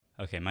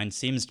Okay, mine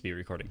seems to be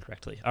recording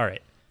correctly. All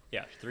right.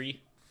 Yeah, 3.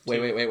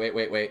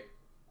 Wait.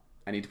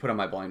 I need to put on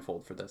my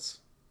blindfold for this.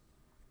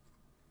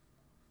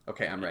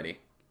 Okay, I'm ready.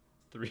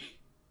 3,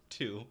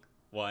 2,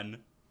 1.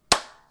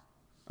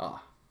 Oh.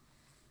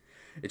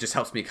 It just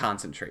helps me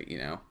concentrate, you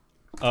know?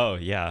 Oh,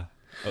 yeah.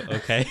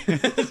 Okay.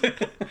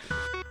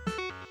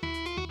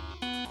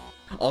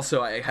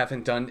 Also, I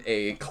haven't done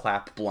a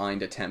clap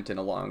blind attempt in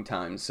a long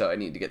time, so I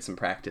need to get some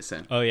practice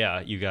in. Oh, yeah,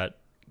 you got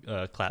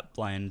clap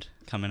blind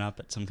coming up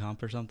at some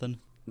comp or something?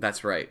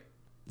 That's right.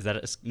 Is that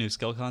a new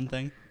SkillCon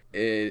thing?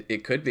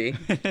 It could be.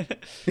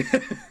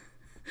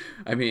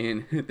 I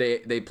mean,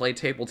 they play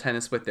table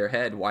tennis with their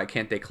head. Why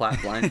can't they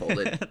clap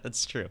blindfolded?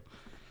 That's true.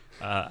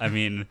 I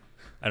mean,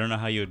 I don't know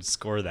how you would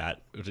score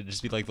that. Would it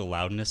just be like the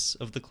loudness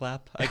of the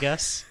clap, I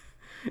guess?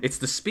 It's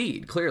the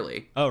speed,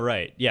 clearly. Oh,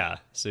 right. Yeah.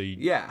 So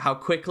Yeah, how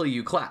quickly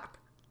you clap.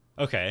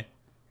 Okay.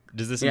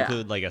 Does this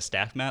include like a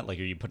stack mat? Like,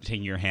 are you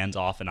taking your hands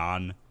off and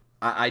on?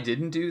 I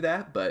didn't do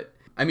that, but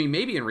I mean,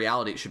 maybe in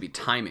reality it should be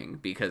timing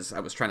because I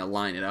was trying to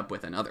line it up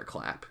with another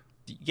clap.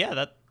 Yeah,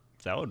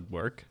 that would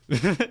work.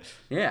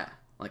 Yeah,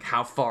 like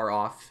how far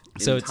off?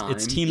 So in time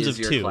it's teams is of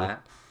your 2.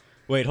 Clap?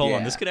 Wait, hold on.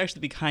 Yeah. This could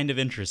actually be kind of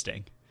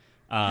interesting.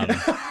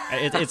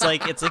 It's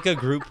like a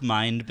group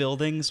mind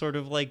building sort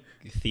of like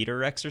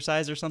theater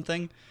exercise or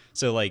something.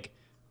 So like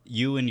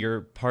you and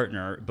your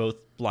partner both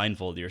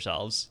blindfold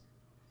yourselves.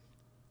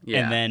 Yeah.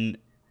 And then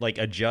like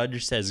a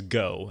judge says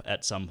go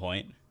at some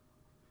point.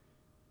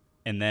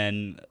 And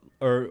then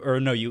or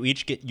no, you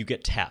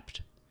get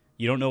tapped.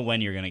 You don't know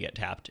when you're going to get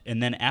tapped.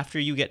 And then after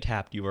you get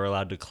tapped, you are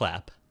allowed to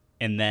clap.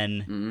 And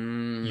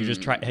then you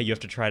have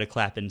to try to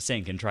clap in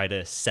sync and try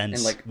to sense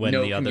and like when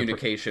no the other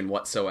communication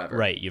whatsoever.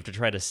 Right, you have to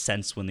try to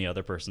sense when the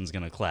other person's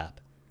going to clap.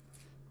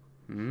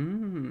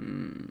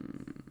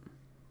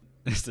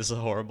 Is this a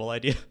horrible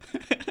idea?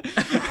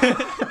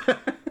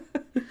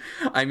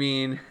 I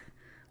mean,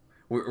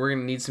 we're going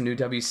to need some new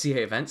WCA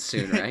events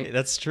soon, right?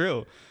 That's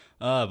true.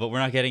 But we're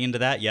not getting into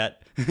that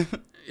yet.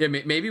 Yeah,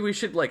 maybe we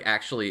should like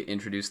actually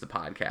introduce the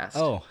podcast.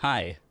 Oh,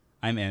 hi.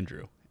 I'm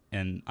Andrew,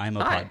 and I'm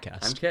a Hi,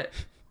 podcast. I'm Kit.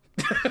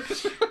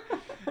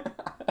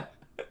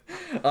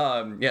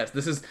 Yes,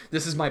 this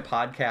is my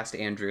podcast,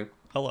 Andrew.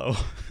 Hello.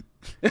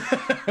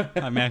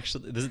 I'm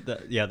actually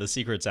the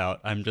secret's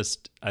out. I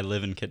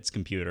live in Kit's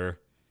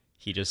computer.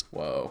 He just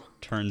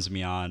turns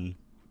me on,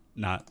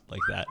 not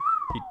like that.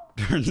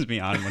 He turns me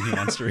on when he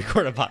wants to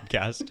record a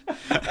podcast.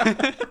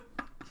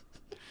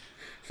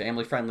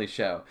 Family friendly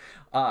show.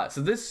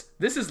 So this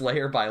is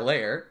Layer by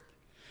Layer.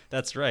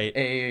 That's right.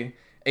 A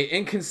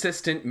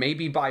inconsistent,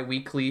 maybe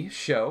bi-weekly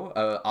show,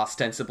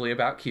 ostensibly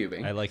about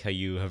cubing. I like how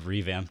you have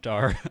revamped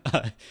our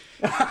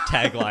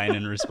tagline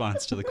in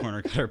response to the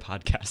Corner Cutter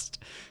podcast.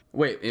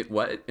 Wait,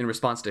 what? In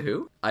response to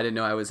who? I didn't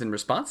know I was in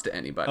response to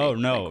anybody. Oh,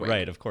 no,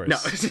 right, of course. No.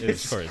 Of course,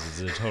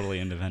 it's a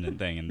totally independent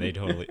thing, and they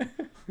totally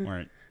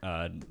weren't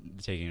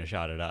taking a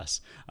shot at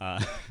us.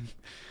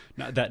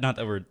 Not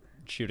that we're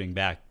shooting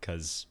back,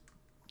 because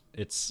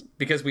it's...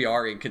 Because we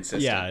are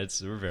inconsistent. Yeah,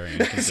 we're very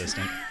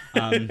inconsistent.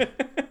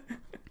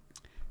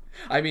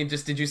 I mean,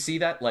 did you see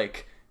that,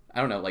 like,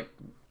 I don't know, like,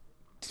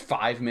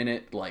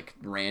 5-minute, like,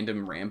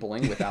 random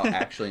rambling without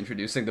actually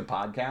introducing the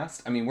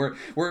podcast? I mean,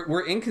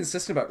 we're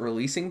inconsistent about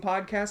releasing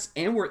podcasts,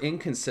 and we're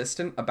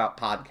inconsistent about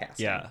podcasting.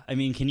 Yeah, I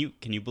mean, can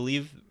you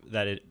believe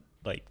that it,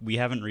 like, we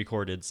haven't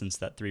recorded since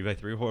that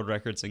 3x3 world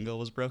record single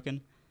was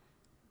broken?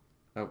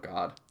 Oh,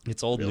 God.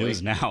 It's old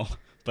news now,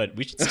 but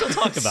we should still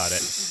talk about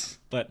it.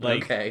 But,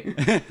 like...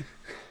 Okay.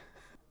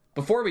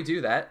 Before we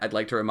do that, I'd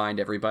like to remind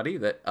everybody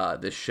that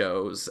this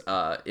show's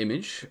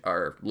image,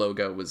 our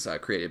logo, was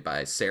created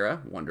by Sarah.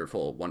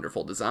 Wonderful,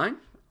 wonderful design.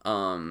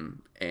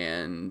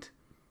 And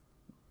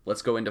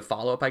let's go into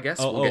follow-up, I guess.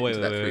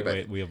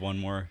 Wait. We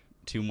have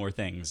two more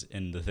things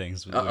in the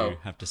things that we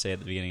have to say at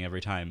the beginning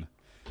every time.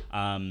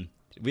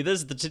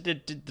 This is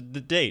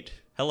the date.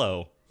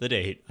 Hello, the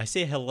date. I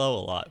say hello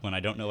a lot when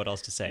I don't know what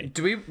else to say.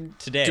 Do we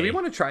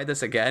want to try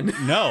this again?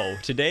 No,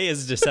 today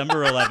is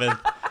December 11th.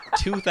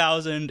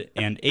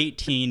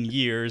 2018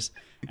 years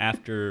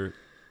after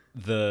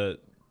the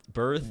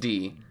birth.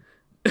 D.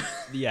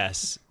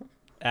 Yes,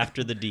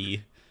 after the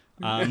D.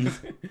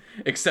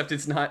 Except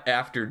it's not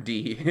after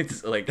D.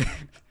 It's like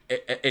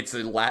it's a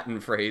Latin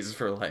phrase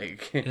for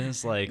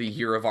it's like the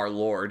year of our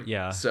Lord.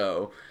 Yeah.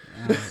 So.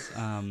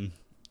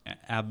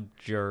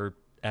 Abjure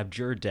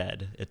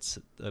dead. It's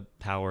a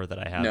power that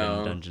I have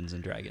in Dungeons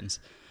and Dragons.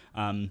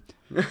 And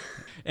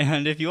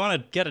if you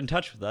want to get in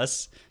touch with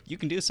us, you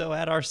can do so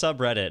at our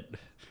subreddit,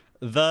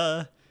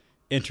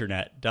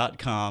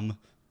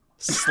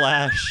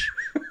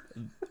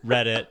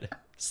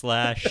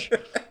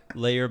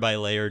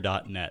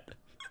 theinternet.com/reddit/layerbylayer.net.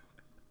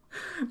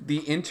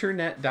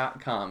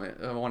 Theinternet.com.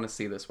 I want to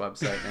see this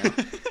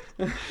website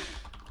now.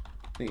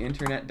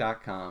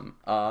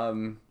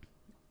 Theinternet.com.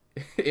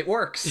 It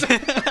works.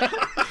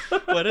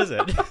 What is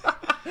it?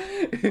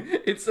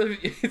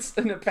 It's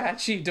an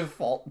Apache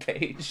default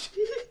page.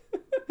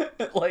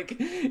 Like,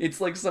 it's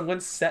like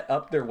someone set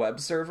up their web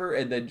server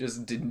and then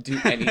just didn't do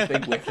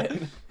anything with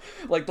it.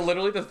 Like,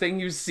 literally the thing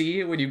you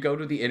see when you go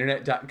to the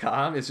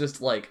internet.com is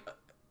just like,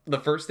 the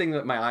first thing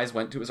that my eyes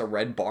went to is a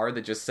red bar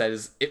that just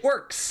says, it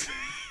works.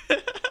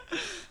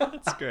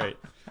 That's great.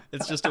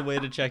 It's just a way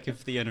to check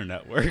if the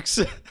internet works.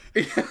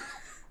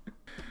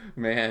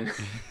 Man.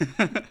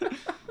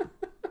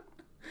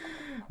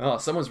 Oh,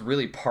 someone's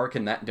really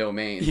parking that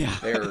domain. Yeah.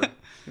 They're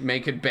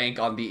making bank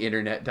on the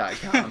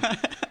internet.com.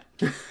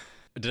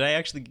 Did I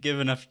actually give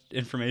enough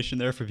information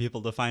there for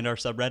people to find our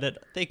subreddit?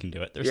 They can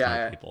do it. They're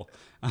smart people.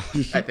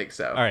 I think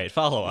so. All right,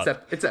 follow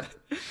up.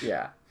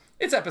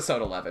 It's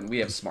episode 11. We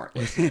have smart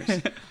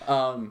listeners.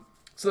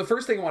 So the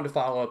first thing I wanted to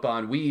follow up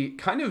on, we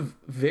kind of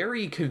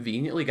very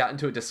conveniently got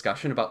into a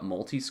discussion about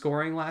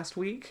multi-scoring last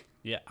week.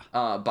 Yeah.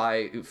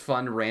 By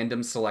fun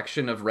random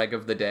selection of Reg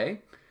of the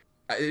Day.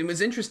 It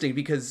was interesting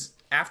because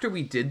after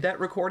we did that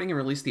recording and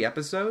released the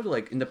episode,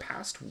 like in the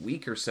past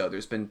week or so,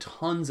 there's been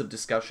tons of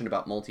discussion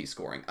about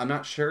multi-scoring. I'm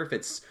not sure if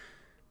it's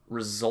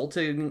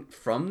resulting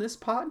from this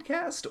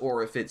podcast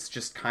or if it's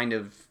just kind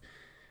of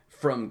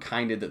from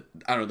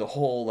the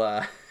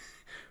whole...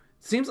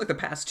 Seems like the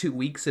past 2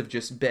 weeks have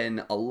just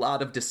been a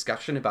lot of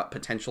discussion about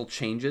potential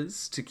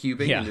changes to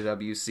cubing in the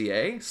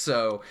WCA.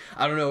 So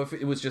I don't know if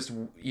it was just,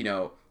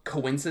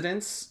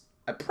 coincidence.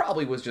 It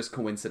probably was just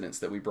coincidence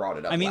that we brought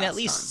it up. I mean, last at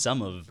least time.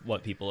 some of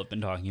what people have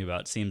been talking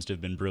about seems to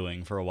have been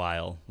brewing for a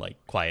while, like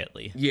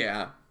quietly.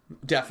 Yeah,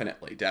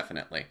 definitely.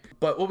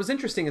 But what was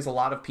interesting is a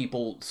lot of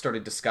people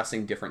started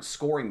discussing different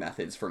scoring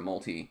methods for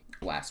multi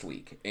last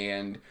week.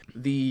 And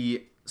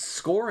the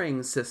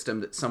scoring system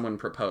that someone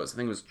proposed, I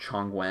think it was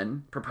Chong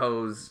Wen,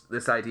 proposed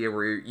this idea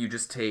where you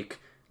just take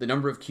the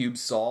number of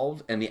cubes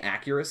solved and the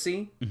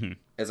accuracy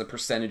as a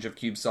percentage of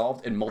cubes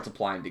solved and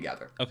multiply them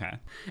together. Okay.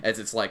 As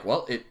it's like,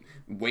 well, it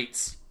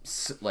weights,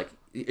 like,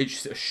 it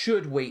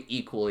should weight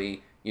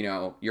equally,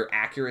 your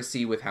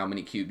accuracy with how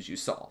many cubes you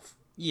solve.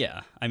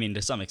 Yeah, I mean,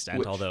 to some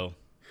extent, although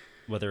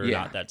whether or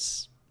not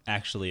that's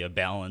actually a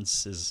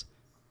balance is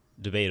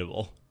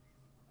debatable.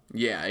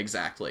 Yeah,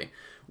 exactly.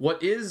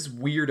 What is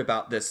weird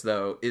about this,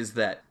 though, is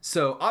that,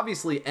 so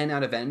obviously n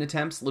out of n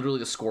attempts, literally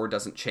the score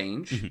doesn't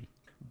change.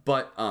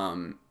 But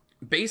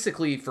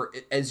basically,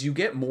 as you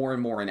get more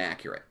and more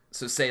inaccurate,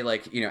 so say,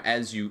 like,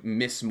 as you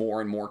miss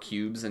more and more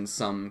cubes in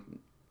some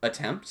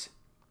attempt,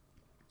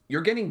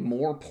 you're getting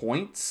more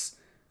points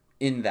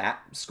in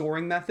that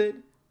scoring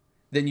method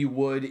than you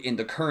would in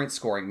the current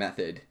scoring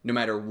method, no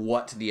matter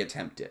what the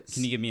attempt is.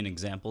 Can you give me an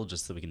example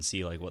just so we can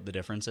see, like, what the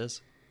difference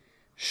is?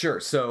 Sure.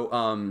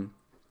 So,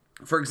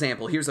 for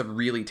example, here's a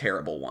really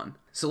terrible one.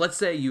 So let's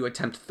say you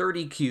attempt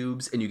 30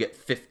 cubes and you get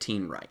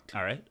 15 right.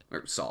 All right.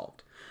 Or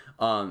solved.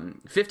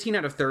 15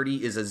 out of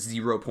 30 is a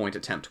 0-point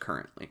attempt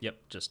currently. Yep,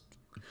 just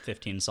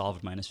 15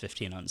 solved minus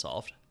 15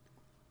 unsolved.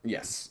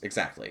 Yes,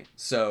 exactly.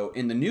 So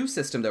in the new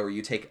system, though, where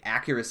you take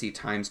accuracy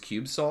times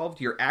cubes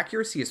solved, your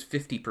accuracy is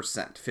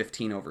 50%,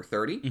 15 over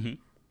 30.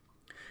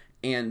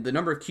 And the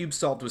number of cubes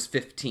solved was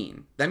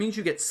 15. That means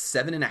you get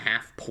 7.5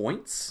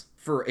 points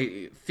for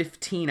a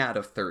 15 out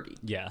of 30.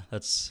 Yeah,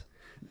 that's...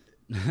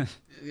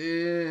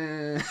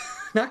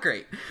 Not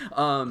great.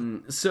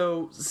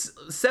 So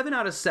 7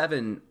 out of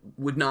 7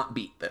 would not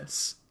beat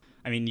this.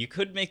 I mean, you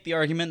could make the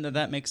argument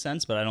that makes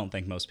sense, but I don't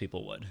think most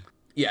people would.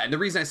 Yeah, and the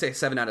reason I say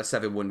 7 out of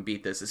 7 wouldn't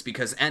beat this is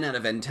because n out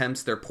of n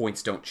attempts, their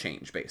points don't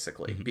change,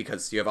 basically.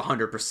 Because you have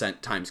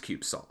 100% times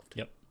cubes solved.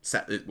 Yep.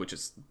 Which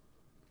is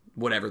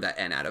whatever that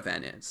n out of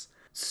n is.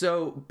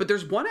 So, but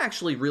there's one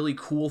actually really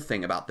cool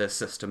thing about this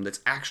system that's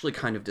actually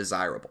kind of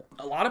desirable.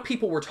 A lot of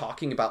people were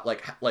talking about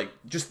like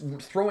just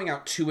throwing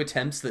out 2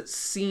 attempts that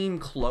seem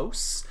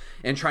close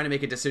and trying to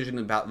make a decision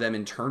about them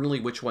internally,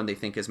 which one they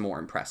think is more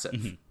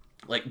impressive.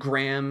 Like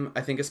Graham,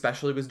 I think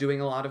especially, was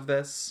doing a lot of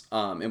this.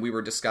 And we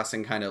were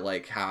discussing kind of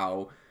like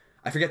how,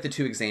 I forget the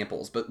 2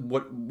 examples, but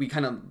what we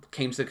kind of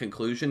came to the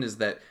conclusion is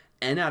that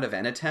n out of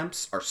n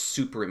attempts are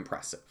super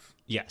impressive.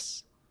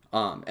 Yes.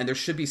 And there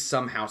should be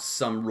somehow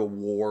some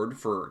reward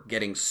for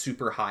getting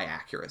super high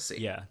accuracy.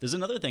 Yeah. There's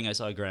another thing I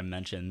saw Graham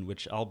mention,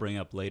 which I'll bring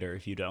up later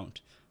if you don't.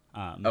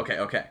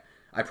 Okay.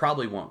 I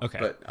probably won't. Okay.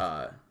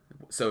 But,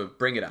 so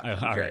bring it up. I'm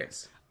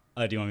curious.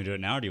 Right. Do you want me to do it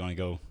now, or do you want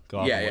to go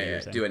off Yeah, of what you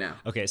were saying? do it now.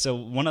 Okay, so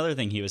one other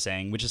thing he was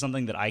saying, which is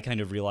something that I kind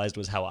of realized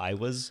was how I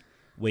was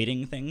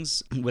weighting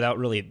things without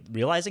really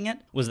realizing it,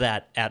 was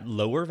that at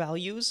lower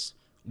values,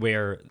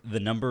 where the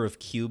number of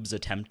cubes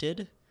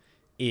attempted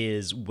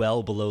is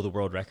well below the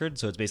world record,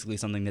 so it's basically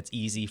something that's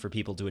easy for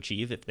people to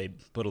achieve if they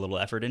put a little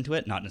effort into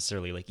it, not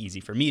necessarily like easy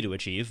for me to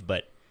achieve,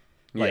 but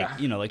like,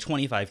 like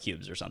 25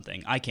 cubes or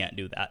something. I can't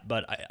do that,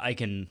 but I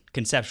can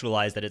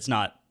conceptualize that it's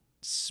not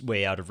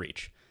way out of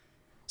reach.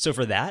 So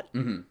for that,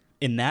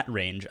 in that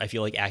range, I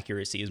feel like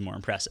accuracy is more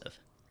impressive.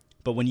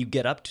 But when you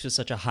get up to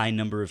such a high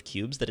number of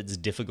cubes that it's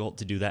difficult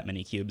to do that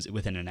many cubes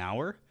within an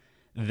hour,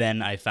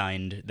 then I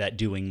find that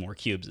doing more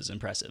cubes is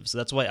impressive. So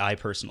that's why I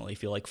personally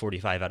feel like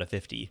 45 out of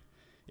 50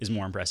 is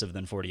more impressive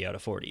than 40 out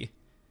of 40.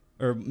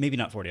 Or maybe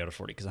not 40 out of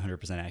 40, because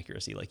 100%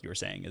 accuracy, like you were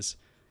saying, is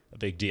a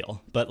big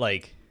deal. But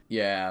like...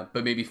 Yeah,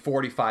 but maybe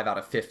 45 out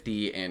of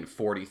 50 and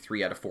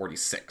 43 out of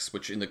 46,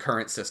 which in the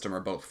current system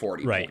are both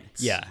 40 Right.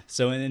 points. Yeah.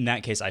 So in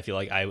that case, I feel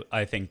like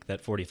I think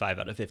that 45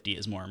 out of 50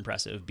 is more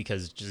impressive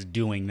because just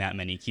doing that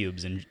many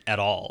cubes at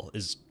all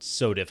is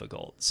so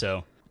difficult.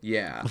 So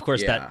Yeah. of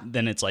course, yeah.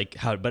 then it's like,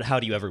 how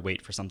do you ever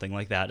wait for something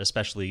like that?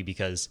 Especially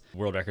because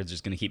world records are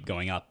just going to keep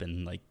going up,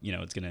 and like,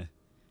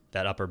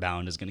 that upper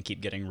bound is going to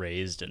keep getting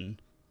raised,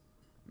 and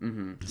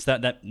so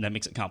that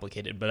makes it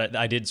complicated. But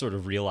I did sort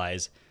of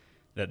realize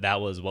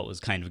that was what was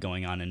kind of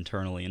going on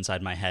internally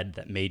inside my head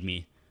that made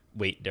me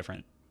weight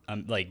different.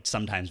 Like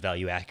sometimes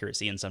value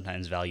accuracy and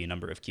sometimes value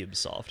number of cubes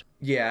solved.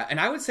 Yeah, and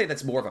I would say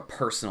that's more of a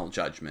personal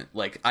judgment.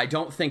 Like, I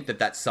don't think that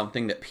that's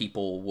something that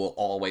people will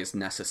always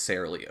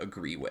necessarily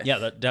agree with.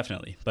 Yeah,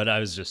 definitely. But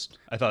I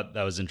thought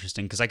that was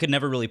interesting because I could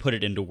never really put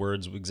it into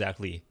words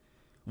exactly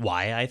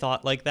why I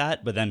thought like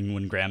that. But then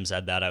when Graham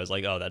said that, I was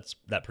like, oh,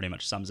 that pretty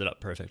much sums it up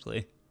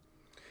perfectly.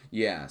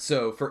 Yeah,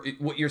 so for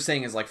what you're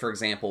saying is, like, for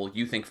example,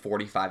 you think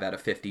 45 out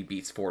of 50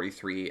 beats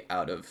 43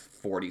 out of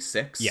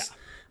 46. Yeah.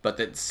 But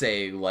that,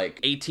 say, like,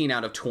 18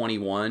 out of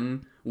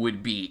 21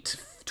 would beat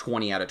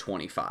 20 out of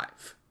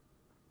 25.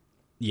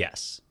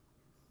 Yes.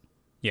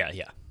 Yeah.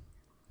 Yeah.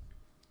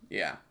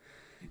 Yeah,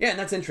 and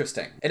that's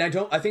interesting. And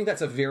I think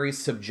that's a very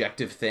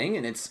subjective thing,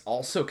 and it's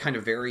also kind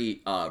of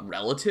very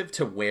relative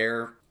to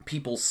where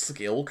people's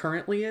skill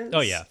currently is.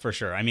 Oh yeah, for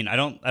sure. I mean, I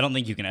don't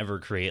think you can ever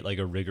create like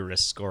a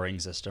rigorous scoring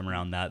system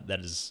around that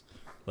is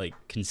like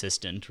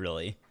consistent,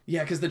 really.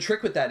 Yeah, because the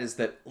trick with that is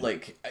that,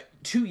 like,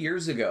 2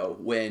 years ago,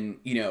 when,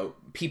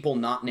 people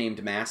not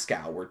named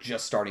Mascow were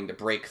just starting to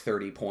break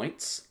 30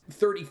 points,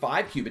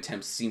 35 cube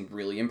attempts seemed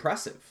really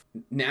impressive.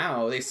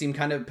 Now they seem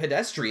kind of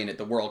pedestrian at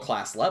the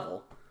world-class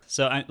level.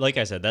 So, like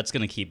I said, that's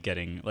going to keep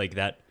getting, like,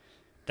 that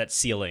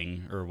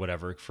ceiling or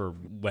whatever for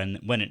when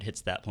it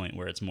hits that point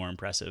where it's more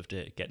impressive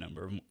to get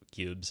number of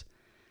cubes.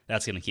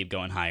 That's going to keep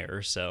going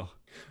higher, so...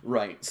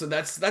 Right, so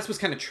that's what's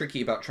kind of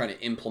tricky about trying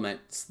to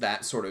implement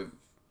that sort of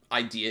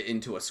idea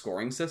into a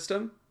scoring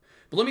system.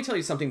 But let me tell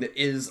you something that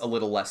is a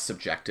little less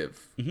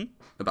subjective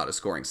about a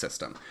scoring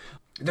system.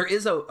 There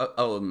is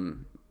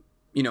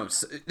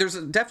there's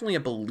definitely a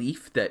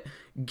belief that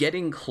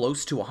getting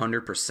close to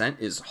 100%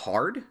 is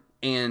hard.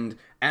 And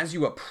as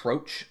you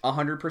approach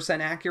 100%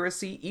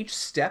 accuracy, each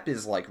step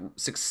is like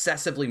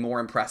successively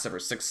more impressive or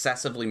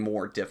successively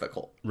more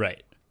difficult.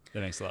 Right. That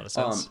makes a lot of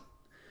sense.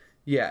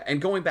 Yeah,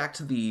 and going back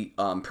to the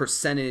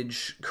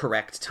percentage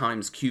correct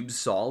times cubes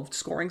solved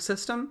scoring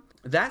system,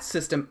 that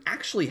system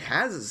actually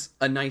has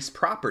a nice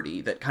property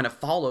that kind of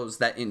follows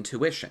that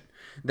intuition.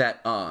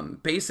 That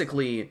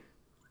basically,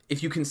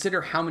 if you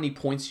consider how many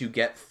points you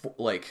get,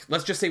 like,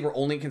 let's just say we're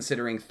only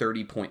considering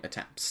 30-point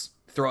attempts.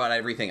 Throw out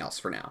everything else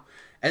for now.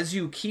 As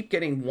you keep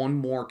getting one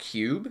more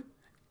cube,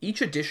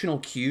 each additional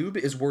cube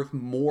is worth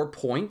more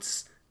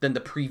points than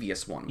the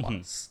previous one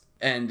was.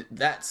 And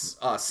that's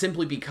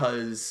simply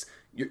because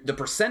the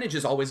percentage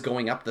is always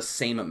going up the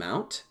same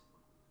amount.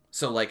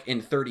 So, like,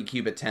 in 30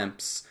 cube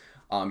attempts,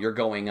 you're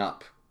going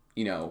up,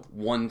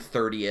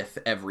 1/30th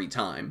every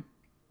time.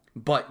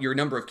 But your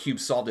number of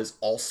cubes solved is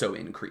also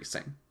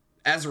increasing.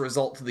 As a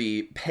result,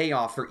 the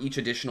payoff for each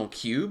additional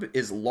cube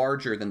is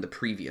larger than the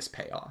previous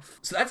payoff.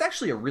 So that's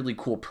actually a really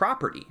cool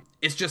property.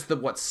 It's just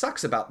that what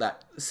sucks about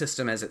that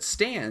system as it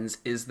stands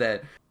is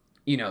that,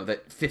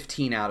 that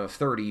 15 out of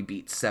 30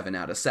 beats 7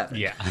 out of 7.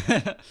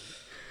 Yeah.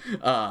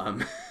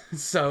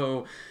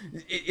 So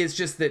it's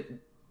just that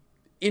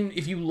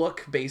if you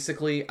look,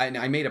 basically,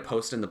 I made a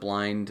post in the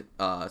blind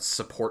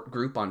support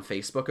group on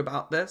Facebook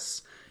about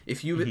this.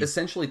 If you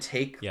essentially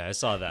take... Yeah, I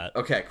saw that.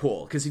 Okay,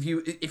 cool. Because if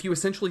you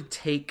essentially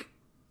take...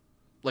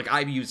 Like,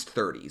 I've used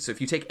 30. So if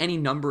you take any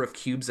number of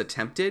cubes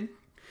attempted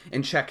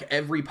and check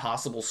every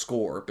possible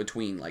score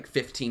between, like,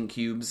 15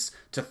 cubes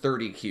to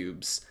 30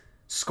 cubes,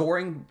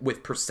 scoring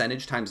with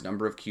percentage times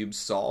number of cubes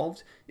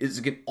solved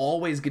is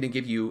always going to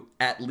give you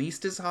at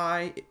least as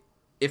high,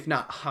 if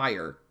not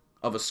higher,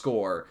 of a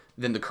score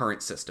than the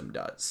current system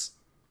does.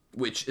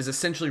 Which is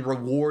essentially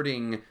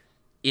rewarding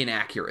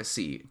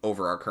inaccuracy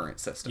over our current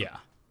system. Yeah.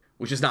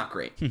 Which is not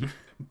great.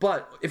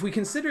 But if we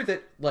consider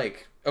that,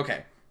 like,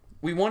 okay,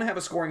 we want to have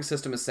a scoring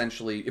system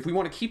essentially, if we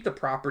want to keep the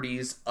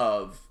properties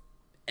of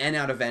n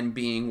out of n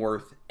being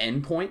worth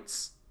n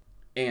points,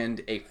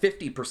 and a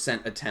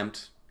 50%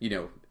 attempt,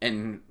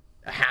 n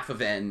half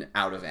of n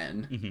out of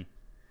n,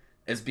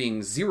 as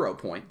being 0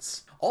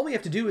 points, all we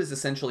have to do is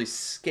essentially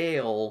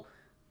scale,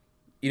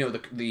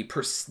 the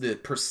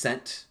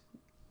percent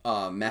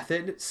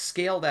method,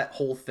 scale that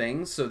whole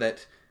thing so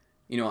that,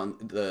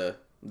 on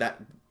that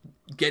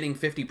getting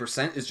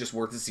 50% is just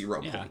worth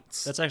 0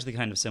 points. That's actually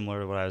kind of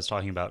similar to what I was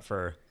talking about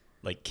for,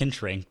 like,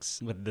 kinch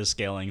ranks with the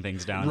scaling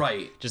things down.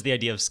 Right. Just the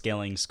idea of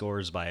scaling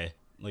scores by,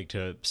 like,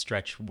 to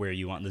stretch where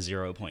you want the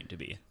 0 point to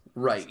be.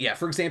 Right, yeah.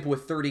 For example,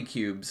 with 30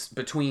 cubes,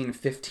 between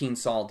 15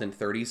 solved and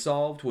 30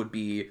 solved would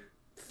be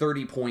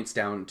 30 points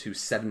down to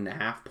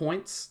 7.5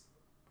 points.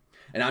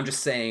 And I'm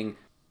just saying,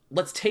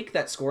 let's take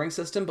that scoring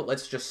system, but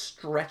let's just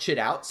stretch it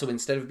out. So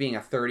instead of being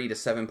a 30 to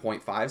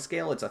 7.5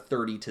 scale, it's a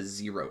 30 to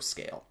 0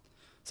 scale.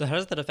 So how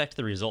does that affect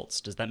the results?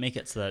 Does that make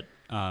it so that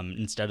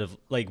instead of,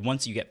 like,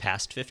 once you get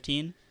past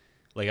 15,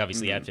 like,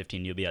 obviously at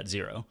 15 you'll be at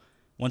 0.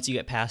 Once you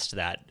get past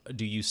that,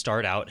 do you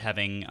start out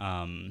having,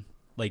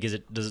 like, does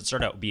it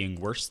start out being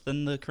worse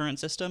than the current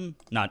system?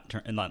 Not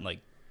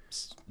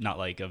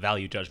like a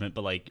value judgment,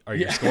 but, like, are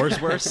your scores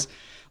worse?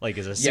 Like,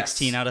 is a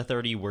 16 out of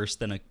 30 worse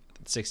than a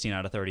 16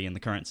 out of 30 in the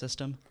current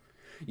system?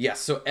 Yes,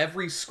 so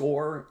every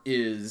score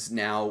is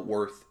now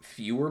worth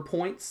fewer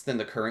points than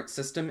the current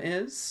system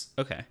is.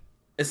 Okay.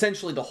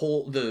 Essentially,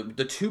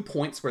 the 2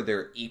 points where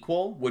they're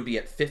equal would be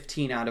at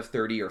 15 out of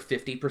 30 or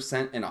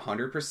 50% and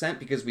 100%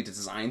 because we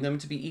designed them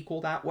to be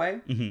equal that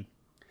way.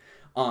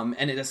 Mm-hmm.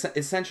 And it is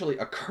essentially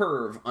a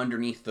curve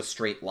underneath the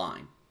straight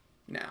line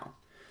now.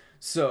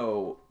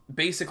 So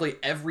basically,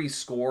 every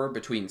score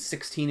between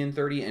 16 and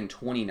 30 and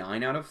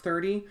 29 out of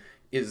 30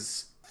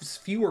 is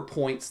fewer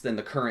points than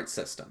the current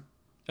system.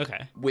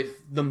 Okay.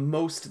 With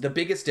the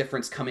biggest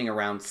difference coming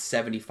around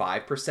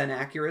 75%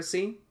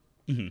 accuracy.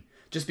 Mm-hmm.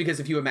 Just because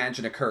if you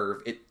imagine a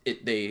curve,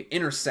 they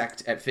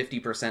intersect at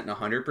 50% and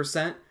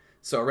 100%.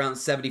 So around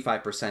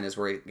 75% is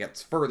where it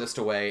gets furthest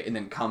away and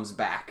then comes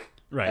back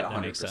at 100%.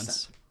 That makes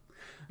sense.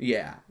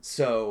 Yeah.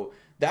 So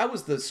that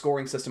was the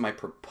scoring system I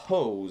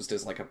proposed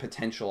as like a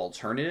potential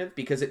alternative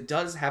because it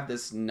does have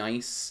this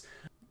nice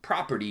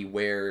property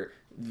where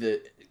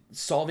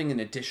solving an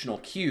additional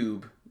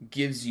cube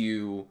gives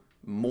you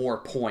more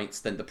points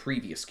than the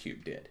previous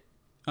cube did.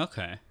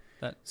 Okay.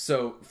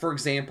 So, for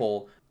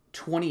example,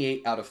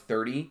 28 out of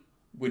 30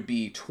 would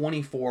be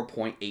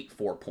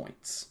 24.84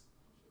 points.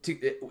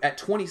 At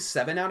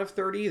 27 out of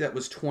 30, that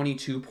was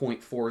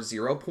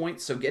 22.40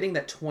 points. So getting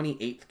that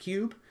 28th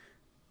cube,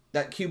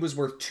 that cube was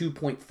worth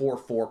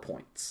 2.44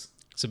 points.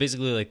 So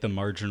basically, like, the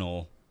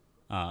marginal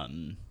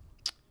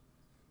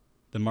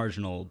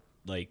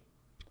like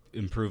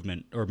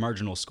improvement or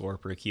marginal score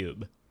per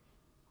cube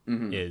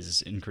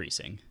is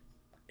increasing.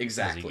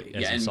 Exactly.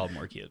 As you solve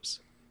more cubes.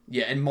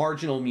 Yeah, and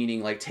marginal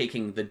meaning like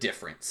taking the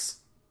difference.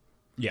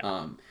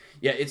 Yeah.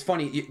 Yeah, it's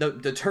funny.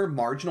 The term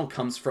marginal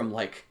comes from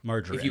like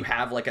margarine. If you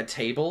have like a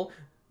table.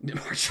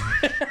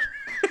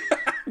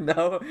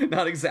 No,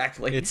 not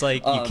exactly. It's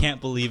like you can't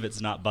believe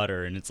it's not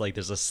butter, and it's like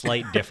there's a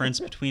slight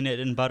difference between it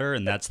and butter,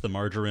 and that's the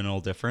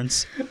marginal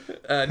difference.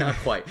 Not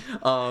quite.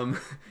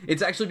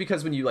 It's actually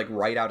because when you like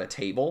write out a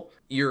table,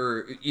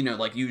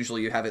 like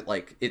usually you have it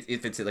like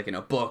if it's like in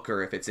a book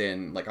or if it's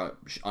in like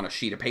on a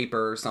sheet of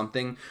paper or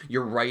something,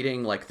 you're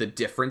writing like the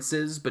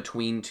differences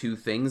between two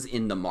things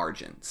in the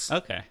margins.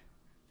 Okay.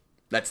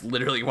 That's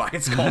literally why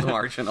it's called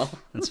marginal.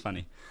 That's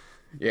funny.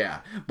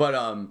 Yeah,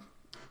 but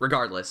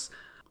regardless.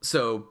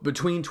 So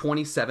between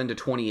 27 to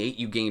 28,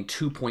 you gain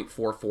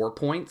 2.44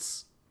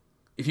 points.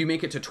 If you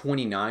make it to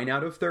 29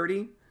 out of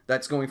 30,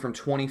 that's going from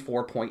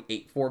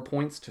 24.84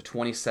 points to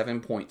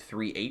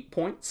 27.38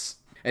 points.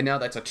 And now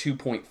that's a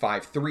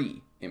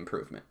 2.53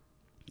 improvement.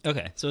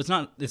 Okay, so it's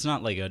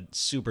not like a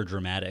super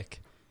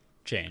dramatic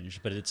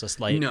change, but it's a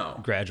slight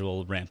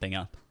gradual ramping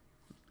up.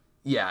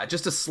 Yeah,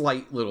 just a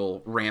slight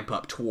little ramp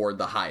up toward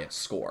the highest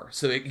score.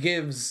 So it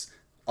gives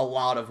a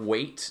lot of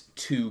weight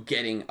to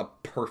getting a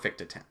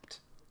perfect attempt.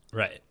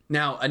 Right.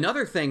 Now,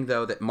 another thing,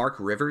 though, that Mark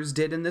Rivers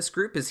did in this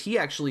group is he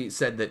actually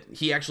said that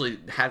he actually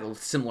had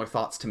similar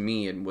thoughts to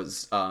me and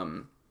was,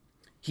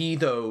 he,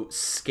 though,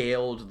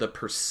 scaled the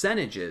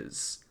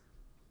percentages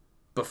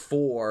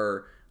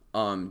before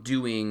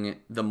doing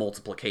the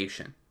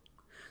multiplication.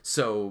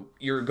 So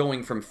you're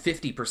going from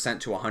 50%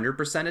 to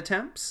 100%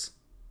 attempts.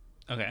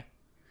 Okay.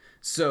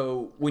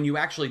 So when you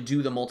actually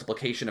do the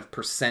multiplication of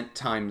percent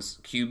times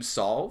cubes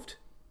solved,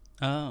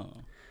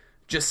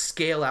 just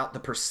scale out the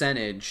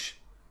percentage.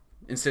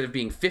 Instead of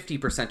being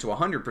 50% to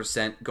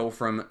 100%, go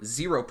from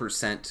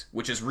 0%,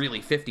 which is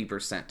really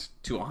 50%,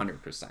 to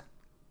 100%.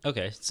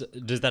 Okay, so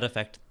does that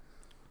affect...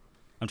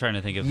 I'm trying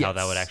to think of how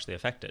that would actually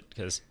affect it,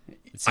 because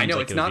it seems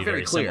like it's it would not be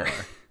very clear.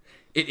 Similar.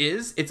 It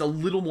is. It's a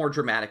little more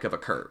dramatic of a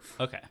curve.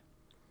 Okay.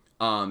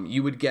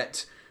 You would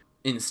get,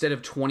 instead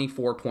of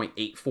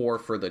 24.84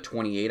 for the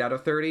 28 out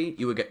of 30,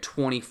 you would get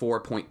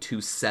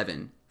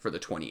 24.27 for the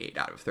 28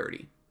 out of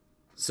 30.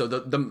 So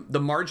the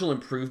marginal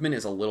improvement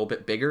is a little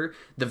bit bigger.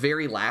 The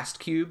very last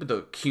cube,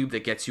 the cube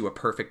that gets you a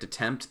perfect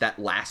attempt, that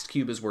last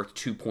cube is worth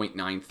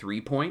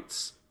 2.93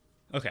 points.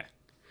 Okay.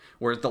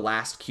 Whereas the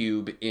last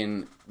cube,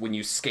 when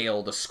you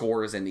scale the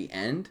scores in the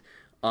end,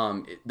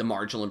 the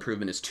marginal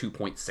improvement is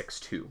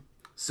 2.62.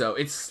 So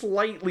it's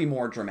slightly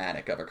more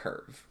dramatic of a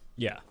curve.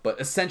 Yeah.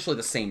 But essentially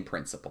the same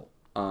principle.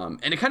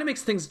 And it kind of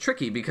makes things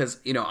tricky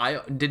because, I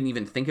didn't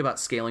even think about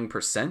scaling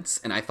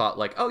percents. And I thought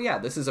like, oh yeah,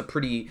 this is a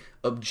pretty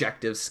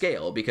objective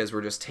scale because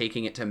we're just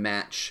taking it to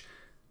match,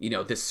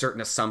 this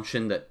certain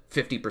assumption that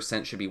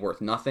 50% should be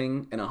worth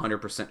nothing and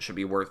 100% should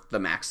be worth the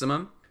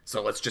maximum.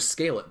 So let's just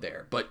scale it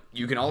there. But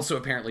you can also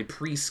apparently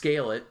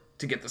pre-scale it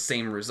to get the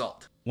same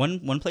result.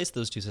 One place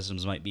those two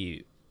systems might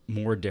be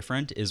more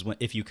different is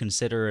if you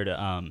considered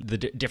the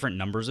different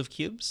numbers of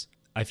cubes.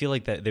 I feel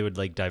like that they would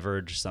like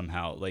diverge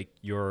somehow. Like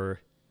your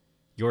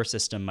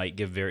system might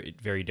give very,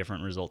 very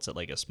different results at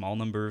like a small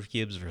number of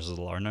cubes versus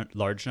a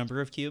large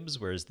number of cubes,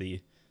 whereas the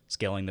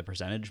scaling the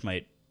percentage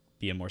might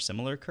be a more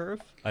similar curve.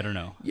 I don't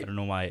know. Yeah. I don't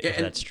know why if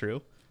that's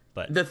true.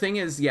 But the thing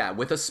is, yeah,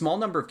 with a small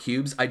number of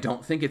cubes, I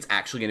don't think it's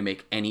actually going to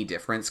make any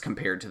difference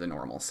compared to the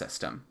normal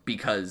system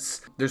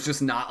because there's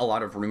just not a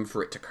lot of room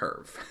for it to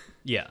curve.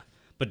 yeah.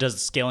 But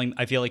does scaling,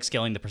 I feel like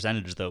scaling the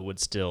percentage, though, would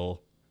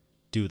still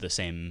do the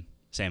same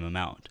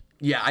amount.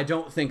 Yeah, I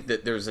don't think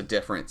that there's a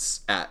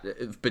difference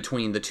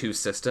between the two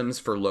systems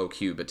for low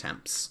cube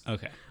attempts.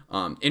 Okay.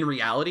 In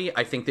reality,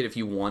 I think that if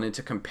you wanted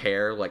to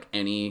compare like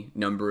any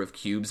number of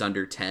cubes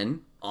under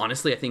 10,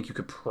 honestly, I think you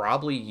could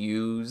probably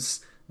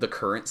use the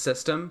current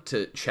system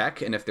to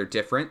check, and if they're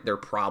different,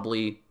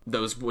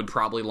 those would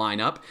probably line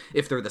up.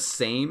 If they're the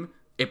same,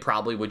 it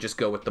probably would just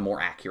go with the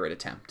more accurate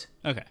attempt.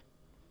 Okay.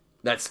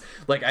 That's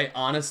like, I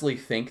honestly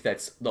think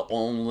that's the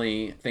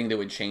only thing that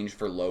would change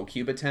for low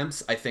cube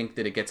attempts. I think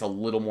that it gets a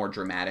little more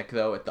dramatic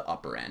though at the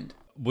upper end.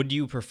 Would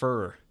you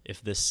prefer,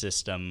 if this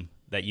system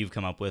that you've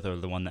come up with or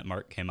the one that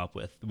Mark came up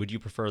with, would you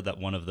prefer that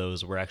one of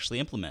those were actually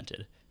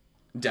implemented?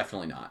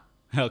 Definitely not.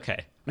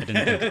 Okay.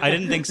 I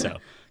didn't think so.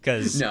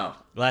 Because no.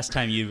 Last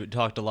time you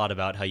talked a lot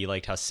about how you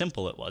liked how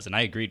simple it was, and I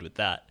agreed with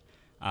that.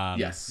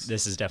 Yes.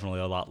 This is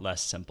definitely a lot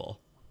less simple.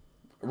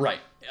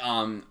 Right.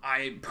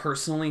 I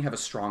personally have a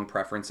strong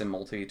preference in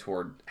multi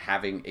toward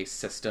having a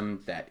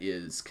system that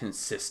is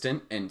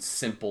consistent and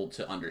simple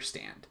to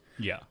understand.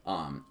 Yeah.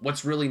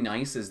 What's really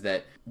nice is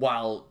that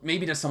while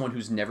maybe to someone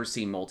who's never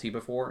seen multi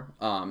before,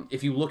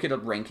 if you look at a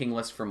ranking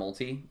list for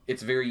multi,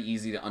 it's very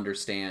easy to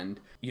understand,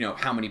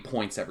 how many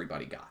points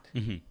everybody got.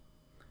 Mm-hmm.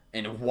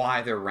 And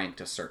why they're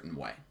ranked a certain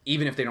way.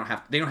 Even if they don't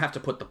have to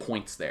put the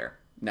points there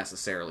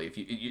necessarily.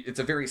 It's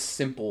a very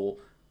simple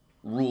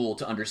rule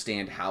to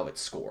understand how it's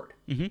scored.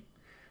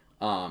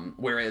 Mm-hmm.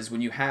 Whereas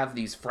when you have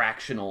these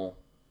fractional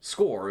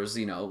scores,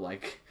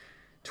 like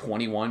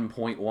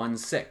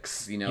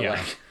 21.16,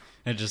 like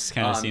it just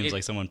kind of seems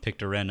like someone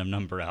picked a random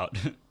number out.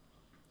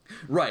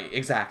 Right,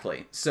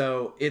 exactly.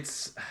 So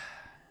it's,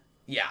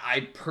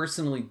 I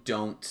personally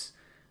don't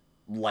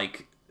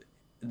like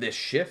this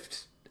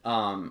shift.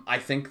 I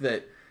think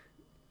that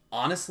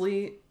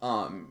honestly,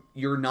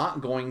 you're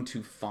not going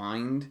to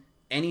find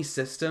any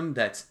system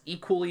that's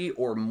equally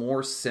or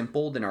more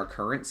simple than our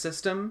current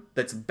system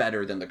that's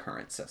better than the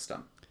current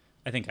system.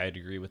 I think I'd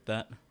agree with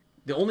that.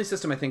 The only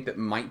system I think that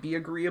might be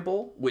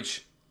agreeable,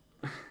 which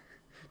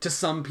to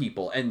some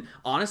people, and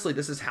honestly,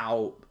 this is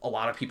how a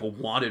lot of people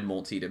wanted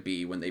multi to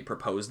be when they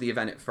proposed the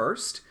event at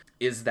first,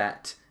 is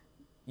that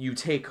you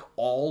take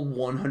all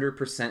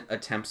 100%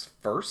 attempts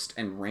first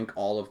and rank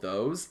all of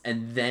those,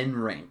 and then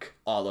rank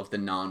all of the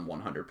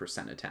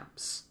non-100%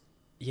 attempts.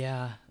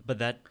 Yeah, but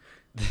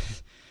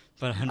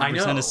but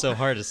 100% is so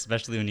hard,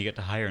 especially when you get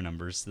to higher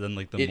numbers. Then,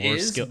 like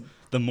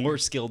the more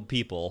skilled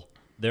people,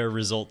 their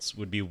results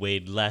would be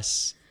weighed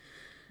less,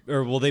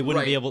 or they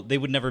wouldn't be able. They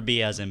would never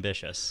be as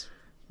ambitious.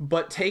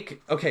 But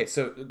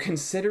so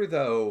consider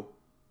though,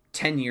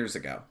 10 years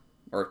ago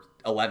or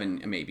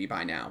 11 maybe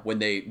by now,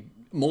 when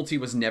multi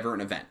was never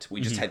an event.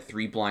 We just had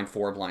 3 blind,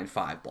 4 blind,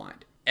 5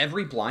 blind.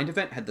 Every blind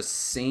event had the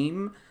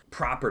same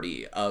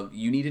property of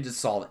you needed to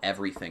solve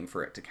everything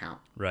for it to count.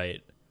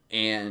 Right.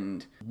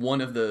 And one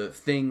of the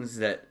things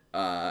that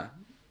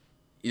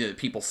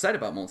people said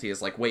about multi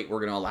is like, wait, we're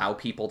going to allow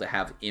people to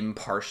have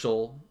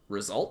impartial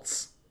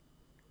results,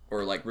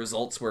 or like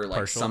results where like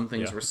partial, some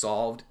things were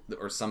solved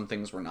or some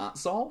things were not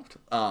solved.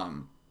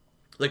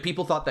 Like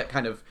people thought that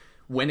kind of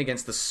went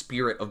against the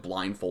spirit of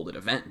blindfolded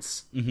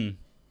events. Mm-hmm.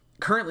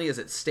 Currently, as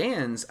it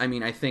stands, I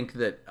mean, I think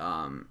that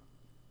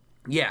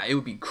it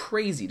would be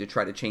crazy to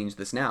try to change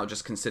this now,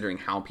 just considering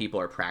how people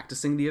are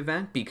practicing the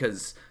event,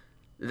 because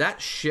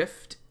that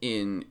shift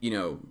in,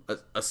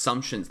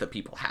 assumptions that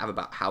people have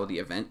about how the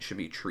event should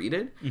be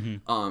treated,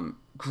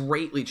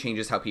 greatly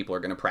changes how people are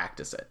going to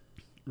practice it.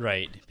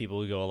 Right. People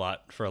would go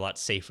for a lot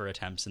safer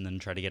attempts and then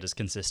try to get as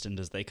consistent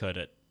as they could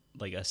at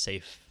like a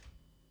safe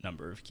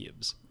number of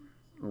cubes.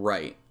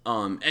 Right.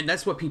 And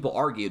that's what people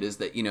argued, is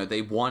that,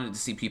 they wanted to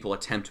see people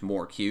attempt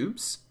more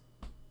cubes.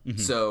 Mm-hmm.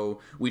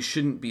 So we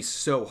shouldn't be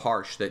so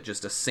harsh that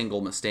just a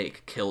single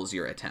mistake kills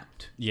your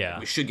attempt. Yeah.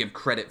 We should give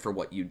credit for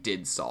what you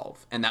did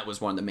solve. And that was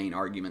one of the main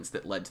arguments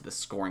that led to the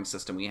scoring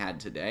system we had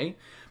today.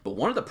 But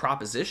one of the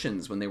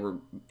propositions when they were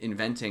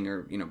inventing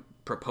or,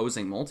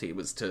 proposing multi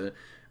was to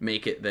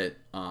make it that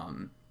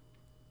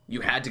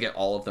you had to get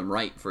all of them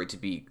right for it to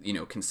be,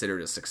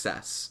 considered a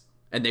success.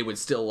 And they would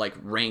still like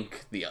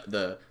rank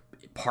the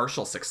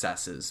partial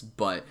successes,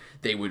 but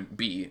they would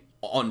be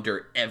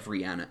under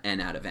every N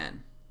out of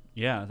N.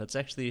 Yeah, that's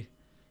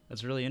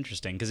really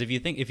interesting, because if you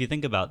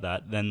think about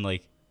that, then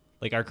like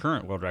our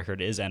current world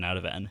record is N out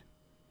of N.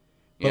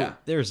 But yeah,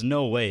 there's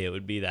no way it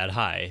would be that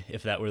high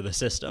if that were the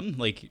system.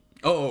 Like,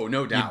 oh,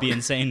 no doubt, you'd be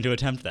insane to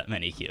attempt that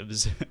many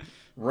cubes.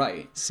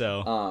 Right.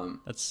 So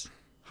that's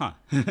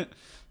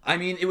I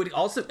mean, it would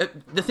also,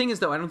 the thing is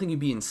though, I don't think you'd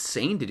be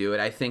insane to do it.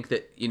 I think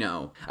that,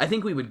 I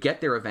think we would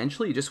get there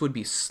eventually. It just would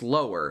be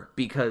slower,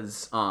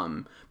 because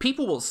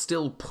people will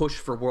still push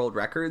for world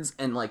records,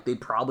 and like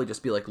they'd probably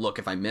just be like, look,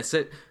 if I miss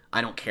it,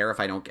 I don't care if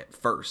I don't get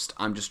first.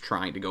 I'm just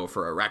trying to go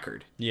for a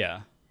record.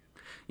 Yeah.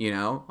 You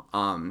know,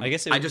 I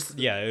guess it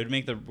would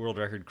make the world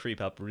record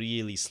creep up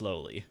really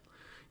slowly.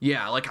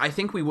 Yeah, like I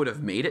think we would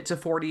have made it to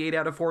 48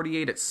 out of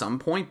 48 at some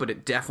point, but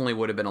it definitely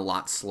would have been a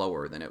lot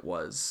slower than it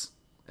was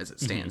as it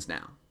stands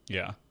now.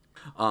 Yeah.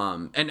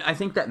 And I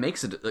think that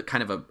makes it a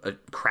kind of a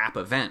crap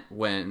event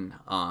when,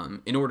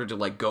 in order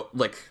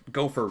to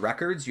go for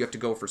records, you have to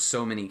go for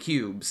so many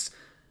cubes,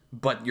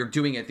 but you're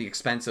doing it at the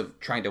expense of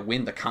trying to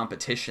win the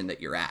competition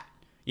that you're at.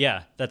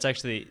 Yeah, that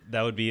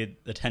would be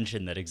a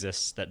tension that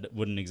exists that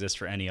wouldn't exist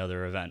for any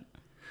other event.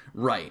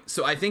 Right.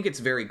 So I think it's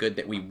very good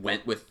that we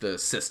went with the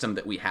system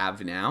that we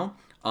have now.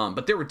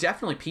 But there were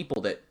definitely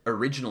people that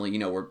originally,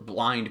 were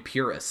blind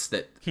purists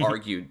that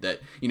argued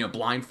that,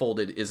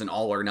 blindfolded is an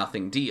all or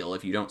nothing deal.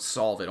 If you don't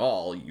solve it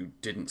all, you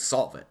didn't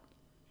solve it.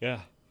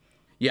 Yeah.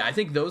 Yeah, I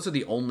think those are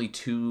the only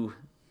two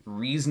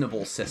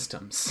reasonable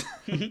systems.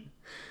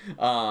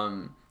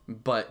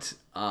 But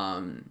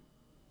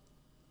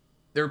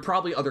there are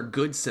probably other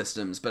good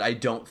systems, but I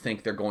don't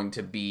think they're going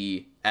to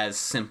be as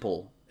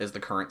simple as the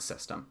current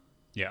system.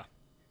 Yeah.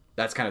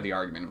 That's kind of the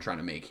argument I'm trying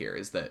to make here,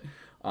 is that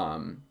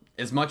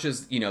as much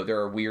as, there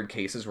are weird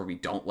cases where we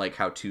don't like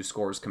how two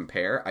scores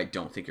compare, I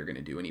don't think you're going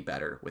to do any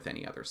better with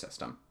any other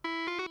system.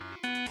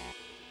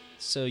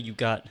 So you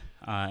got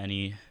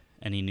any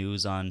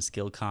news on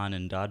SkillCon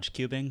and dodge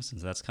cubing,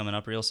 since that's coming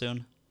up real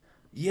soon?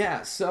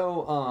 Yeah,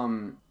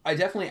 so I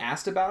definitely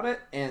asked about it,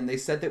 and they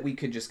said that we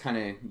could just kind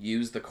of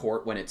use the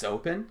court when it's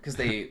open, because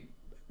I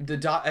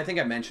think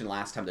I mentioned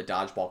last time the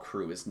dodgeball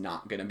crew is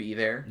not going to be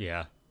there.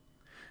 Yeah.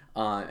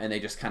 And they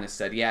just kind of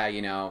said,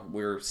 yeah,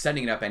 we're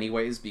setting it up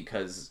anyways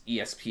because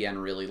ESPN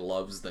really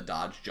loves the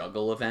dodge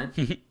juggle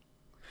event,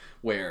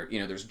 where,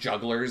 there's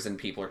jugglers and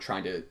people are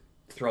trying to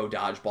throw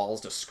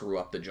dodgeballs to screw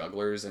up the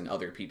jugglers, and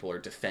other people are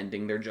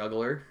defending their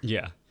juggler.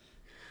 Yeah.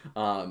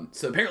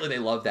 So apparently they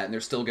love that, and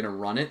they're still going to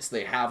run it. So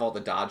they have all the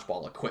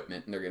dodgeball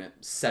equipment, and they're going to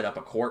set up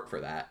a court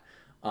for that.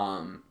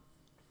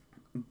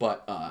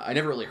 But I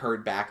never really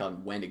heard back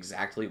on when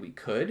exactly we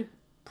could.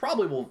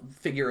 Probably we'll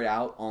figure it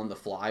out on the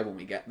fly when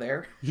we get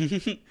there.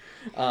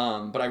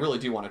 But I really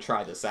do want to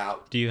try this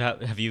out. Do you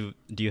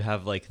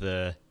have like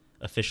the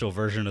official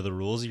version of the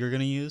rules you're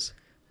going to use?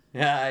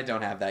 Yeah, I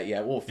don't have that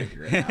yet. We'll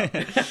figure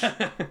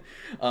it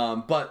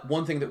out. But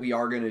one thing that we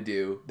are going to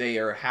do, they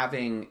are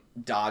having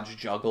dodge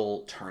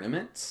juggle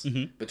tournaments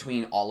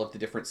between all of the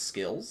different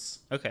skills.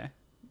 Okay.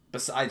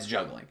 Besides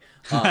juggling.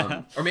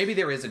 Or maybe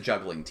there is a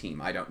juggling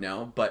team. I don't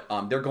know. But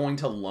they're going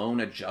to loan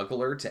a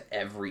juggler to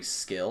every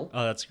skill.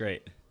 Oh, that's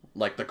great.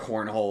 Like the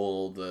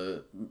cornhole,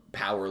 the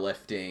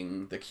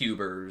powerlifting, the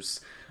cubers.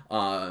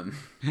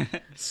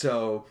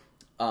 So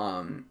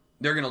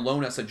they're going to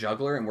loan us a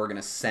juggler, and we're going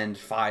to send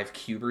 5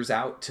 cubers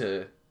out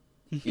to,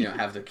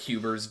 have the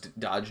cubers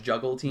dodge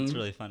juggle team. It's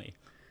really funny.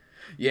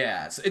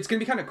 Yeah, so it's going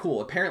to be kind of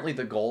cool. Apparently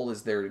the goal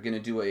is they're going to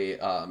do a,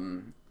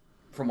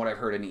 from what I've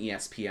heard, an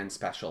ESPN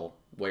special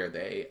where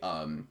they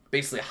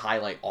basically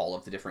highlight all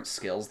of the different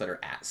skills that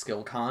are at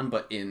SkillCon,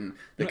 but in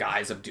the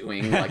guise of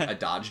doing like a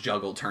dodge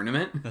juggle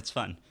tournament. That's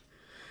fun.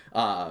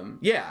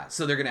 Yeah,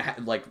 so they're gonna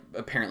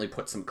apparently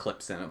put some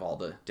clips in of all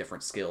the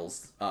different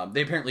skills.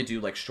 They apparently do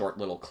like short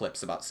little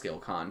clips about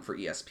SkillCon for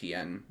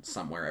ESPN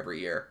somewhere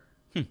every year.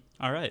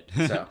 All right.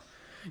 So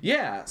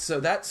yeah, so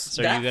that's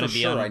so that are you gonna for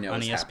be sure. on, I know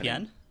on is ESPN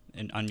happening.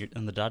 and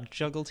on the dodge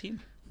juggle team?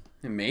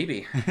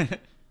 Maybe.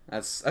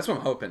 That's what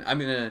I'm hoping.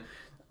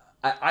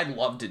 I'd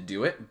love to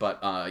do it, but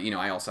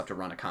I also have to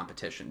run a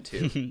competition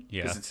too.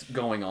 Yeah, because it's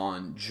going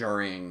on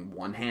during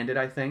one-handed,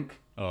 I think.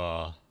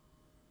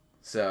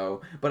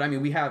 So, but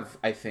we have,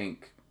 I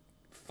think,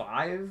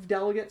 5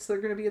 delegates that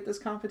are going to be at this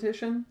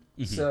competition.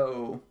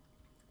 So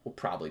we'll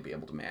probably be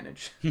able to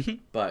manage.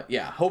 But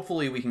yeah,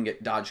 hopefully we can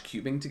get dodge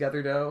cubing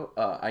together though.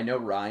 I know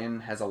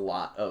Ryan has a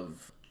lot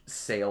of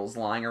sales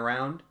lying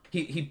around.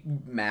 He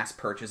mass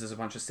purchases a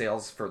bunch of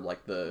sales for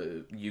like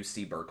the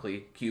UC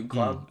Berkeley Cube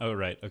Club. Oh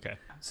right, okay.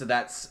 So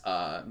that's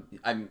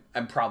I'm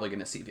probably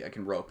gonna see if I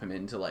can rope him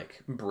into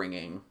like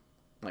bringing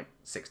like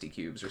 60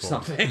 cubes or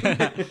something,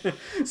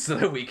 so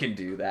that we can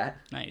do that.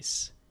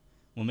 Nice.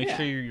 Well, make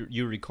sure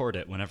you record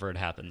it whenever it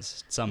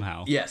happens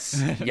somehow.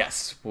 Yes,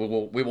 yes, we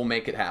will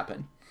make it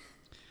happen.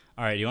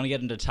 All right, you want to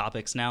get into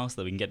topics now so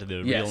that we can get to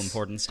the real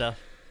important stuff?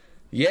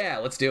 Yeah,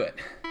 let's do it.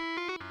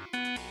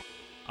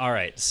 All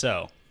right,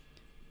 so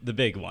the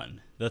big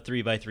one, the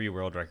 3x3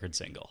 world record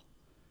single.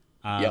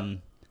 I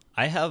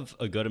have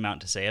a good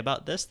amount to say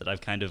about this that I've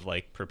kind of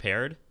like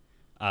prepared.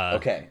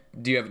 Okay.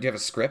 Do you have a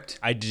script?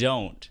 I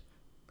don't.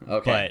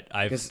 Okay. But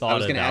I've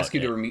thought about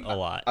it a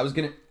lot. I was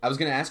gonna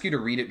ask you to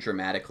read it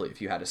dramatically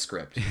if you had a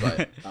script,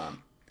 but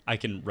I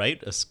can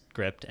write a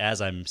script as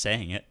I'm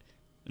saying it.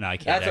 No, I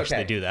can't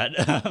actually do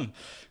that.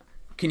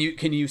 Can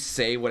you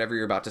say whatever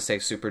you're about to say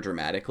super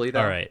dramatically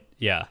though? All right.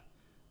 Yeah.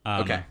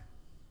 Okay.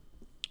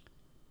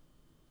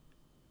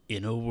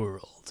 In a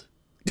world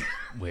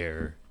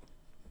where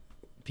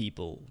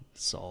people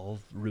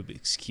solve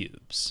Rubik's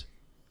Cubes,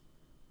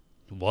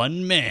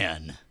 one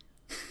man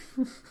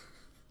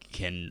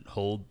can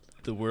hold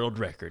the world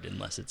record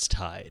unless it's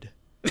tied.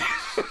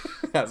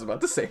 I was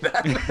about to say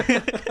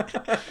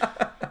that.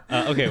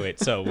 Okay, wait.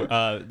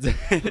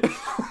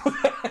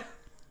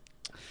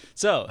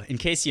 So in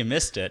case you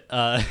missed it,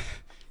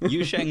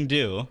 Yu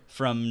Shengdu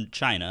from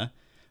China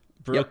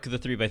broke the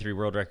 3x3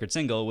 world record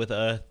single with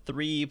a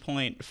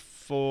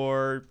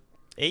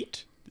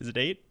 3.48. Is it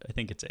 8? I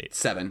think it's 8.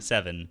 7.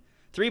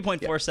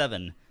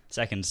 3.47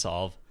 second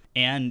solve.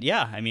 And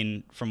yeah, I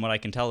mean, from what I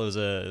can tell, it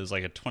was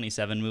like a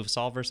 27 move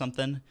solve or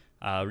something.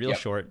 Real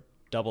short,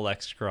 double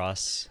X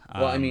cross.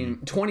 Well, I mean,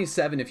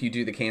 27 if you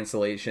do the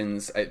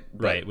cancellations.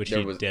 Right, which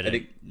he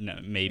didn't. No,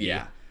 maybe.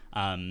 Yeah.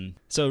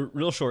 So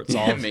real short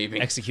solve, maybe.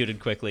 executed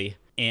quickly,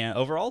 and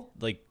overall,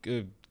 like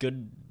a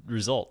good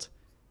result.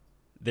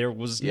 There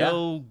was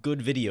no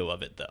good video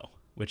of it though,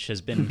 which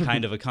has been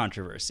kind of a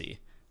controversy.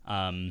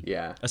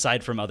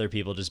 Aside from other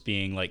people just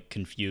being like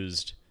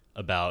confused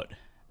about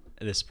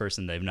this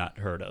person they've not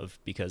heard of,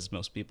 because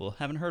most people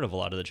haven't heard of a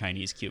lot of the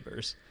Chinese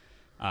cubers.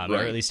 Or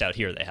at least out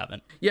here they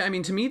haven't. Yeah, I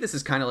mean, to me, this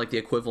is kind of like the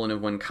equivalent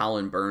of when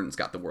Colin Burns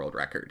got the world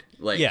record.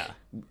 Like,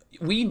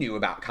 we knew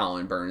about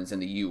Colin Burns in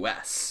the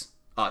U.S.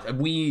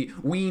 We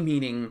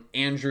meaning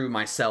Andrew,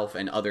 myself,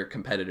 and other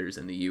competitors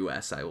in the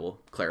U.S., I will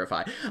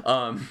clarify.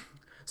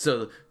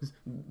 So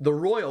the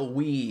royal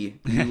we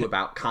knew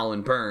about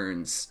Colin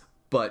Burns,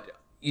 but,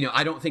 you know,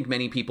 I don't think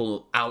many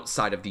people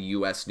outside of the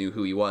U.S. knew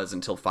who he was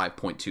until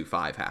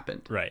 5.25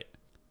 happened. Right.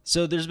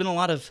 So there's been a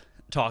lot of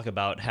talk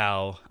about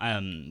how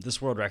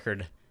this world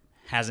record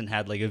hasn't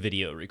had like a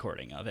video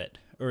recording of it,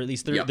 or at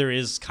least there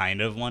is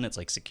kind of one. It's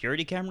like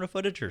security camera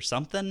footage or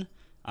something.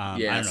 I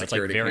don't know. It's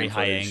like very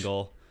high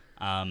angle.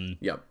 I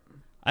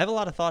have a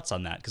lot of thoughts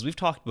on that because we've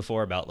talked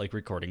before about like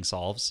recording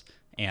solves,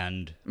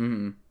 and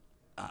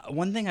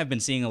one thing I've been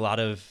seeing a lot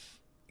of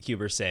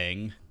cubers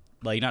saying,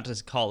 like not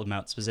to call them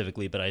out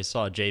specifically, but I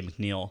saw Jay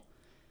McNeil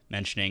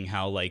mentioning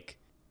how like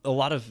a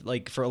lot of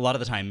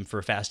the time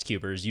for fast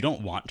cubers, you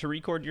don't want to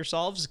record your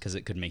solves because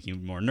it could make you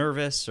more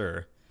nervous,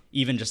 or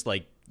even just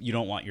like you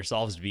don't want your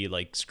solves to be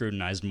like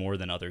scrutinized more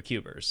than other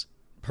cubers.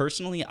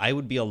 Personally, I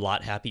would be a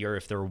lot happier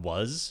if there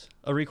was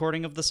a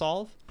recording of the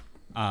solve.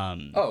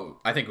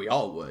 I think we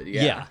all would.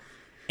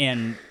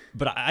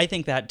 But I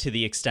think that to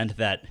the extent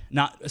that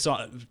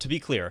to be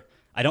clear,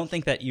 I don't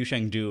think that Yu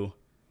Shengdu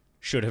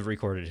should have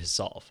recorded his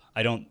solve.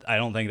 I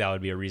don't think that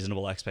would be a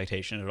reasonable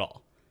expectation at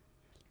all.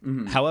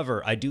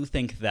 However, I do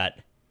think that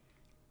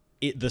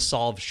the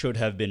solve should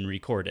have been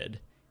recorded.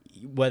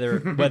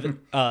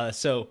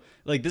 So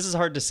like this is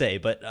hard to say,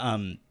 but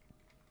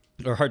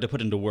or hard to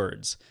put into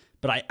words.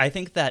 But I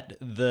think that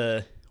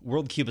the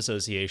World Cube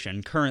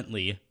Association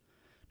currently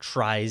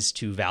tries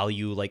to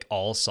value like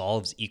all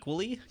solves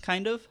equally,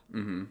 kind of,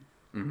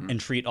 and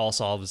treat all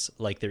solves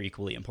like they're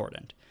equally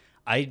important.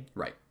 I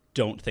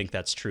don't think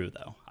that's true,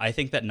 though. I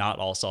think that not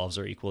all solves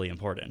are equally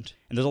important,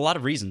 and there's a lot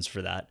of reasons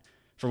for that.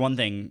 For one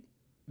thing,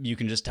 you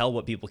can just tell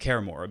what people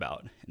care more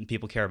about, and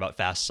people care about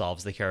fast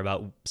solves. They care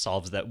about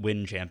solves that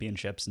win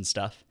championships and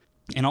stuff.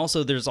 And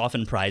also, there's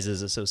often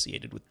prizes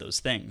associated with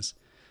those things,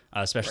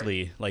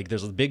 especially like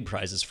there's big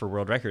prizes for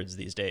world records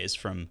these days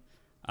from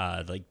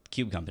like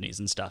cube companies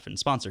and stuff, and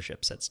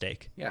sponsorships at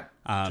stake. Yeah,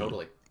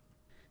 totally.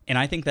 And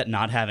I think that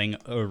not having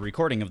a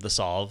recording of the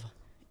solve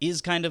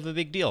is kind of a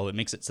big deal. It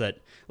makes it so that,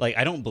 like,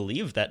 I don't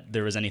believe that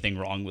there was anything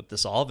wrong with the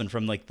solve, and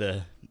from like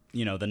the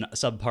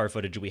subpar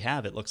footage we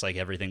have, it looks like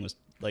everything was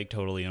like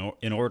totally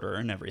in order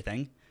and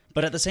everything.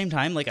 But at the same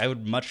time, like, I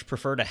would much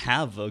prefer to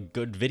have a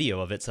good video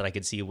of it so that I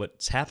could see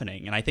what's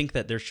happening. And I think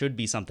that there should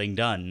be something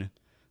done,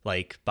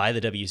 like, by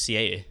the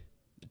WCA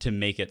to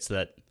make it so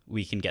that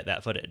we can get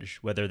that footage.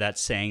 Whether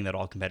that's saying that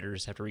all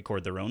competitors have to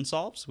record their own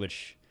solves,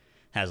 which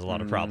has a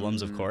lot of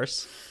problems, of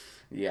course.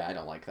 Yeah, I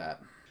don't like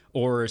that.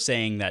 Or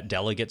saying that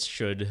delegates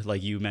should,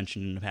 like you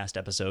mentioned in a past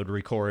episode,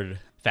 record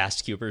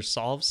fast cubers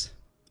solves,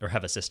 or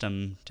have a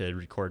system to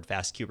record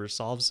fast cubers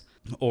solves.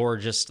 Or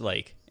just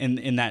like,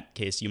 in that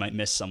case, you might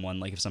miss someone,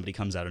 like if somebody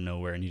comes out of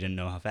nowhere and you didn't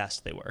know how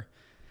fast they were.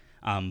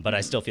 But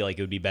I still feel like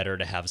it would be better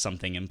to have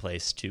something in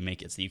place to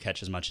make it so you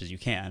catch as much as you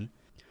can.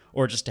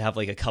 Or just to have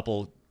like a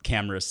couple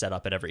cameras set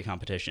up at every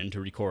competition to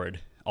record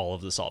all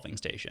of the solving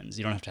stations.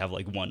 You don't have to have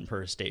like one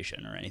per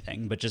station or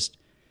anything, but just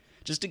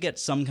to get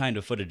some kind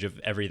of footage of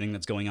everything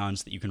that's going on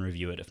so that you can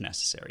review it if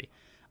necessary.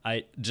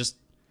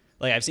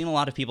 I've seen a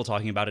lot of people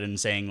talking about it and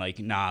saying like,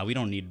 nah, we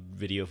don't need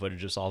video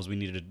footage of solves. We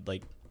need to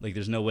like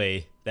there's no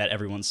way that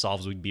everyone's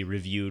solves would be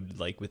reviewed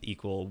like with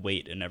equal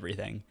weight and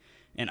everything.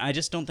 And I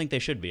just don't think they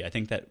should be. I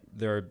think that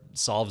there are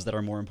solves that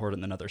are more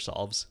important than other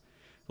solves.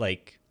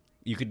 Like,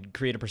 you could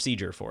create a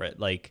procedure for it.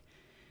 Like,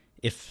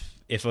 if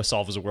a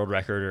solve was a world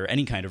record or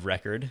any kind of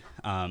record,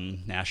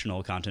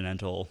 national,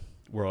 continental,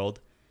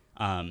 world,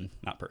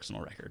 not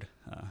personal record,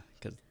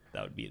 because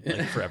that would be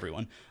like for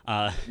everyone.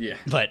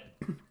 But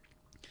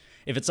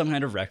if it's some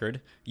kind of record,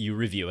 you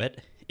review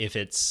it. If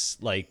it's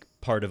like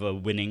part of a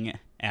winning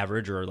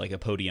average or like a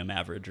podium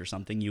average or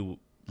something, you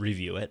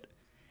review it.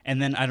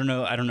 And then I don't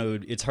know.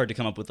 It's hard to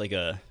come up with like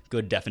a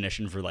good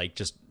definition for like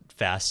just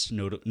fast,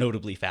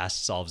 notably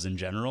fast solves in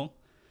general.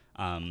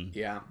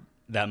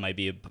 That might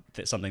be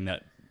something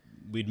that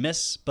we'd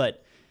miss,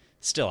 but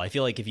still, I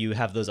feel like if you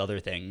have those other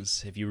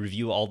things, if you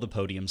review all the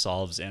podium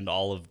solves and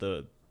all of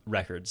the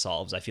record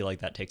solves, I feel like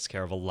that takes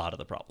care of a lot of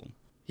the problem.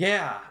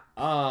 Yeah.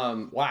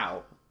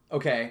 Wow.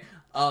 Okay.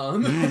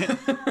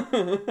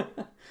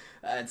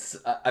 That's.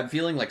 I'm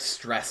feeling like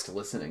stressed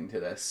listening to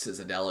this as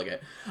a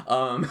delegate.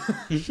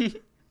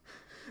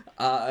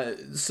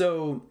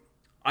 So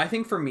I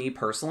think for me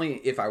personally,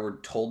 if I were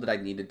told that I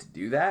needed to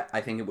do that,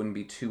 I think it wouldn't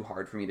be too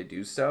hard for me to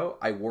do so.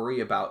 I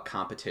worry about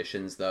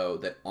competitions, though,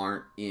 that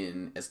aren't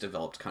in as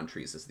developed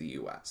countries as the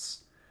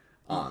U.S.,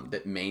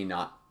 that may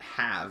not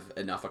have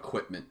enough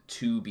equipment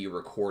to be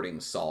recording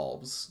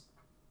solves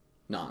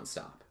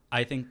nonstop.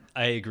 I think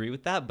I agree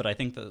with that, but I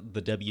think that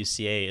the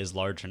WCA is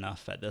large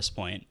enough at this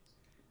point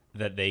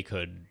that they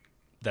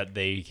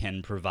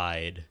can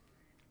provide,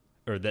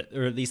 or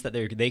at least that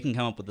they can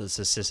come up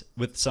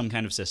with some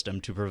kind of system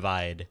to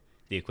provide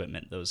the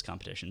equipment those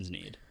competitions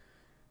need.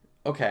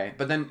 Okay,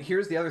 but then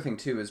here's the other thing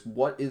too: is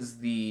what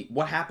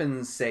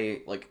happens?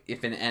 Say, like,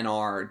 if an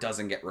NR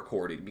doesn't get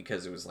recorded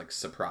because it was like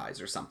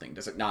surprise or something,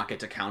 does it not get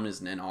to count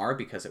as an NR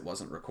because it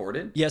wasn't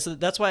recorded? Yeah, so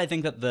that's why I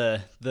think that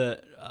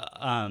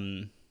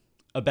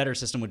a better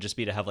system would just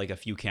be to have like a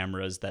few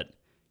cameras that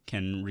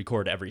can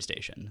record every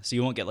station, so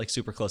you won't get like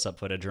super close up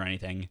footage or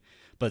anything,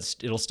 but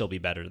it'll still be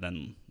better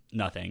than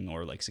nothing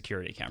or like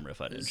security camera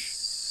footage.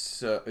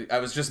 So I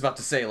was just about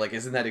to say, like,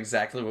 isn't that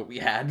exactly what we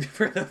had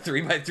for the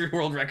 3x3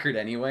 world record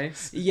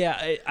anyways?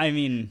 Yeah, I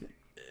mean,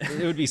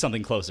 it would be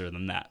something closer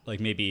than that. Like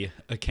maybe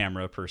a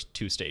camera per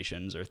 2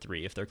 stations or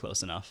 3 if they're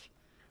close enough.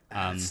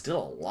 It's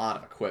still a lot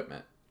of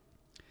equipment.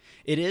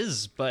 It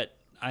is, but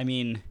I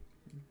mean,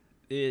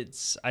 I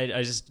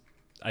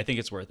think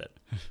it's worth it,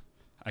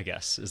 I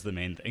guess, is the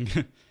main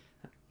thing.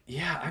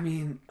 Yeah, I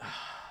mean,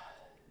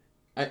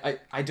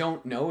 I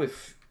don't know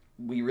if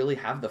we really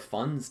have the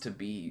funds to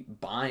be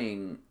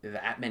buying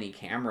that many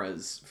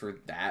cameras for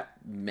that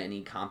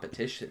many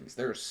competitions.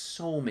 There are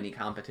so many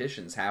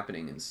competitions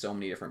happening in so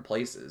many different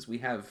places. We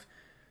have,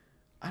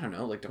 I don't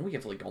know, like, don't we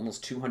have like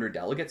almost 200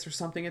 delegates or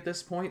something at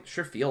this point?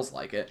 Sure feels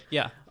like it.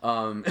 Yeah.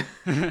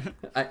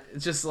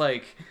 It's just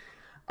like,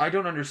 I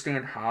don't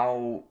understand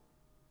how.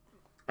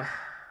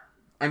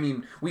 I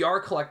mean, we are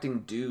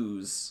collecting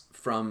dues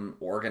from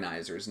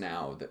organizers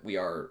now that we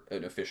are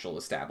an official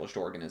established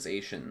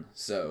organization.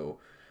 So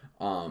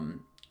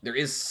there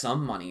is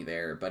some money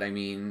there, but I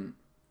mean,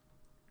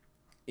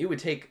 it would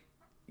take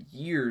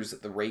years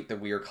at the rate that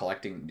we are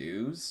collecting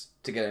dues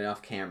to get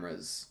enough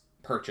cameras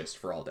purchased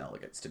for all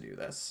delegates to do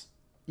this.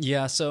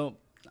 Yeah, so,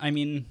 I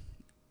mean,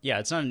 yeah,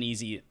 it's not an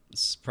easy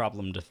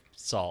problem to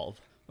solve,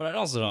 but I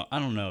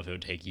don't know if it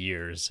would take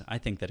years. I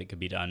think that it could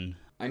be done.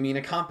 I mean,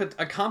 a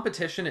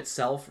competition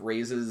itself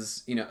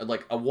raises,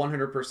 like a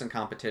 100%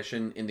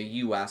 competition in the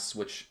U.S.,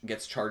 which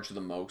gets charged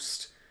the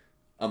most,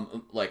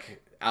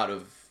 like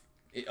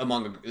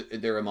among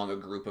a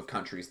group of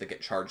countries that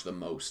get charged the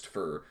most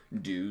for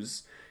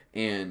dues,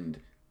 and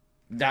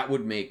that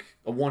would make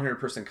a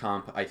 100%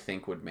 comp. I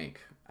think would make,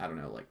 I don't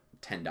know, like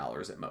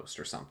 $10 at most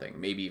or something,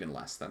 maybe even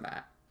less than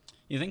that.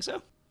 You think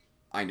so?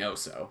 I know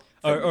so.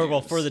 Or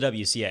well, for the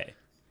WCA.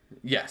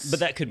 Yes, but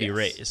that could be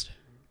raised.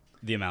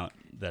 The amount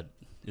that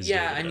is.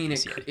 Yeah, I mean,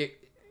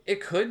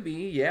 it could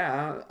be.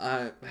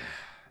 Yeah,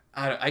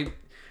 I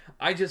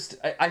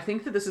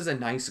think that this is a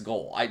nice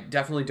goal. I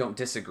definitely don't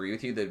disagree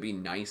with you that it'd be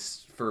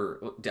nice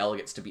for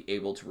delegates to be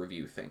able to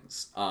review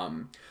things.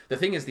 The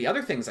thing is, the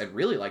other things I'd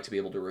really like to be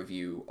able to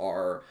review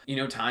are,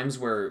 times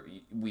where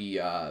we,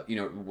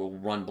 we'll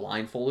run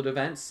blindfolded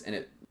events,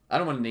 and I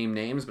don't want to name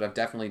names, but I've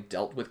definitely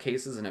dealt with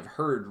cases and have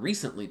heard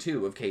recently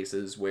too of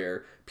cases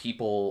where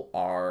people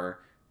are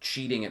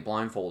cheating at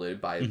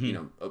blindfolded by,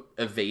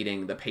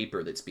 evading the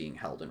paper that's being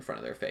held in front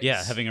of their face.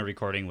 Yeah, having a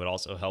recording would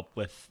also help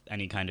with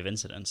any kind of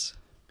incidents.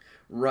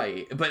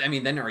 Right, but I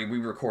mean, then are we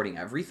recording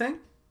everything?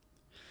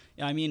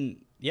 Yeah, I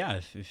mean,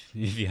 yeah, if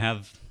you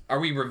have... Are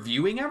we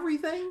reviewing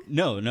everything?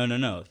 No.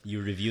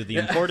 You review the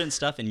important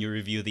stuff and you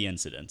review the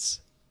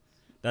incidents.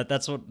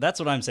 That's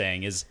what I'm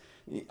saying is...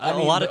 a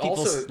lot of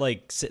people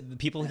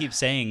people keep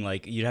saying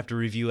like you'd have to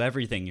review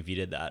everything if you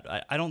did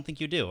that. I don't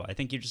think you do. I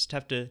think you just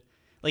have to,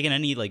 like in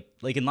any like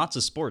in lots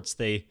of sports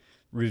they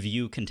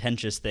review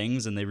contentious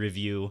things and they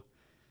review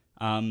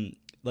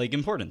like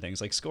important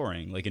things like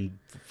scoring. Like in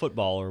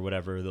football or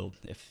whatever,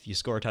 if you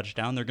score a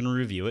touchdown, they're going to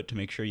review it to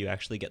make sure you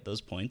actually get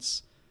those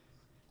points.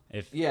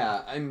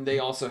 And they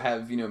also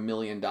have $1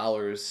 million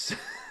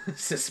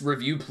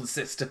review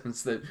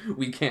systems that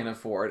we can't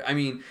afford. I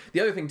mean,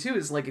 the other thing too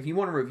is like if you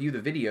want to review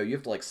the video, you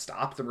have to like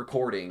stop the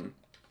recording.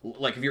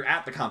 Like if you're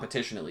at the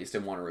competition at least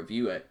and want to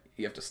review it,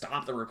 you have to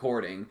stop the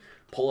recording,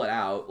 pull it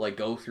out, like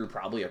go through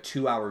probably a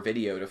 2-hour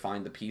video to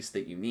find the piece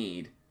that you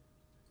need.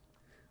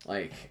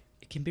 Like,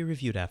 it can be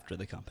reviewed after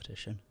the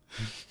competition.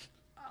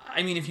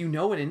 I mean, if you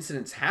know what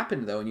incidents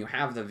happened though and you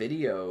have the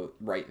video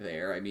right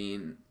there, I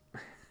mean,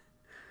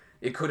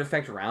 it could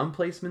affect round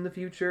placement in the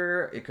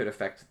future. It could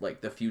affect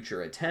like the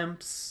future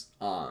attempts.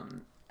 I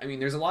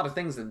mean, there's a lot of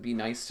things that'd be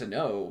nice to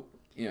know,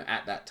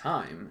 at that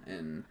time.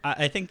 And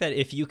I think that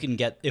if we can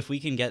get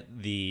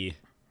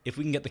if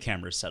we can get the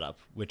cameras set up,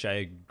 which I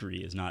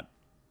agree is not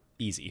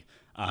easy.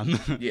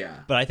 Yeah.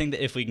 But I think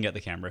that if we can get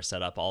the cameras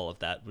set up, all of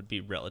that would be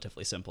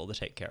relatively simple to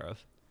take care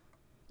of.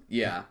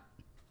 Yeah.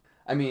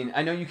 I mean,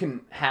 I know you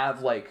can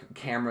have, like,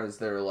 cameras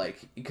that are,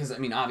 like... Because, I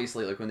mean,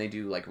 obviously, like, when they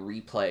do, like,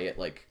 replay at,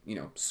 like, you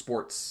know,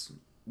 sports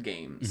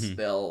games,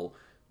 they'll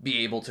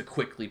be able to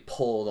quickly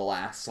pull the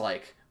last,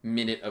 like,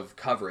 minute of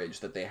coverage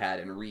that they had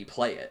and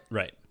replay it.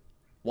 Right.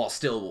 While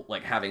still,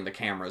 like, having the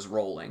cameras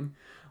rolling.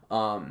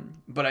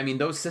 But, I mean,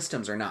 those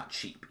systems are not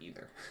cheap,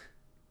 either.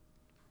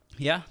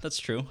 Yeah, that's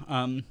true.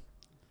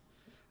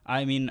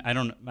 I mean, I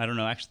don't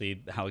know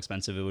actually how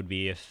expensive it would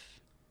be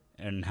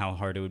and how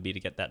hard it would be to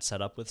get that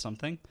set up with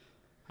something.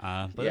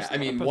 But yeah, I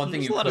mean, one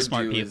thing you could do. There's a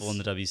lot of smart is, people in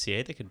the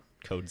WCA. They could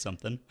code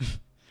something.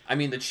 I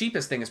mean, the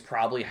cheapest thing is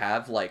probably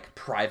have, like,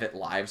 private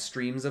live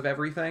streams of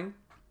everything.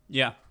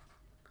 Yeah.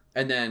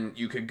 And then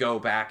you could go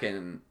back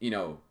and, you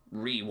know,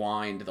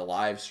 rewind the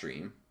live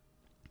stream.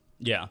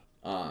 Yeah.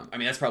 I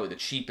mean, that's probably the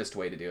cheapest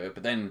way to do it.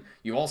 But then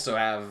you also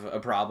have a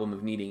problem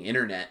of needing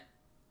internet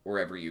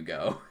wherever you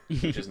go,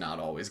 which is not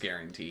always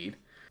guaranteed.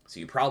 So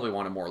you probably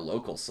want a more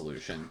local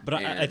solution. But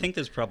I think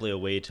there's probably a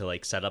way to,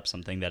 like, set up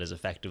something that is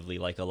effectively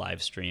like a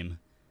live stream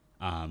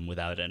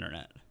without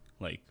internet.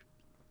 Like,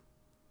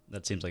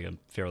 that seems like a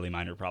fairly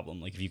minor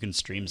problem. Like, if you can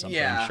stream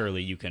something,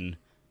 surely you can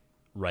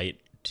write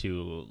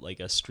to,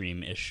 like, a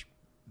stream-ish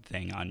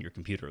thing on your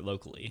computer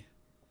locally.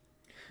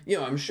 You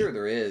know, I'm sure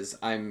there is.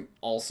 I'm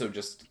also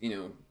just, you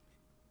know,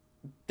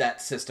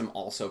 that system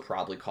also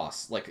probably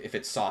costs, like, if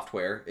it's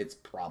software, it's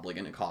probably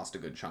going to cost a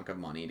good chunk of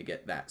money to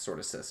get that sort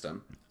of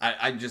system.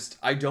 I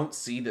don't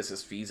see this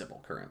as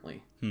feasible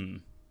currently.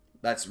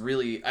 That's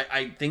really,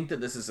 I think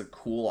that this is a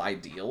cool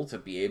ideal to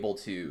be able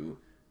to,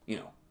 you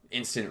know,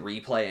 instant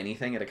replay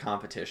anything at a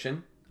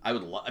competition. I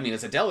mean,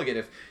 as a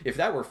delegate, if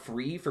that were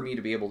free for me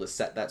to be able to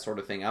set that sort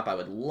of thing up, I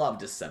would love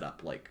to set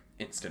up, like,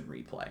 instant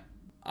replay.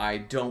 I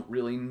don't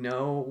really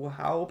know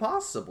how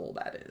possible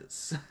that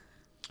is.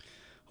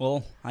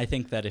 Well, I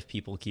think that if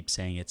people keep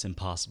saying it's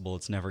impossible,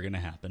 it's never going to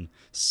happen.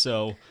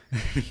 So...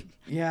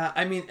 Yeah,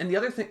 I mean, and the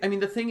other thing... I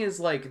mean, the thing is,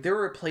 like, there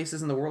are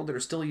places in the world that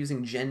are still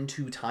using Gen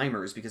 2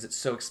 timers because it's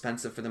so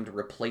expensive for them to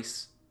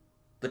replace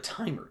the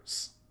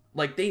timers.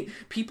 Like,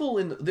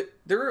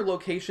 there are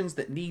locations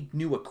that need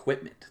new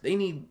equipment. They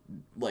need,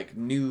 like,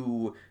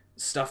 new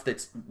stuff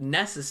that's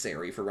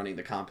necessary for running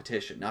the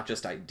competition. Not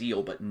just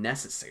ideal, but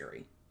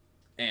necessary.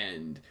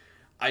 And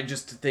I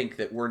just think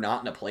that we're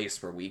not in a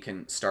place where we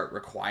can start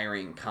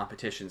requiring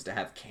competitions to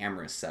have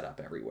cameras set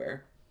up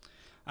everywhere.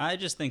 I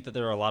just think that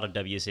there are a lot of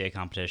WCA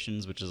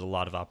competitions, which is a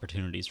lot of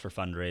opportunities for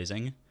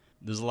fundraising.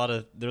 There's a lot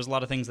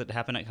of things that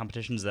happen at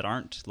competitions that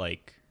aren't,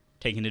 like,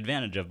 taken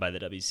advantage of by the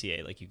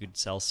WCA. Like, you could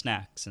sell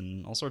snacks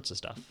and all sorts of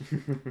stuff.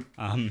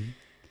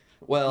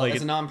 Well, like,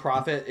 as a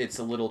nonprofit, it's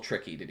a little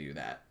tricky to do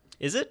that.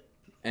 Is it?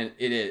 And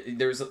it is.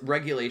 There's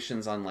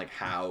regulations on, like,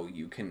 how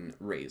you can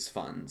raise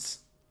funds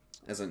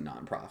as a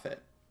nonprofit.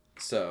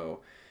 So,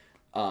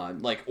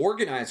 like,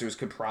 organizers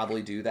could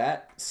probably do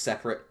that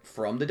separate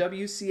from the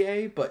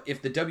WCA, but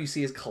if the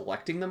WCA is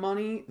collecting the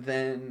money,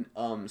 then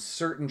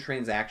certain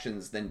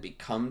transactions then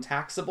become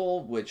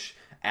taxable, which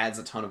adds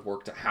a ton of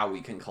work to how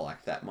we can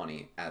collect that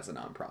money as a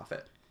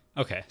nonprofit.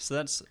 Okay, so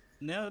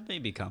that may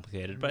be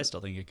complicated, but I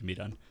still think it can be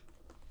done.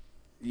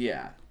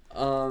 Yeah.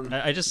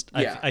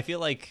 I feel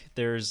like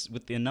there's,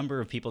 with the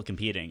number of people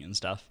competing and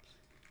stuff,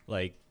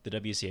 like, the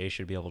WCA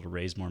should be able to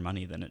raise more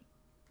money than it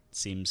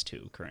seems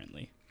to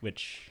currently,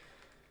 which,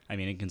 I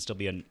mean, it can still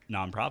be a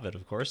nonprofit,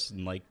 of course,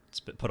 and, like,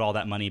 put all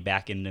that money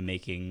back into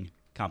making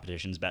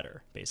competitions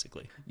better,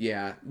 basically.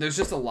 Yeah, there's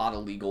just a lot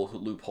of legal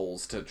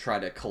loopholes to try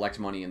to collect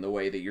money in the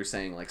way that you're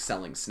saying, like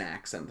selling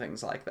snacks and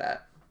things like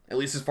that. At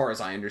least as far as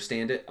I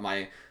understand it,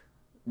 my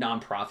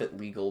nonprofit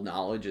legal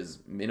knowledge is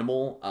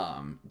minimal,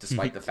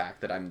 despite the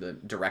fact that I'm the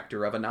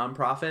director of a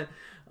nonprofit.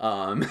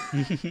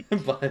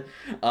 But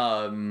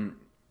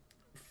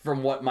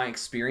from what my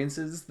experience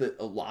is, that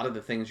a lot of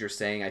the things you're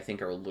saying, I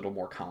think, are a little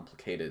more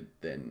complicated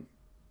than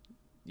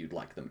you'd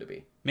like them to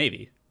be.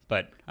 Maybe,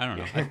 but I don't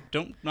know.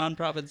 Don't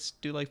nonprofits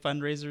do, like,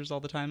 fundraisers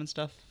all the time and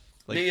stuff?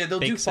 Like, they'll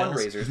do sales?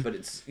 fundraisers, but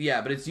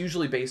it's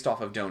usually based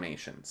off of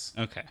donations.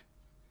 Okay.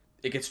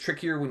 It gets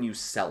trickier when you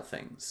sell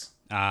things.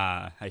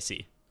 Ah, I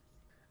see.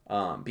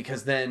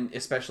 Because then,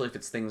 especially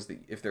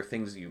if they're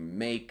things you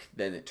make,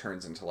 then it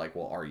turns into, like,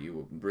 well, are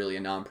you really a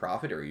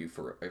nonprofit or are you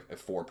for a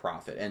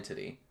for-profit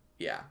entity?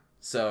 Yeah.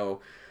 So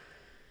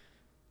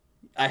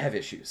I have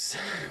issues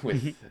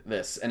with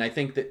this, and I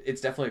think that it's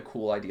definitely a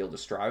cool ideal to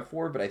strive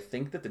for, but I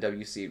think that the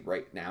WC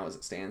right now, as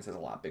it stands, has a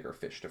lot bigger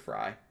fish to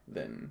fry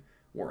than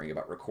worrying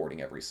about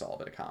recording every solve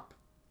at a comp.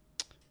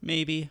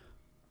 Maybe,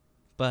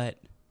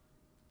 but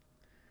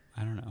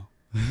I don't know.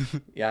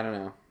 Yeah, I don't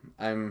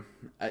know.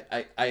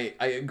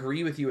 I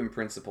agree with you in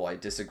principle. I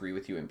disagree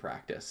with you in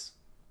practice.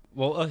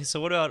 Well, okay, so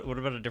what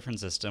about a different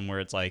system where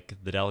it's like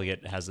the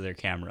delegate has their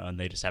camera and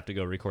they just have to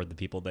go record the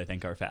people they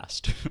think are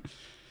fast?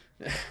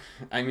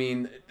 I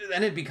mean,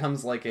 then it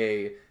becomes like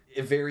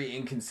a very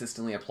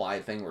inconsistently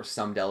applied thing where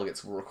some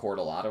delegates will record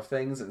a lot of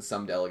things and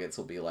some delegates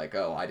will be like,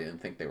 oh, I didn't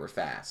think they were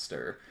fast.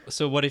 Or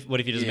So what if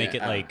you just make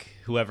it like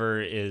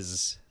whoever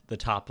is the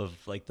top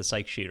of like the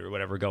psych sheet or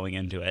whatever going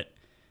into it,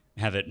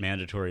 have it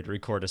mandatory to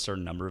record a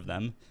certain number of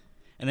them,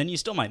 and then you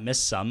still might miss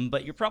some,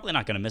 but you're probably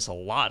not going to miss a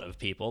lot of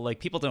people. Like,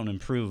 people don't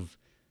improve,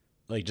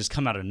 like, just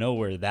come out of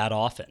nowhere that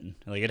often.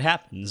 Like, it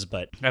happens,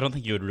 but I don't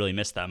think you would really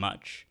miss that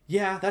much.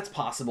 Yeah, that's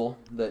possible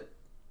that,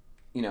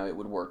 you know, it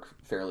would work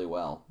fairly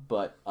well,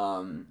 but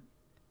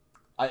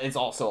it's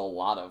also a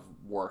lot of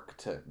work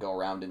to go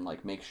around and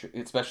like make sure,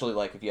 especially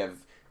like if you have,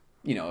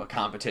 you know, a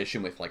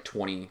competition with like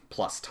 20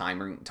 plus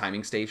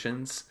timing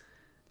stations,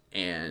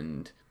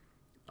 and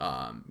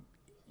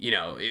you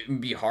know, it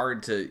would be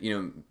hard to, you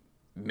know,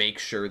 make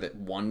sure that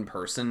one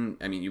person,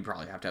 I mean, you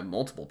probably have to have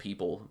multiple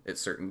people at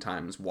certain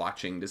times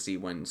watching to see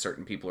when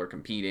certain people are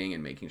competing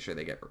and making sure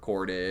they get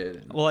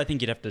recorded. Well, I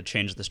think you'd have to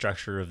change the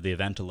structure of the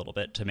event a little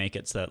bit to make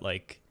it so that,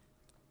 like,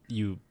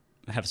 you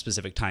have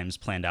specific times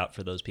planned out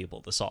for those people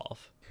to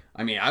solve.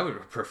 I mean, I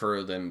would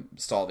prefer them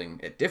solving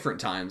at different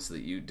times so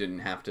that you didn't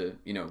have to,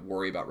 you know,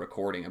 worry about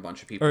recording a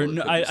bunch of people. Or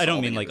no, I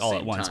don't mean like all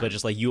at once, but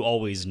just like you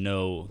always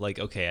know, like,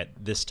 okay,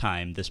 at this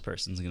time, this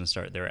person's going to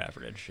start their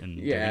average and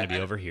they're going to be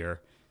over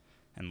here.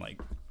 And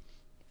like,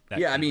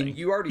 I mean,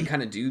 you already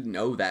kind of do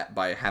know that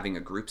by having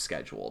a group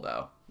schedule,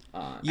 though.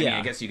 I mean,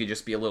 I guess you could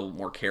just be a little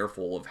more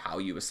careful of how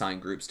you assign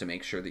groups to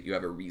make sure that you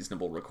have a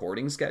reasonable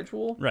recording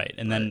schedule. Right,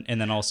 and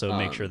then also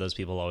make sure those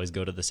people always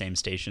go to the same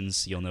stations,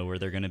 so you'll know where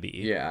they're going to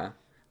be. Yeah,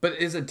 but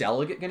is a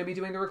delegate going to be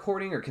doing the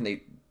recording, or can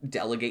they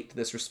delegate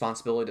this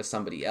responsibility to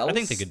somebody else? I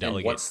think they could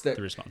delegate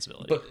the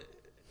responsibility. But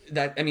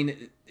that, I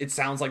mean, it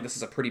sounds like this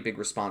is a pretty big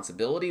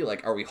responsibility.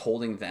 Like, are we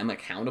holding them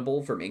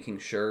accountable for making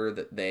sure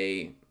that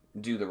they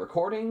do the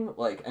recording?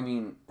 Like, I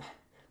mean,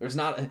 there's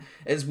not,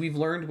 as we've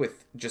learned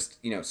with just,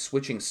 you know,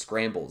 switching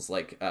scrambles,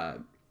 like,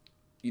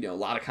 you know, a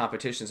lot of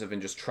competitions have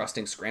been just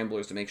trusting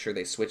scramblers to make sure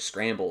they switch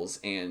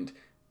scrambles, and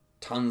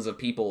tons of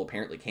people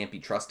apparently can't be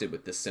trusted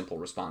with this simple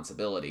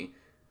responsibility.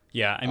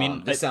 Yeah, I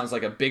mean, this sounds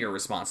like a bigger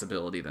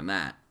responsibility than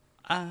that.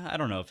 I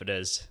don't know if it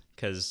is,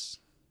 because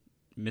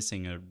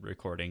missing a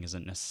recording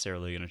isn't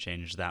necessarily going to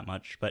change that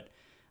much, but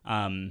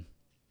I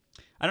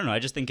don't know, I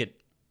just think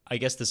I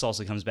guess this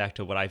also comes back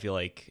to what I feel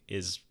like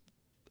is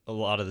a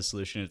lot of the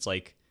solution. It's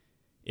like,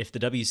 if the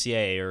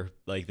WCA or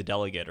like the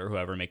delegate or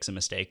whoever makes a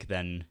mistake,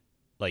 then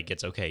like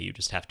it's okay. You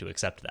just have to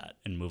accept that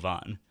and move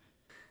on.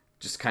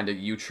 Just kind of,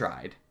 you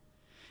tried.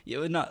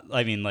 Yeah, not.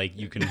 I mean, like,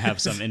 you can have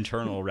some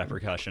internal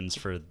repercussions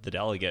for the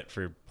delegate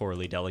for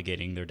poorly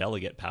delegating their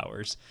delegate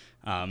powers,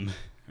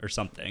 or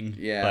something.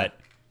 Yeah.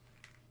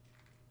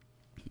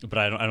 But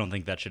I don't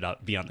think that should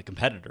be on the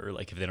competitor.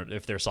 Like,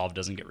 if their solve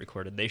doesn't get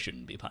recorded, they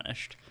shouldn't be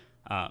punished.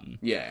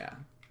 Yeah.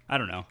 I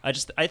don't know.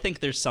 I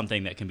think there's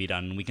something that can be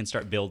done, and we can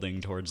start building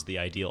towards the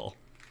ideal.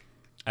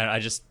 I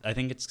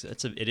think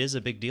it is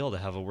a big deal to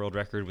have a world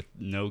record with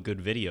no good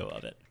video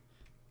of it.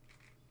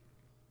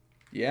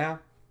 Yeah.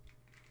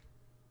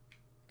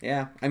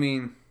 Yeah. I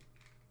mean,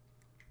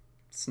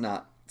 it's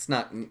not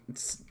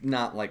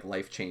like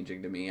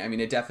life-changing to me. I mean,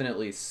 it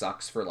definitely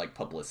sucks for like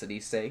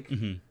publicity's sake.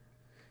 Mm-hmm.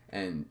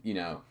 And, you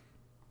know,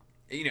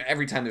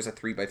 every time there's a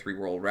 3x3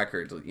 world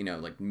record, you know,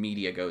 like,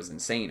 media goes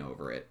insane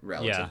over it.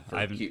 I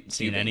haven't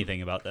seen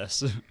anything about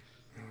this.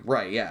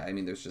 Right, yeah. I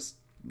mean, there's just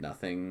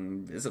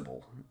nothing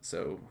visible.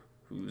 So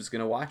who's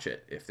going to watch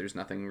it if there's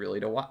nothing really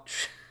to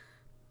watch?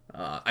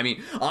 I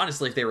mean,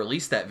 honestly, if they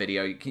released that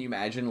video, can you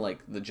imagine, like,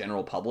 the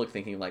general public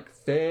thinking, like,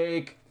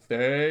 fake,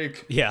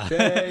 yeah,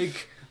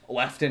 fake,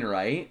 left and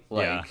right?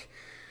 Like, yeah.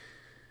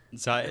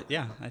 So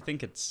I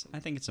think it's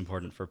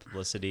important for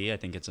publicity. I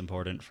think it's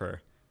important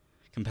for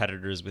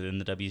competitors within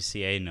the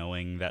WCA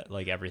knowing that,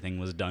 like, everything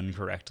was done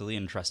correctly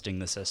and trusting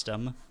the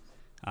system.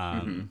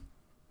 I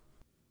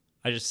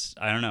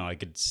don't know. I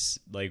could,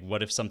 like,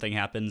 what if something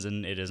happens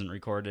and it isn't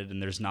recorded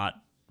and there's not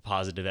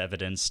positive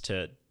evidence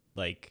to,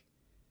 like,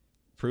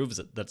 prove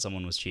that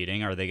someone was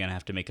cheating? Are they going to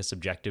have to make a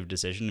subjective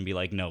decision and be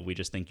like, no, we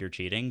just think you're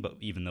cheating, but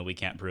even though we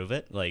can't prove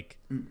it? Like,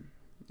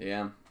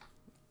 yeah.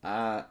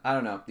 I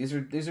don't know. These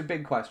are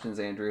big questions,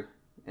 Andrew,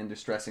 and they're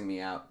stressing me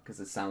out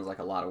because it sounds like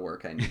a lot of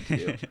work I need to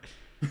do.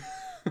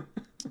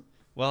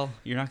 Well,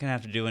 you're not going to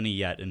have to do any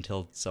yet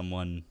until some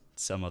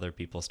other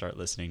people start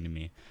listening to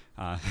me.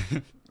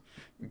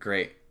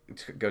 Great.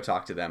 Go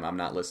talk to them. I'm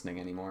not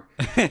listening anymore.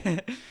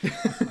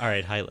 All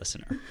right. Hi,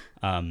 listener.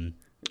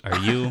 Are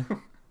you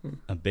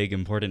a big,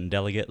 important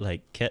delegate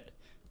like Kit?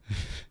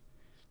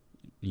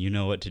 You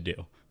know what to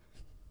do.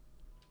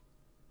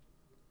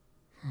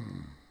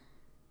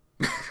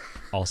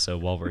 Also,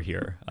 while we're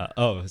here,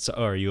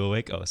 are you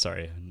awake? Oh,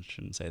 sorry, I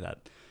shouldn't say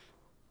that.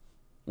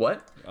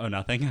 What? Oh,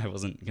 nothing. I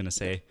wasn't gonna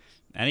say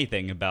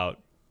anything about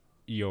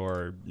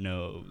your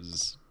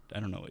nose. I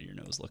don't know what your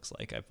nose looks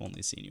like. I've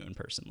only seen you in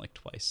person like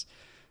twice.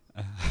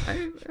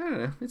 I don't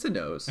know. It's a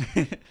nose.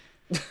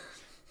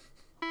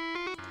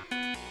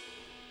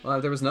 Well,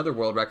 there was another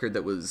world record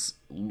that was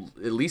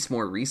at least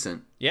more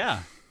recent.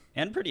 Yeah,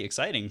 and pretty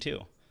exciting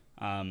too.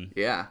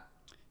 Yeah.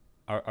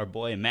 Our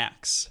boy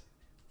Max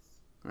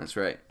That's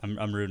right.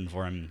 I'm rooting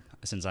for him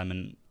since I'm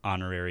an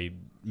honorary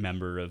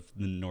member of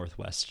the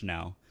Northwest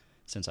now,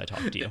 since I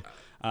talked to you.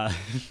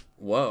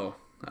 Whoa.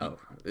 Oh,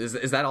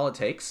 is that all it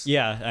takes?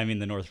 Yeah, I mean,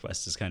 the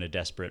Northwest is kind of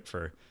desperate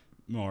for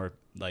more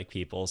like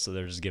people, so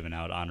they're just giving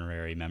out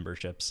honorary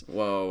memberships.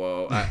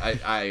 Whoa.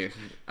 I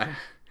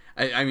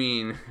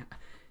mean,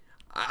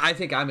 I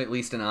think I'm at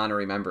least an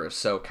honorary member of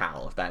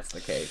SoCal, if that's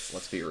the case.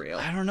 Let's be real.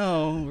 I don't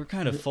know. We're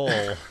kind of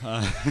full.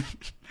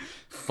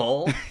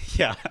 Full?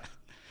 Yeah.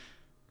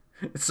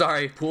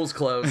 Sorry, pool's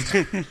closed.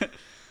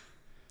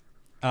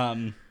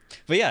 But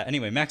yeah,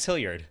 anyway, Max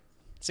Hilliard,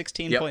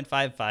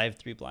 16.55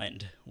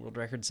 three-blind world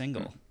record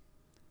single.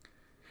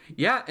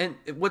 Yeah, and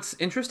what's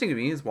interesting to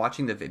me is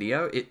watching the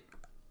video,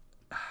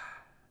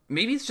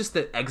 maybe it's just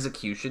that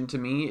execution to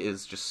me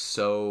is just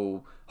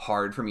so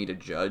hard for me to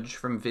judge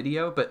from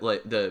video, but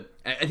like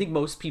I think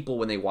most people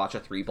when they watch a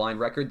three-blind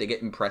record, they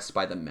get impressed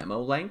by the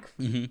memo length.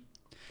 Mm-hmm.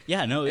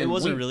 Yeah, no, it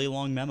was a really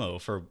long memo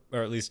or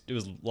at least it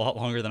was a lot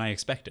longer than I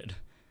expected.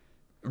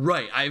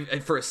 Right.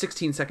 For a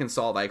 16-second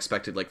solve, I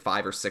expected like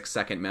 5 or 6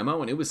 second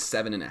memo, and it was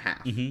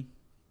 7.5,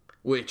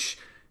 which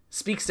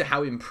speaks to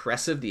how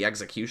impressive the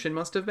execution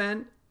must have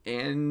been.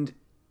 And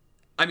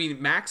I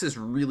mean, Max is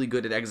really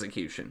good at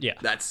execution. Yeah.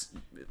 That's,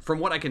 from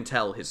what I can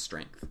tell, his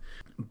strength.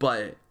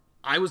 But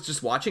I was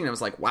just watching and I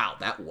was like, wow,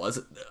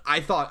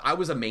 I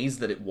was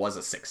amazed that it was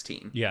a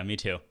 16. Yeah, me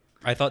too.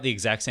 I thought the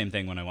exact same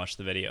thing when I watched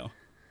the video.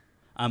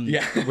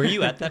 Yeah. Were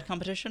you at that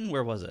competition?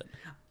 Where was it?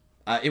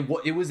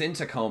 It was in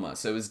Tacoma,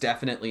 so it was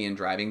definitely in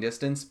driving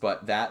distance,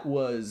 but that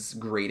was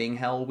grading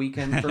hell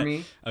weekend for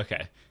me.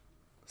 Okay.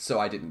 So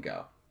I didn't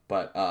go.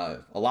 But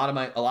a lot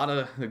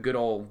of the good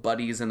old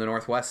buddies in the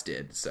Northwest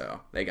did, so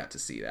they got to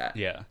see that.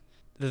 Yeah.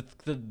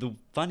 The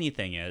funny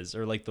thing is,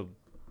 or like the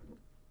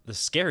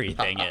scary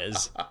thing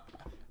is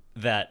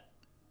that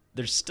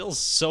there's still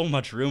so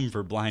much room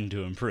for blind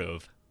to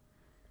improve.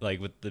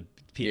 Like with the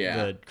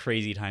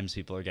crazy times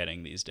people are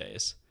getting these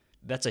days.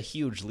 That's a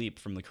huge leap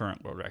from the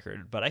current world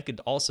record, but I could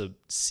also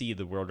see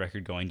the world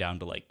record going down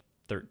to like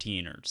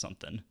 13 or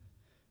something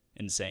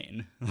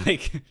insane.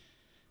 Like,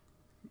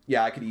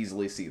 yeah, I could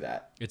easily see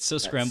that. It's so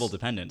scramble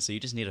dependent, so you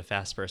just need a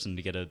fast person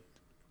to get a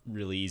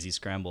really easy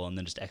scramble and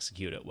then just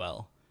execute it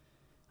well.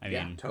 I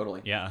mean,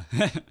 totally. Yeah.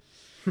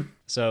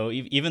 So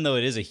even though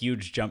it is a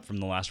huge jump from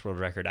the last world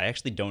record, I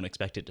actually don't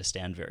expect it to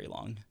stand very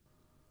long.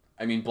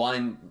 I mean,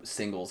 blind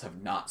singles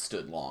have not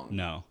stood long.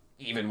 No.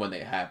 Even when they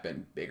have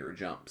been bigger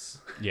jumps.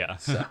 Yeah.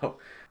 So,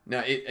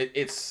 no,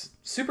 it's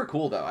super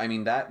cool, though. I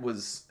mean,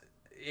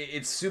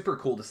 it's super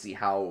cool to see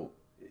how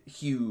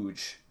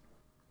huge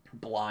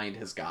blind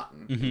has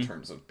gotten in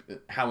terms of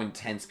how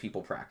intense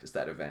people practice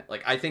that event.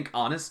 Like, I think,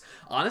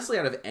 honestly,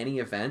 out of any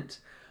event,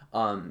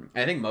 I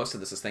think most of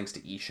this is thanks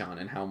to Ishan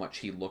and how much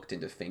he looked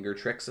into finger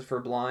tricks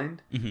for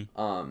blind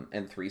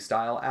and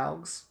three-style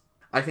algs.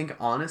 I think,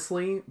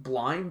 honestly,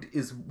 blind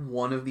is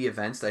one of the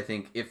events that I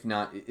think, if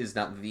not, is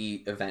not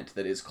the event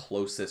that is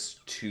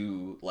closest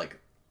to, like,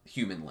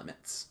 human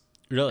limits.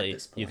 Really?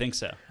 You think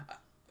so?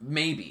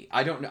 Maybe.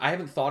 I don't know. I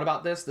haven't thought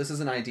about this. This is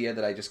an idea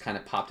that I just kind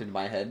of popped into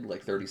my head,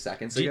 like, 30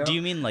 seconds ago. Do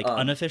you mean, like,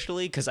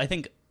 unofficially? Because I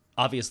think,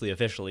 obviously,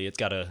 officially, it's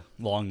got a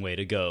long way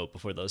to go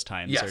before those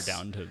times are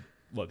down to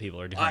what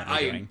people are doing.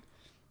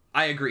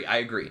 I agree.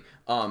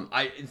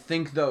 I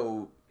think,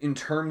 though, in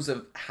terms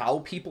of how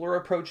people are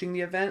approaching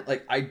the event,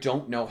 like, I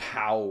don't know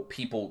how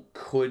people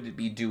could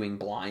be doing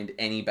blind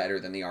any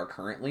better than they are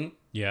currently.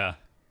 Yeah.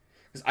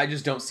 Because I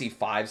just don't see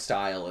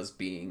 5-style as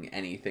being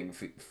anything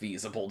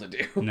feasible to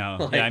do. No.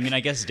 Like, yeah, I mean, I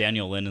guess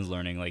Daniel Lin is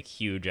learning, like,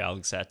 huge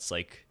alg sets,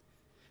 like,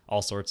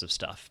 all sorts of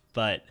stuff.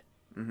 But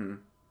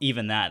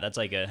even that's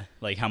like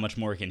how much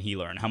more can he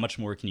learn? How much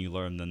more can you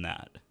learn than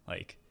that?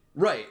 Like,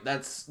 right.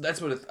 That's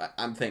what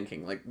I'm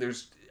thinking. Like,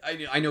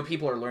 I know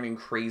people are learning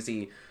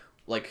crazy.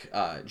 Like,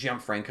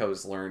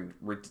 Gianfranco's learned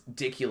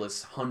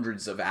ridiculous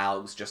hundreds of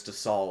algs just to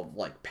solve,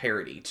 like,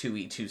 parity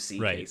 2E, 2C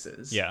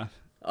cases. Yeah.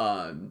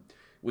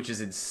 Which is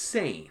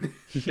insane.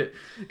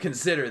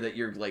 Consider that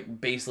you're,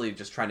 like, basically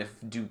just trying to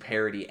do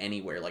parity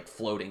anywhere, like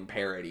floating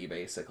parity,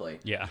 basically.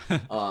 Yeah.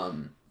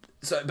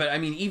 But I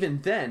mean,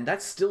 even then,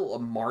 that's still a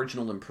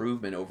marginal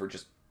improvement over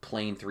just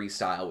plain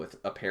 3-style with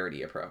a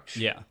parity approach.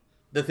 Yeah.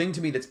 The thing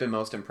to me that's been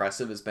most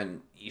impressive has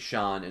been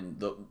Ishan,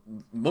 and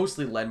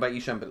mostly led by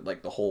Ishan, but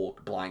like the whole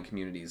blind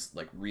community's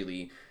like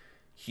really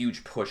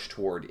huge push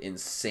toward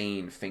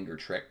insane finger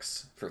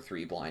tricks for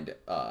 3 blind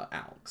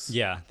algs.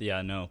 Yeah,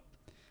 no.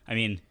 I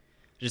mean,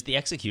 just the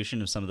execution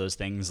of some of those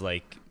things,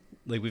 like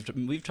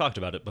we've talked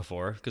about it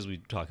before because we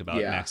talk about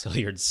Max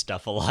Hilliard's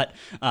stuff a lot.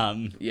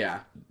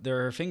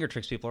 There are finger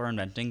tricks people are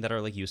inventing that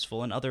are like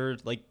useful in other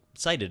like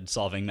sighted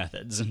solving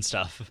methods and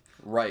stuff.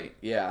 Right.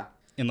 Yeah.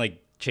 And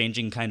like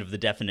changing kind of the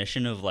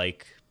definition of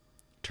like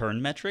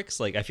turn metrics.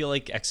 Like I feel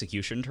like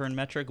execution turn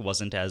metric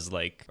wasn't as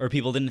like, or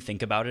people didn't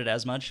think about it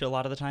as much a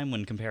lot of the time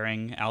when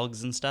comparing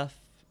algs and stuff,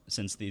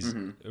 since these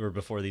or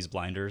before these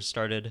blinders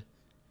started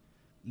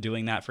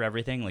doing that for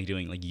everything, like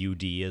doing like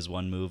UD as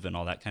one move and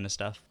all that kind of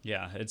stuff.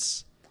 Yeah,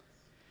 it's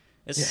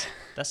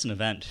that's an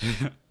event.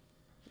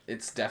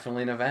 It's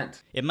definitely an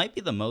event. It might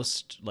be the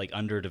most like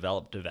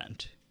underdeveloped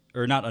event,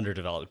 or not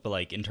underdeveloped, but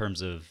like in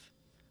terms of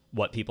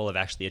what people have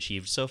actually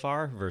achieved so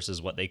far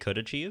versus what they could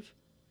achieve.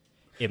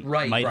 It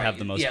might have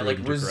the most room like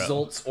to grow.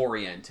 results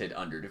oriented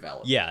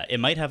underdeveloped. Yeah, it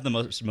might have the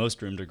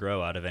most room to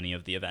grow out of any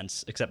of the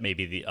events, except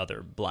maybe the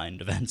other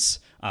blind events.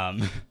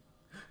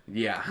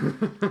 Yeah.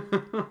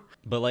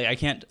 But like I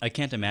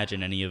can't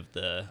imagine any of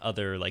the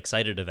other like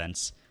cited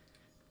events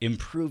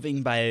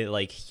improving by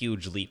like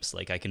huge leaps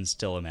like I can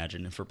still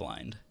imagine for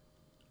blind.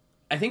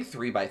 I think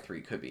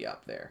 3x3 could be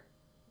up there.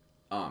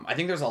 I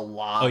think there's a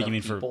lot. Oh, of you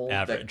mean people for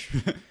average?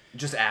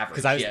 Just average.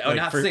 Because I was like,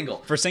 not single.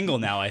 For single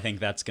now, I think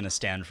that's going to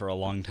stand for a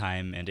long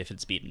time, and if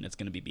it's beaten, it's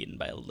going to be beaten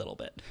by a little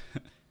bit.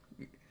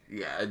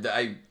 Yeah,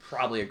 I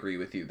probably agree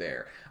with you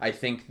there. I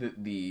think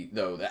that the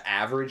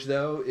average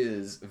though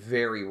is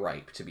very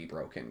ripe to be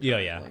broken.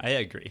 Yeah, I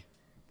agree.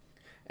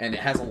 And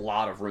it has a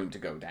lot of room to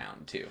go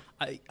down too.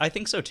 I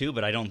think so too,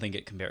 but I don't think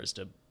it compares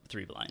to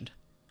 3 blind.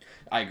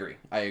 I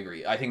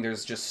agree. I think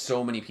there's just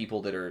so many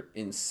people that are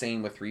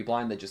insane with 3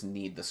 blind that just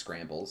need the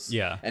scrambles.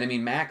 Yeah. And I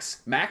mean,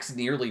 Max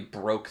nearly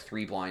broke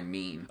 3 blind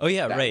mean. Oh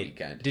yeah, that right.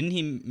 weekend. Didn't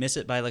he miss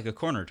it by like a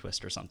corner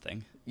twist or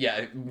something?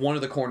 Yeah, one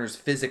of the corners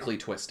physically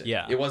twisted.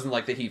 Yeah. It wasn't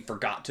like that he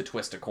forgot to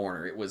twist a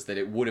corner. It was that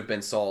it would have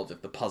been solved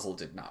if the puzzle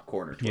did not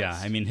corner twist. Yeah,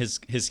 I mean his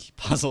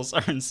puzzles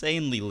are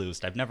insanely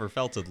loose. I've never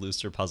felt a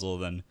looser puzzle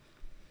than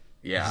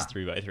his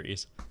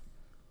 3x3s.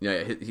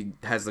 Yeah, he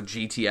has the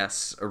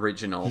GTS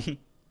original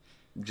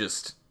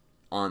just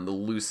on the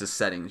loosest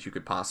settings you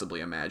could possibly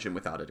imagine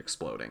without it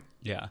exploding.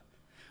 Yeah.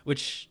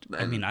 Which,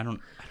 I mean, I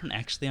don't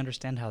actually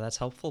understand how that's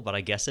helpful, but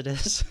I guess it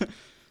is.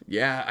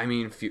 Yeah, I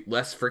mean,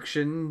 less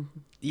friction.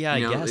 Yeah, I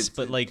guess,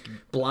 but like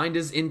blind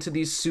is into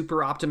these super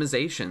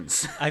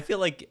optimizations. I feel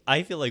like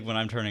when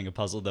I'm turning a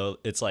puzzle though,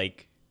 it's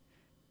like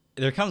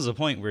there comes a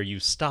point where you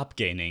stop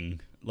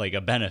gaining like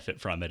a benefit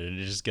from it and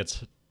it just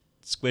gets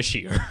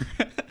squishier.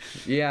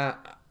 Yeah,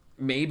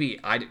 maybe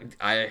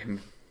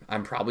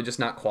I'm probably just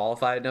not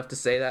qualified enough to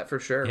say that for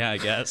sure. Yeah, I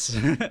guess.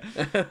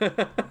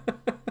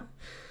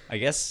 I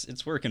guess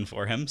it's working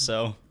for him,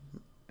 so.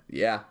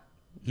 Yeah.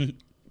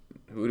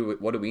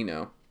 What do we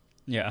know?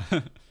 Yeah.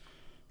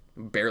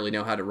 Barely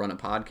know how to run a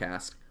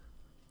podcast.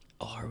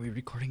 Oh, are we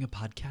recording a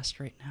podcast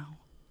right now?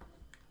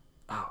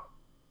 Oh,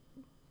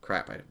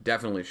 crap. I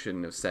definitely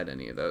shouldn't have said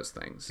any of those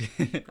things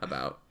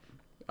about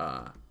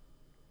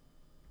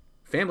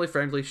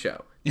family-friendly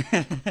show.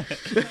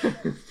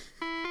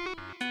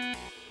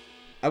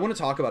 I want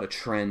to talk about a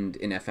trend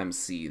in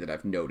FMC that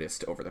I've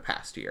noticed over the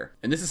past year.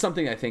 And this is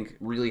something I think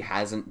really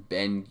hasn't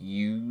been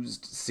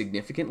used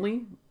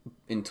significantly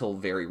until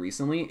very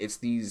recently. It's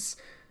these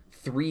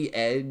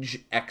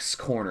 3-edge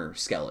X-corner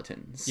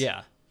skeletons.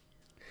 Yeah.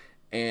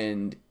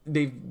 And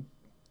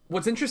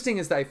what's interesting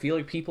is that I feel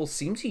like people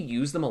seem to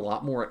use them a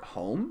lot more at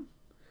home.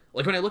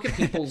 Like when I look at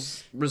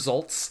people's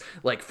results,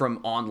 like from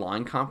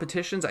online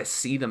competitions, I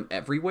see them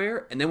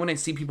everywhere. And then when I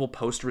see people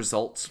post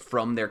results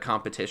from their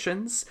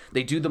competitions,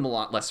 they do them a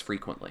lot less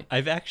frequently.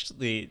 I've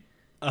actually,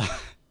 I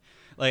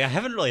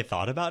haven't really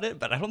thought about it,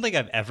 but I don't think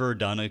I've ever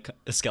done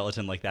a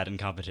skeleton like that in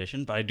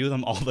competition, but I do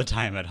them all the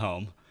time at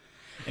home.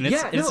 And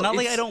it's not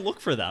like I don't look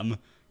for them.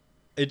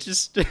 It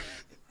just...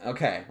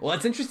 Okay. Well,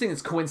 it's interesting.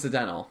 It's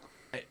coincidental.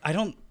 I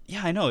don't...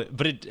 Yeah, I know.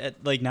 But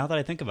like now that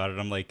I think about it,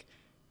 I'm like...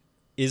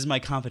 Is my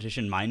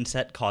competition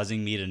mindset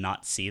causing me to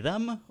not see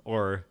them,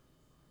 or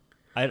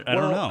I don't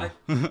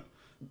know.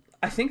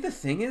 I think the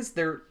thing is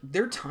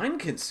they're time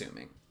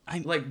consuming.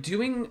 I'm like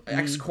doing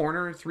X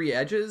corner 3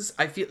 edges.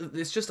 I feel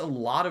it's just a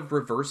lot of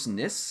reverse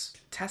NIS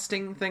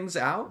testing things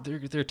out.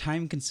 They're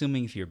time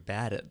consuming if you're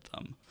bad at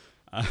them.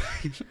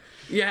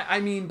 Yeah,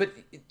 I mean, but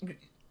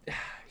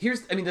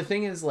the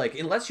thing is, like,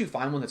 unless you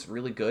find one that's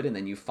really good and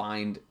then you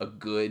find a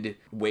good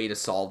way to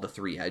solve the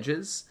 3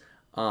 edges.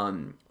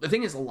 The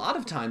thing is, a lot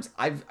of times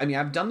I've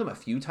done them a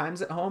few times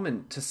at home,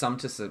 and some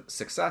to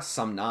success,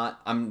 some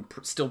not. I'm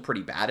still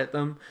pretty bad at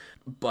them,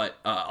 but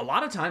a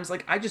lot of times,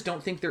 like, I just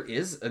don't think there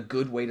is a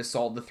good way to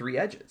solve the 3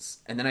 edges,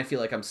 and then I feel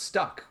like I'm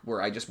stuck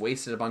where I just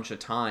wasted a bunch of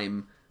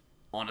time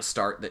on a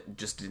start that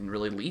just didn't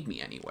really lead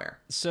me anywhere.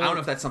 So I don't know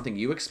if that's something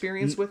you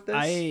experience with this.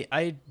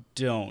 I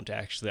don't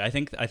actually. I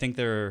think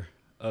they're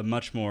a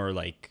much more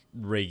like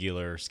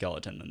regular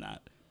skeleton than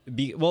that.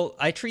 Well,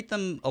 I treat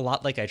them a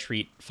lot like I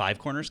treat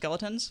 5-corner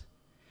skeletons,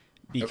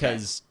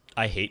 because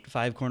I hate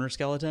 5-corner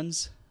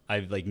skeletons. I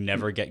like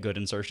never get good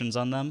insertions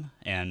on them,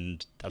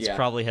 and that's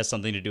probably has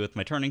something to do with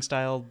my turning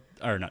style,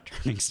 or not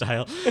turning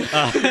style.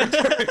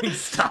 Turning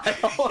style.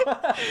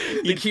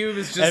 The cube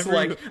is just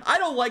like, I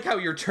don't like how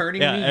you're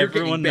turning me. You're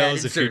everyone getting bad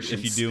knows insertions.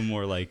 if you do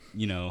more like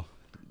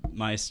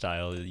my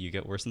style, you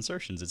get worse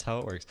insertions. It's how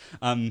it works.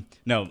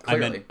 No,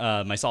 Clearly. I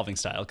meant my solving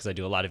style, because I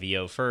do a lot of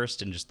EO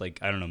first, and just like,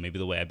 I don't know, maybe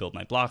the way I build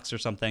my blocks or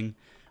something.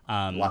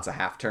 Lots of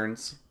half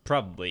turns.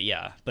 Probably,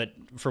 yeah. But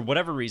for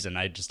whatever reason,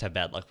 I just have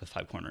bad luck with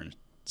 5-corner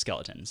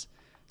skeletons.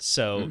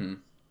 So,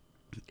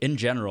 in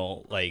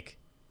general, like,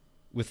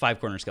 with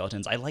 5-corner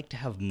skeletons, I like to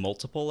have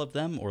multiple of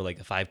them, or like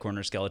a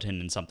 5-corner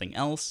skeleton and something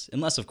else,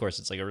 unless of course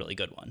it's like a really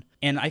good one.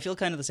 And I feel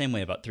kind of the same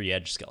way about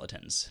 3-edge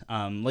skeletons.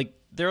 Like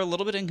they're a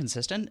little bit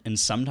inconsistent, and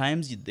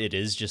sometimes it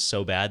is just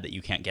so bad that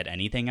you can't get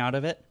anything out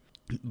of it.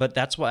 But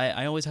that's why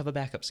I always have a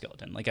backup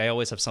skeleton. Like I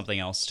always have something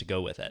else to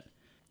go with it.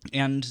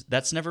 And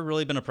that's never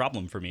really been a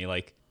problem for me.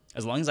 Like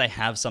as long as I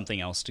have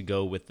something else to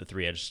go with the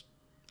 3-edge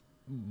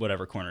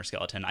whatever corner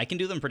skeleton, I can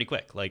do them pretty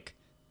quick. Like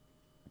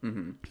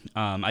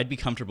I'd be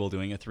comfortable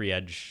doing a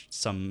 3-edge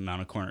some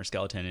amount of corner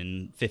skeleton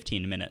in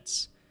 15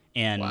 minutes.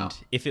 And Wow.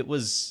 if it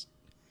was,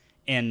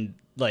 and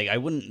like I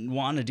wouldn't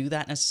want to do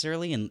that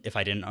necessarily, and if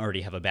I didn't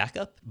already have a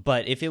backup.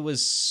 But if it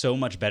was so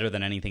much better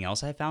than anything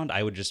else I found,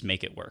 I would just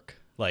make it work.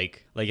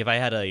 Like if I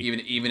had a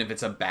Even if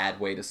it's a bad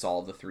way to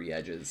solve the 3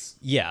 edges.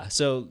 yeah,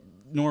 so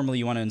normally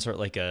you want to insert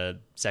like a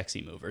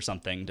sexy move or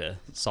something to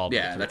solve.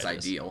 Yeah, the 3 that's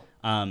edges. ideal.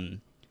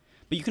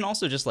 But you can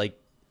also just like,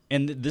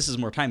 and this is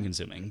more time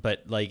consuming,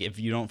 but like if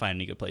you don't find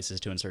any good places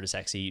to insert a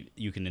sexy,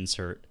 you can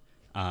insert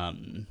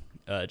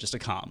just a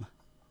calm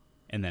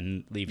and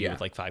then leave you Yeah.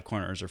 with like 5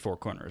 corners or 4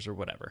 corners or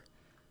whatever.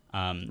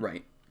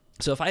 Right.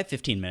 So if I have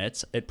 15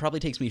 minutes, it probably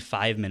takes me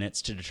 5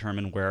 minutes to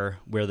determine where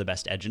the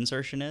best edge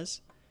insertion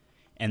is,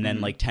 and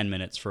then like 10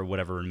 minutes for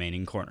whatever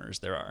remaining corners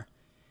there are.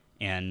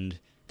 And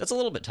that's a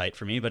little bit tight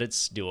for me, but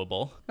it's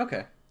doable.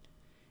 Okay.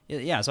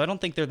 Yeah, so I don't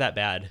think they're that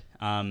bad.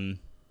 And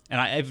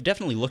I've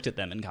definitely looked at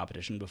them in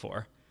competition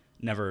before.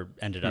 Never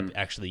ended up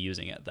actually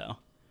using it though.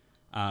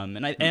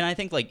 And I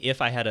think like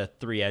if I had a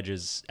 3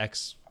 edges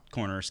X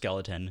corner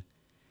skeleton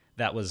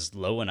that was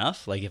low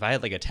enough, like if I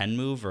had like a 10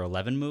 move or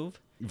 11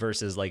 move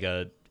versus like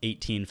a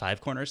 18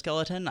 5-corner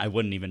skeleton, I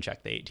wouldn't even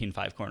check the 18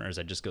 5 corners.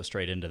 I'd just go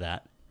straight into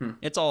that.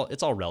 It's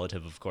all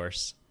relative, of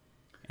course.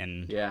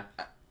 And Yeah.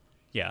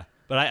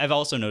 but I've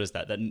also noticed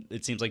that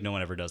it seems like no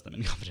one ever does them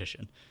in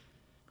competition.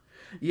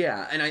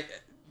 Yeah, and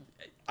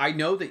I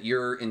know that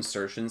your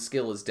insertion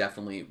skill is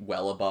definitely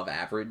well above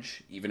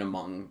average, even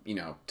among,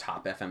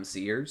 top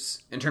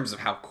FMCers, in terms of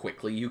how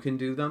quickly you can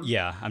do them.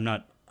 Yeah,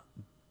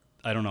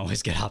 I don't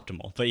always get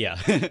optimal, but yeah.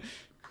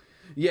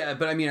 Yeah,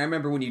 but I mean, I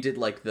remember when you did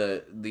like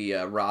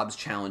the Rob's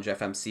Challenge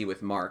FMC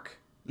with Mark.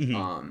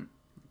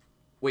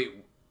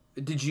 Wait,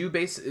 did you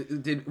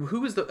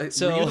who was were you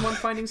the one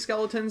finding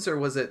skeletons, or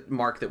was it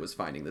Mark that was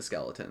finding the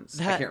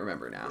skeletons? I can't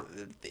remember now.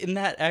 In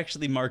that,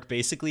 actually, Mark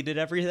basically did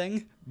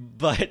everything,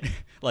 but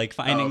like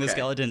finding the okay.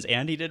 skeletons,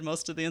 and he did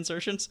most of the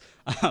insertions.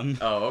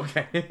 Oh,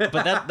 okay.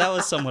 But that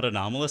was somewhat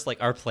anomalous.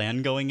 Like our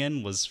plan going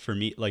in was for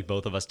me, like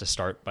both of us, to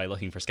start by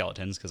looking for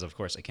skeletons, because of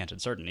course I can't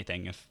insert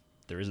anything if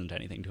there isn't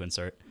anything to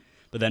insert.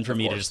 But then for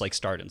me to just like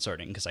start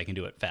inserting because I can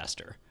do it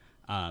faster.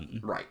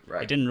 Right.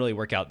 It didn't really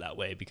work out that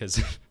way because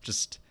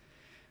just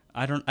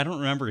I don't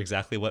remember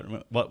exactly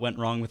what went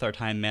wrong with our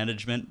time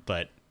management,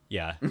 but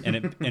yeah, and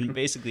it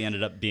basically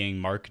ended up being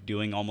Mark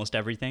doing almost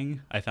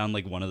everything. I found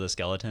like one of the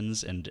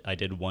skeletons and I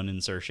did one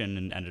insertion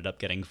and ended up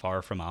getting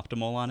far from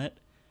optimal on it.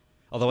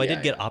 Although I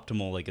did get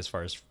optimal like as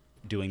far as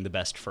doing the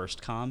best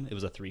first comm. It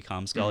was a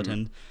 3-comm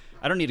skeleton.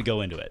 I don't need to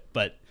go into it,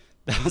 but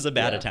that was a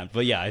bad attempt.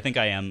 But yeah, I think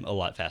I am a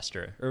lot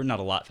faster, or not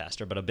a lot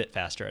faster, but a bit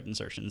faster at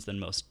insertions than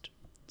most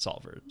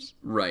solvers.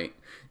 Right.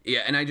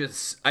 Yeah, and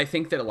I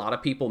think that a lot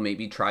of people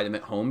maybe try them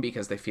at home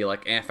because they feel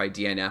like, if I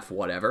DNF,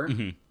 whatever.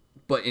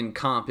 But in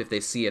comp, if they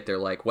see it, they're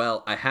like,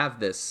 well, I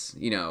have this,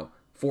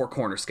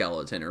 4-corner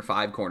skeleton or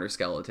 5-corner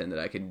skeleton that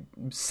I could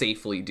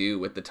safely do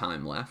with the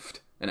time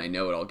left, and I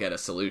know I'll get a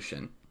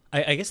solution.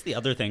 I guess the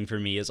other thing for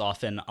me is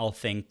often I'll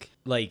think,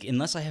 like,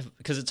 unless I have,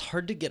 because it's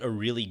hard to get a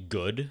really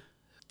good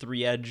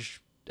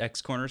 3-edge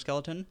X corner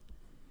skeleton.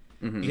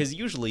 Because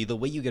usually the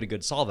way you get a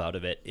good solve out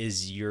of it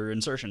is your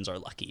insertions are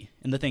lucky.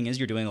 And the thing is,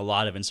 you're doing a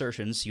lot of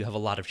insertions, you have a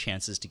lot of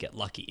chances to get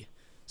lucky.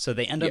 So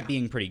they end up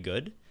being pretty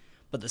good,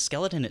 but the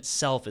skeleton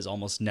itself is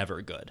almost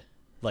never good.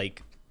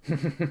 Like,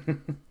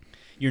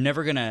 you're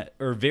never gonna,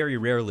 or very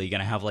rarely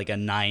gonna have like a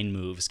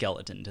 9-move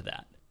skeleton to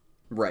that.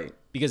 Right.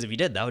 Because if you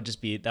did, that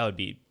would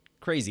be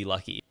crazy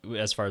lucky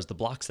as far as the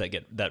blocks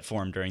that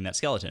form during that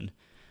skeleton.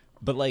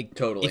 But like,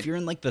 Totally. if you're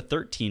in like the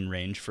 13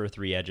 range for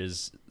 3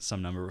 edges,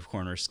 some number of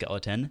corners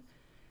skeleton,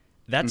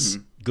 that's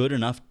good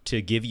enough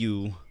to give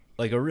you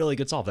like a really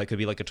good solve. That could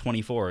be like a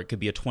 24, it could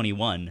be a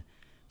 21,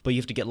 but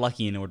you have to get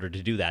lucky in order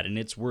to do that. And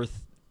it's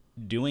worth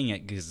doing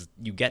it because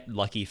you get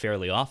lucky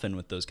fairly often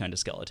with those kind of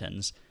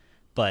skeletons.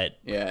 But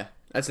yeah,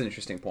 that's an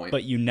interesting point.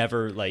 But you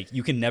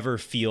can never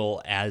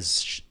feel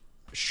as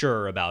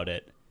sure about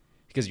it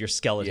because your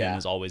skeleton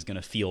is always going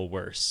to feel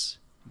worse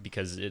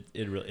because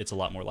it's a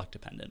lot more luck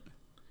dependent.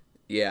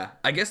 Yeah,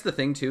 I guess the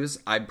thing too is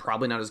I'm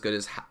probably not as good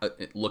as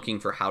looking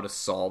for how to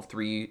solve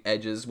 3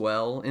 edges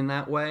well in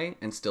that way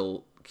and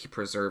still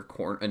preserve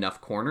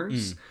enough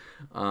corners.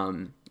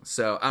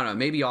 So I don't know.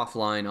 Maybe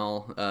offline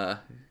I'll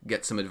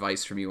get some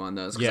advice from you on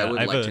those because I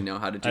would like to know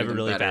how to do them better. I have a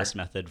really fast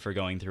method for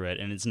going through it,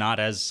 and it's not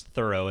as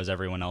thorough as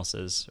everyone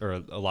else's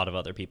or a lot of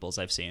other people's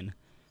I've seen,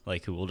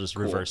 like who will just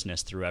reverse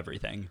NIST through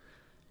everything.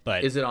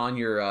 But is it on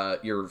your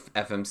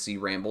FMC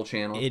Ramble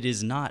channel? it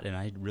is not, and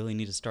I really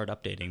need to start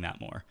updating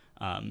that more.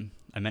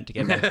 I meant to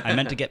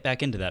get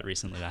back into that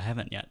recently. I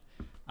haven't yet.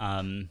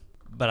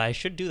 But I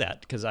should do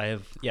that because I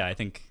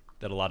think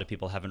that a lot of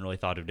people haven't really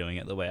thought of doing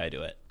it the way I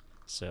do it.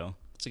 So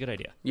it's a good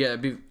idea. Yeah,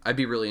 I'd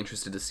be really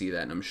interested to see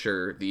that, and I'm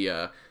sure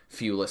the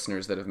few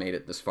listeners that have made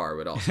it this far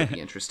would also be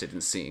interested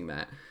in seeing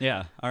that.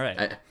 Yeah. All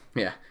right.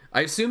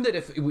 I assume that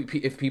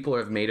if people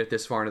have made it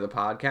this far into the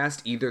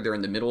podcast, either they're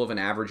in the middle of an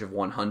average of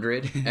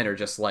 100 and are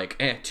just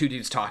like, two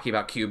dudes talking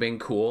about cubing,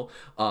 cool,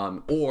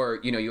 or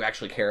you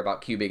actually care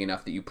about cubing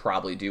enough that you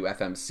probably do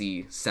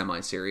FMC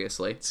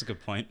semi-seriously. That's a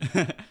good point.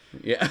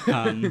 Yeah.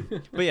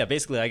 But yeah,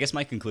 basically, I guess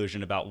my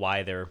conclusion about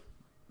why they're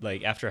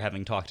like, after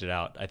having talked it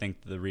out, I think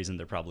the reason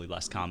they're probably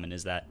less common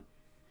is that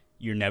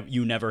you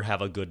never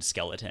have a good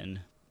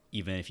skeleton,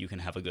 even if you can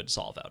have a good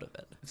solve out of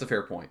it. It's a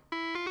fair point.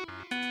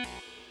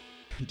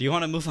 Do you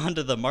want to move on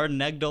to the Martin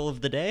Egdahl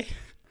of the day?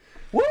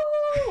 Woo!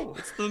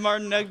 It's the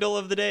Martin Egdahl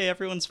of the day,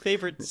 everyone's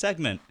favorite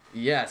segment.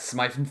 Yes,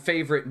 my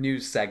favorite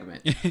news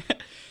segment.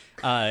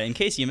 In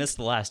case you missed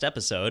the last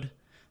episode,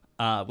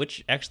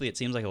 which actually it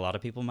seems like a lot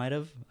of people might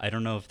have. I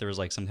don't know if there was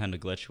like some kind of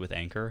glitch with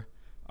Anchor,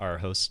 our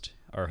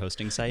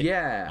hosting site.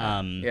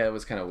 Yeah. It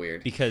was kind of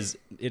weird. Because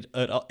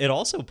it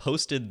also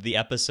posted the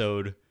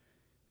episode,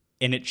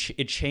 and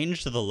it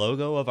changed the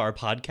logo of our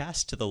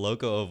podcast to the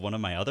logo of one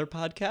of my other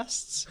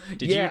podcasts.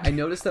 I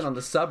noticed that on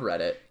the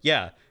subreddit.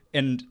 Yeah,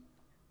 and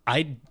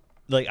I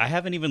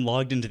haven't even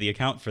logged into the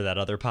account for that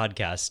other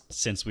podcast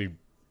since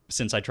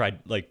I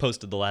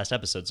posted the last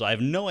episode, so I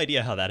have no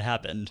idea how that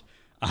happened.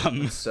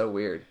 It's so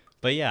weird.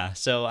 But yeah,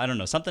 so I don't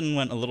know, something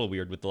went a little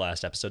weird with the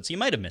last episode, so you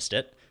might have missed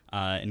it.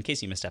 In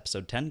case you missed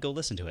episode 10, go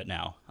listen to it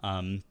now.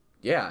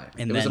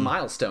 It was a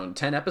milestone,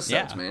 10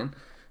 episodes, man.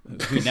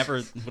 We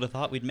never would have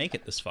thought we'd make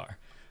it this far.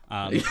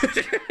 And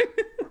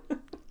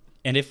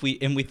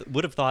we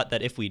would have thought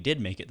that if we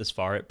did make it this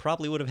far, it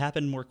probably would have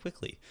happened more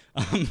quickly.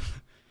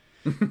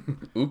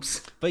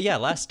 Oops. But yeah,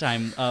 last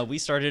time we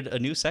started a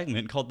new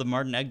segment called the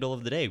Martin Egdahl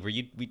of the Day, where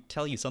we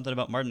tell you something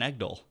about Martin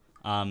Egdahl.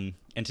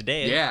 And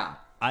today,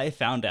 I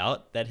found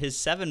out that his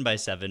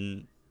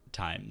 7x7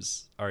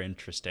 times are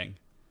interesting.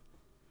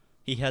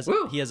 He has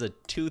a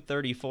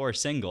 234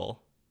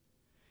 single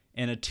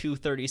and a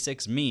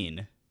 236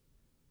 mean.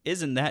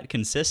 Isn't that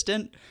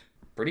consistent?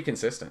 Pretty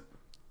consistent.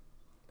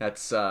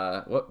 That's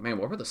what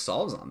were the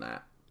solves on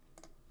that?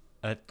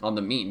 On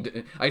the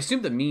mean, I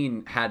assume the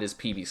mean had his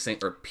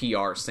or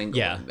PR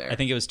single in there. I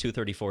think it was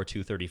 234,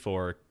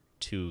 234,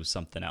 to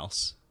something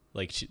else.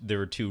 Like there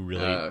were two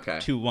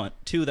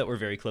two that were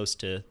very close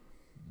to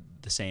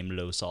the same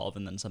low solve,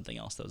 and then something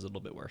else that was a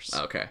little bit worse.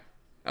 Okay.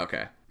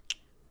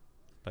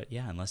 But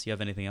yeah, unless you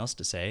have anything else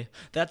to say,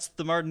 that's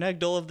the Martin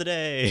Egdahl of the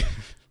day.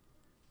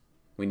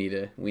 We need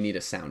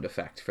a sound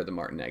effect for the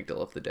Martin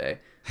Egdahl of the day.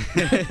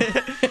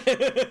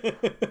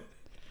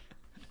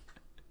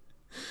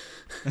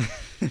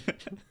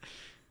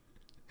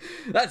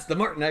 That's the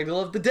Martin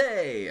Egdahl of the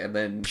day, and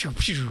then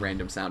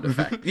random sound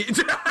effect.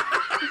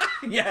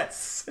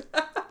 Yes.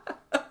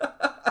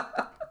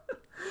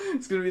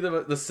 It's gonna be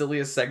the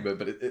silliest segment,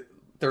 but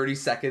 30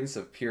 seconds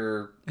of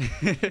pure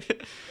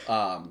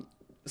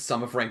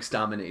Sum of Ranks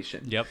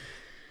domination. Yep.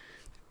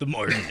 The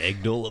Martin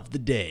Egdahl of the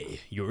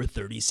day. Your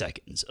 30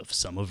 seconds of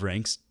Sum of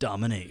Ranks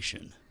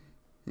domination.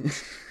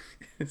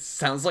 It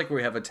sounds like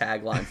we have a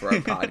tagline for our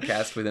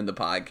podcast within the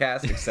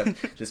podcast,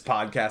 except this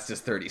podcast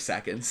is 30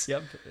 seconds.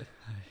 Yep.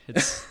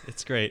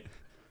 It's great.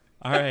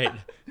 All right.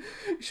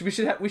 We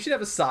should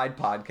have a side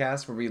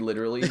podcast where we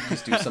literally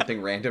just do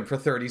something random for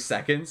 30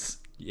 seconds.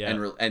 Yeah.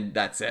 And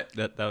that's it.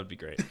 That would be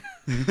great.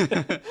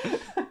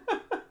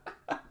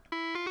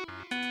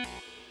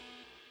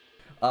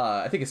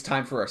 I think it's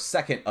time for our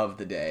second of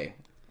the day.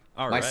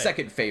 My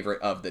second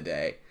favorite of the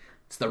day.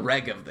 It's the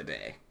reg of the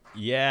day.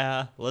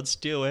 Yeah, let's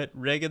do it.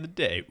 Reg of the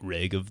day.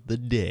 Reg of the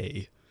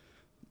day.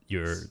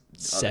 Your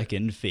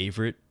second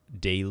favorite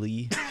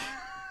daily,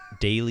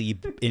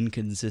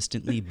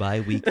 inconsistently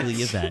bi-weekly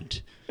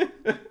event.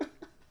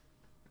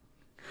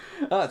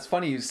 Oh, it's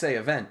funny you say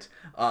event.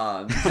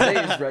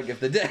 Today's reg of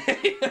the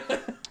day.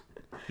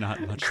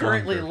 Not much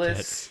currently longer,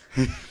 lists.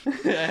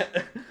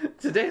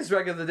 Today's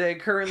reg of the day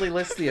currently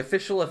lists the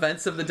official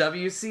events of the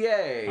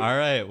WCA. All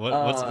right,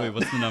 what's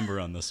the number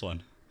on this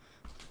one?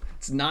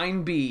 It's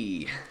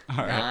 9B. All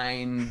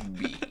right.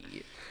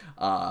 9B.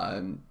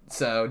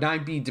 So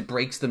 9B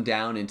breaks them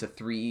down into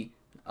three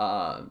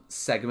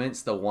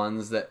segments. The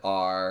ones that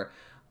are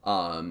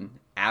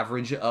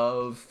average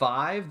of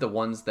 5, the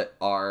ones that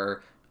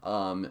are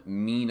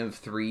mean of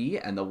 3,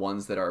 and the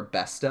ones that are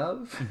best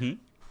of. Mm-hmm.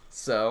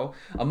 So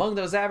among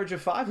those average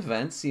of 5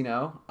 events,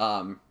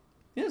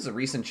 there's a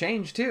recent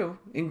change too.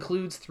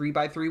 Includes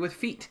 3x3 with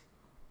feet.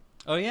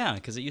 Oh yeah,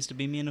 because it used to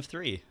be mean of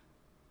 3.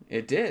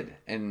 It did,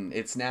 and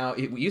it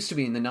used to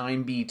be in the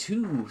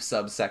 9B2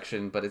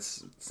 subsection, but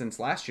it's since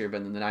last year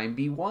been in the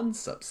 9B1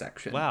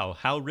 subsection. Wow,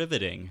 how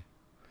riveting.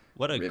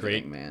 What a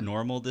great man.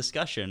 Normal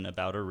discussion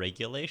about a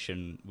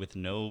regulation with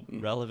no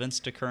relevance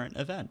to current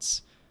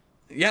events.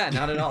 Yeah,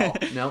 not at all.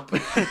 Nope.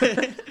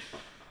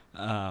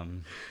 Yeah,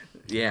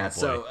 Oh, boy.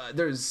 so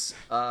there's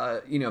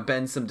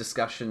been some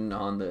discussion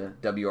on the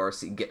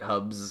WRC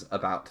GitHubs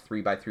about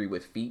 3x3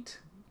 with feet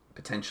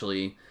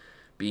potentially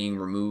being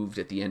removed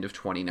at the end of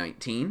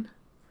 2019.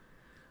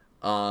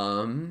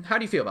 How do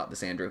you feel about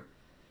this, Andrew?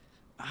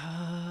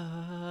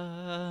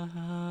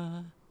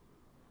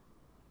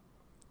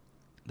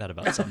 That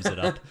about sums it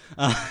up.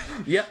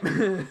 Yep.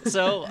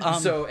 So,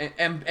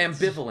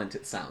 ambivalent,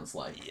 it sounds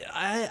like.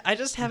 I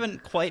just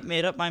haven't quite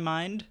made up my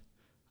mind.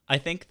 I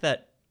think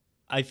that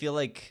I feel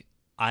like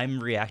I'm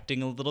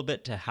reacting a little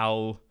bit to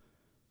how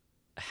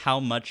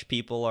much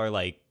people are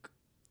like,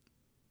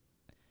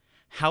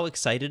 how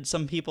excited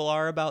some people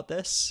are about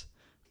this.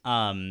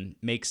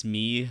 Makes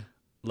me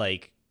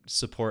like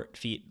support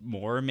feet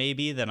more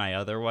maybe than I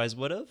otherwise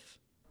would have.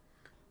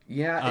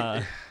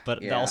 Yeah.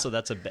 But yeah. also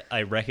that's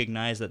I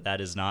recognize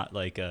that is not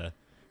like a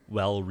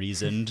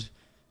well-reasoned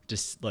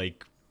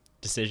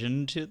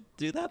decision to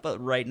do that.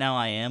 But right now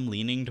I am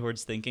leaning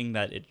towards thinking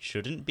that it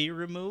shouldn't be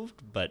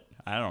removed, but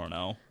I don't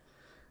know.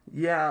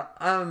 Yeah.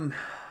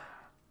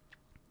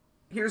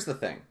 Here's the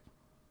thing.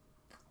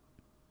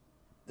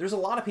 There's a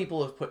lot of people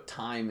who have put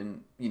time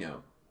and,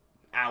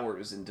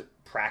 hours into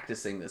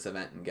practicing this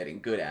event and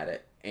getting good at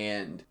it.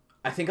 And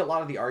I think a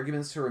lot of the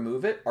arguments to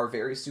remove it are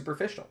very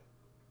superficial.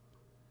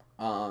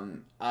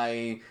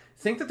 I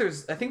think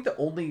the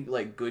only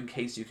like good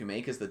case you can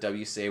make is the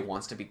WCA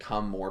wants to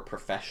become more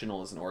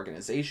professional as an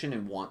organization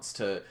and wants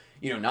to,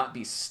 not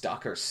be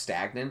stuck or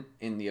stagnant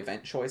in the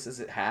event choices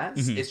it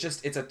has. Mm-hmm.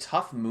 It's a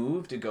tough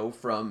move to go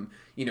from,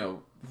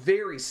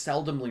 very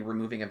seldomly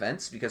removing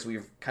events because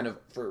we've kind of,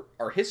 for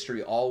our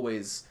history,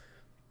 always,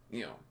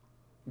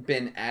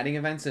 been adding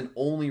events and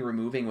only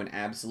removing when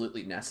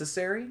absolutely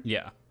necessary.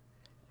 Yeah.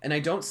 And I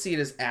don't see it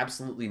as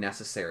absolutely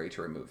necessary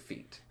to remove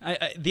feet.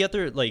 The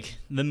other,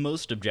 the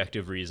most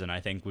objective reason,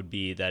 I think, would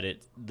be that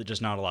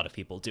just not a lot of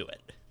people do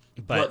it.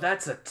 But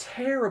that's a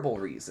terrible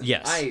reason.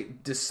 Yes. I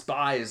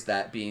despise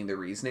that being the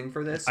reasoning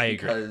for this. I agree.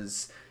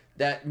 Because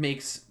that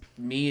makes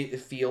me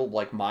feel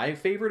like my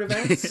favorite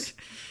events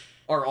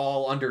are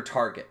all under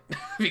target.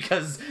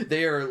 Because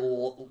they are,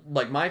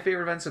 my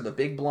favorite events are the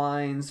big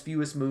blinds,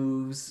 fewest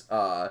moves,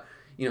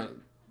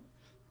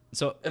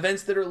 So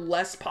events that are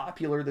less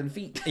popular than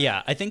feet.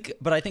 Yeah, I think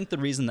the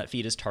reason that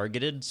feet is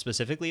targeted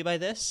specifically by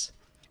this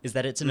is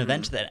that it's an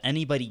event that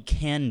anybody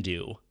can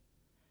do,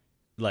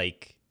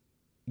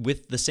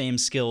 with the same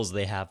skills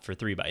they have for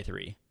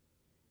 3x3.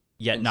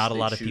 Yet and not a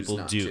lot of people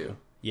do. To.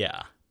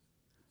 Yeah.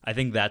 I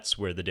think that's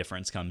where the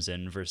difference comes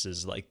in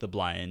versus the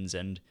blinds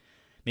and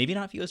maybe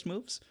not fewest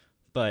moves,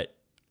 but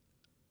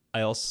I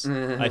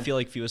feel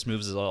like fewest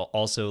moves is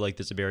also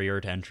there's a barrier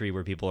to entry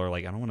where people are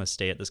I don't want to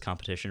stay at this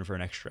competition for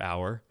an extra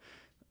hour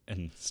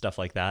and stuff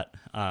like that.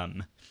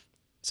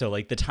 So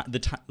the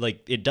time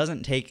it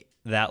doesn't take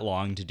that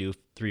long to do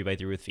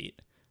 3x3 with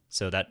feet.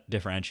 So that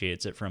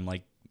differentiates it from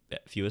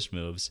fewest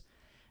moves,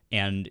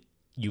 and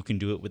you can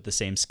do it with the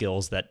same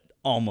skills that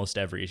almost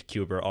every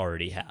cuber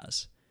already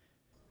has.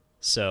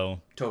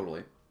 So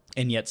totally.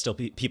 And yet still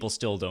people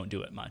still don't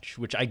do it much,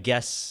 which I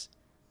guess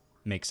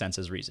makes sense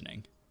as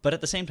reasoning. But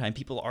at the same time,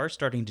 people are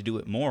starting to do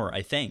it more,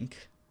 I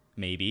think.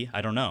 Maybe.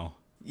 I don't know.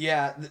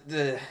 Yeah,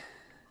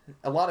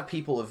 a lot of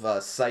people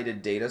have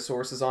cited data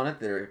sources on it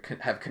that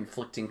have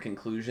conflicting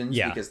conclusions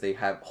because they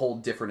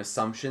hold different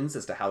assumptions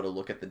as to how to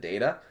look at the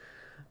data.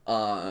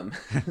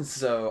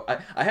 So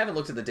I haven't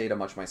looked at the data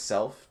much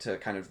myself to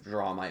kind of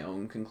draw my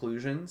own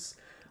conclusions.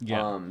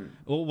 Yeah.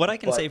 Well, what I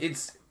can say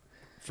it's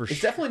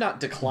definitely not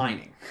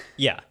declining.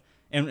 Yeah.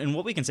 And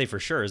what we can say for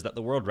sure is that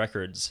the world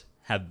records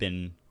have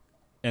been,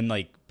 and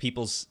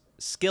people's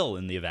skill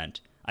in the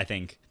event, I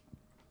think,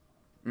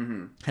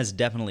 has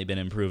definitely been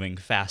improving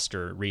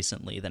faster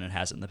recently than it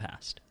has in the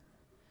past.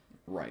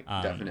 Right,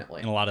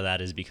 definitely. And a lot of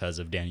that is because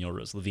of Daniel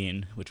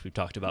Rose-Levine, which we've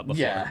talked about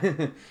before.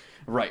 Yeah,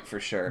 right,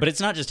 for sure. But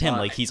it's not just him.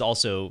 He's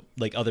also,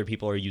 other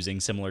people are using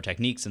similar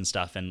techniques and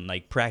stuff and,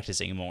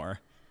 practicing more.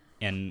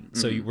 And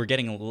so we're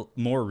getting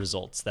more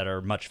results that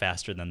are much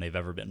faster than they've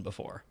ever been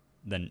before.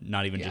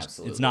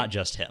 It's not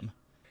just him.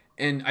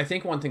 And I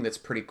think one thing that's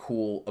pretty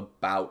cool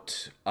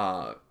about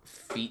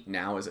feet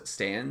now as it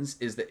stands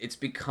is that it's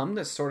become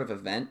this sort of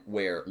event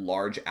where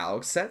large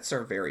Alex sets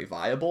are very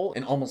viable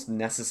and almost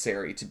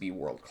necessary to be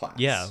world class.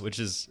 Yeah, which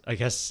is, I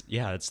guess,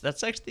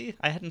 that's actually,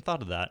 I hadn't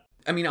thought of that.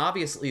 I mean,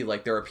 obviously,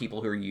 there are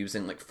people who are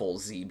using full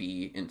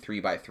ZB in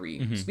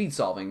 3x3 speed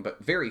solving,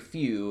 but very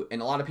few,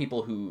 and a lot of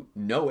people who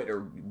know it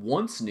or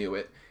once knew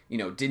it,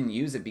 didn't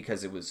use it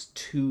because it was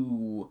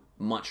too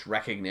much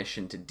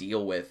recognition to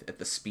deal with at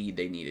the speed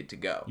they needed to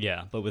go.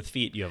 Yeah, but with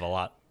feet, you have a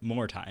lot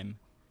more time.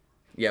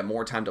 Yeah,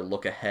 more time to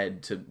look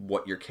ahead to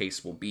what your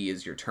case will be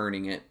as you're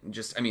turning it.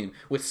 Just, I mean,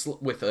 with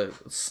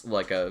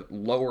a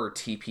lower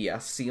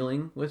TPS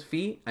ceiling with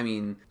feet, I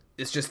mean,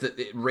 it's just that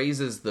it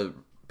raises the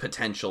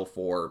potential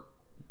for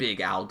big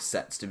ALG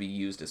sets to be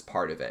used as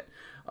part of it.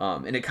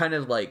 And it kind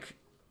of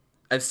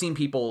I've seen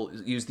people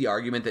use the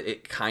argument that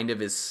it kind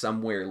of is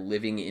somewhere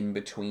living in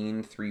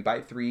between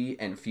 3x3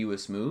 and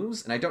fewest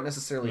moves, and I don't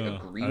necessarily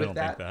agree with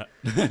that.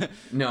 Think that.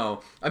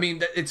 No, I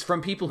mean, it's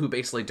from people who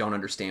basically don't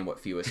understand what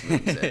fewest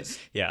moves is.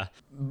 Yeah.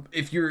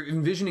 If you're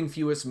envisioning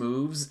fewest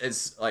moves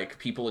as like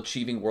people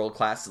achieving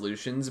world-class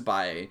solutions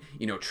by,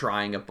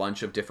 trying a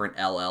bunch of different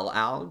LL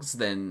algs,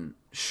 then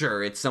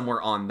sure, it's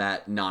somewhere on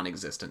that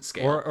non-existent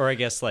scale. Or I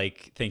guess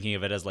like thinking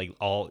of it as like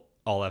all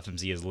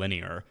FMZ is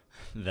linear,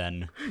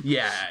 then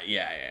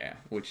Yeah.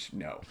 Which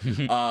no.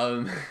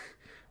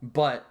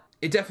 But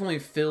it definitely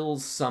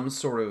fills some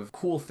sort of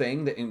cool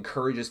thing that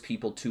encourages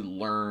people to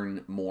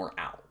learn more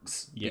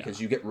algs,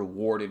 because you get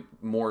rewarded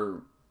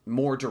more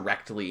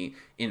directly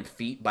in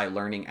feat by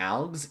learning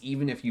algs,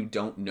 even if you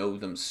don't know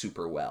them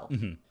super well.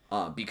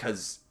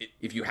 Because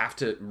if you have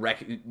to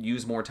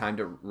use more time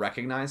to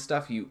recognize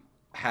stuff, you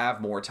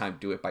have more time to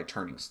do it by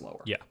turning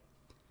slower. Yeah.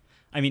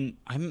 I mean,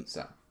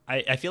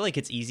 I feel like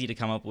it's easy to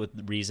come up with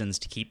reasons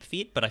to keep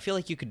feat, but I feel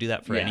like you could do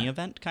that for any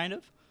event, kind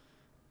of.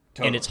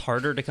 Totally. And it's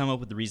harder to come up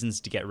with reasons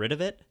to get rid of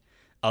it,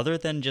 other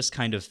than just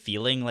kind of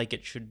feeling like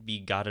it should be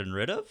gotten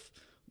rid of,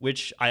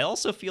 which I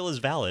also feel is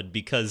valid,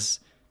 because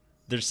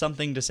there's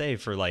something to say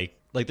for like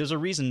there's a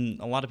reason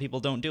a lot of people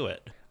don't do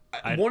it.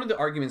 One of the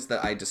arguments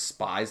that I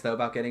despise, though,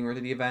 about getting rid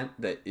of the event,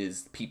 that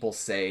is people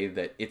say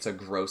that it's a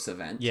gross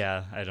event.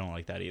 Yeah, I don't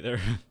like that either.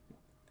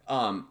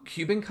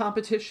 Cubing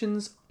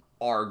competitions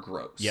are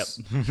gross. Yep.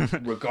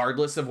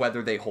 Regardless of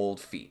whether they hold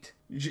feat.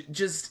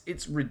 Just,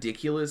 it's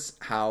ridiculous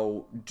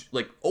how,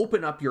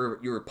 open up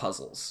your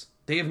puzzles.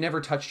 They have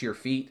never touched your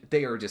feet.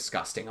 They are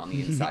disgusting on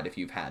the inside if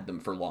you've had them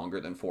for longer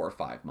than 4 or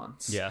 5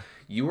 months. Yeah.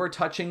 You are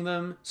touching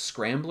them.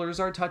 Scramblers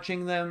are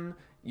touching them.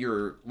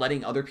 You're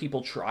letting other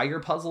people try your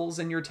puzzles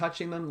and you're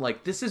touching them.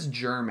 This is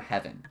germ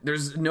heaven.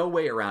 There's no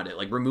way around it.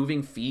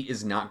 Removing feet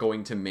is not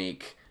going to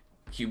make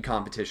cube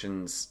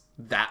competitions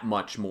that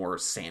much more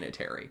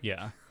sanitary.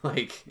 Yeah.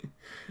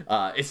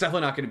 It's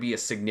definitely not going to be a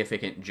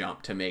significant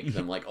jump to make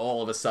them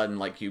all of a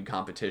sudden cube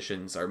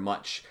competitions are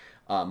much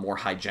more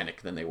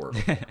hygienic than they were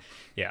before.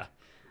 Yeah.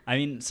 I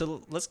mean,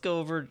 so let's go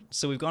over.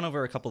 So we've gone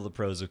over a couple of the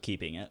pros of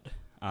keeping it.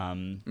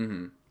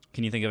 Can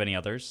you think of any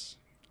others?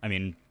 I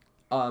mean,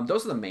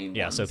 those are the main ones.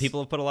 Yeah. So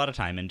people have put a lot of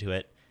time into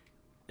it.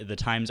 The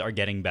times are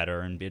getting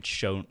better, and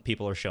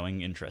people are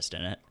showing interest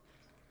in it.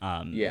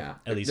 At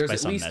least there's by at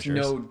some least measures.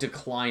 no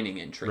declining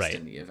interest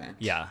in the event.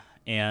 Yeah,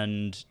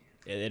 and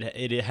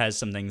it has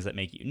some things that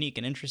make it unique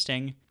and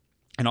interesting.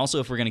 And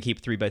also, if we're going to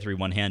keep 3x3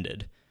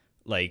 one-handed,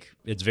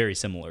 it's very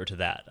similar to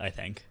that, I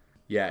think.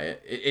 Yeah,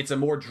 it's a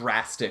more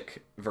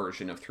drastic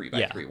version of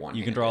 3x3 one-handed.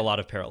 You can draw a lot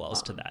of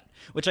parallels to that,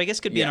 which I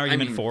guess could be an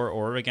argument for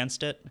or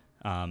against it.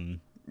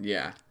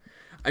 Yeah.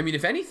 I mean,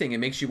 if anything, it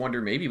makes you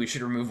wonder, maybe we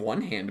should remove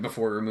one hand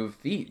before we remove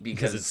feet,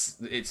 because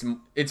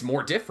it's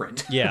more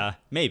different. Yeah,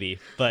 maybe,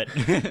 but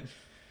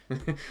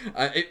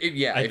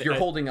if you're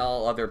holding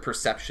all other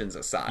perceptions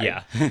aside.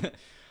 Yeah.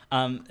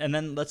 And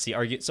then let's see,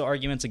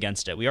 arguments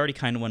against it. We already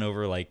kind of went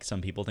over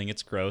some people think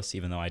it's gross,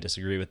 even though I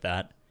disagree with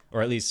that,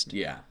 or at least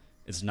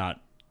it's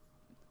not.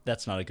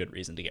 That's not a good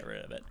reason to get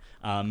rid of it.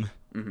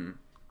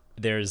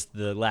 There's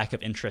the lack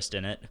of interest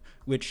in it,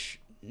 which,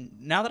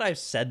 now that I've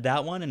said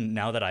that one, and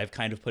now that I've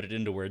kind of put it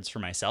into words for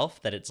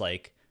myself, that it's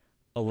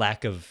a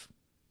lack of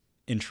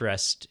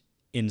interest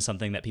in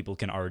something that people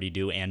can already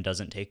do and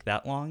doesn't take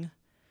that long.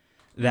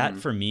 That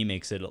for me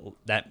makes it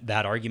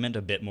that argument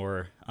a bit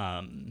more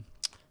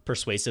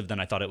persuasive than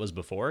I thought it was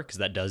before, because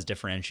that does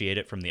differentiate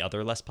it from the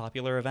other less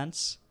popular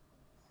events.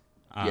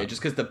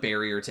 Just because the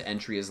barrier to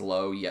entry is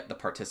low, yet the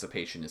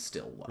participation is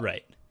still low.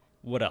 Right.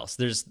 What else?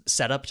 There's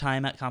setup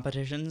time at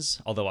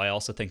competitions, although I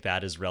also think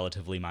that is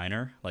relatively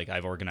minor.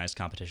 I've organized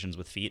competitions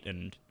with feet,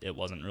 and it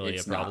wasn't really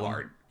a problem. It's not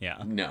hard. Yeah.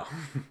 No.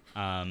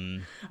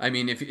 I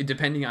mean,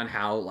 depending on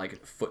how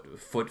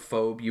foot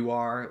phobe you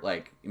are,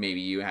 maybe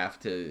you have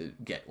to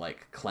get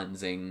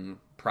cleansing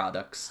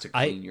products to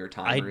clean your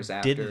timers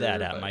after. I did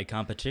that at my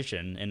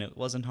competition, and it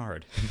wasn't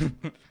hard.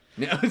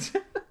 No.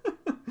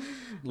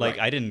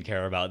 I didn't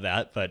care about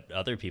that, but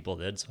other people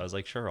did, so I was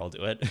like, sure, I'll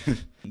do it.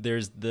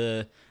 There's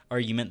the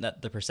argument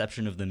that the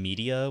perception of the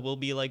media will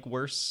be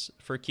worse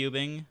for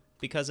cubing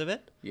because of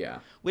it. Yeah.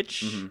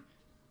 Which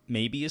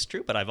maybe is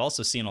true, but I've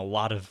also seen a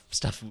lot of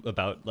stuff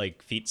about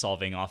feat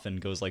solving often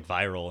goes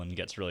viral and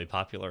gets really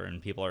popular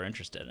and people are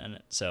interested in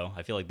it. So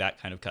I feel like that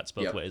kind of cuts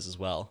both ways as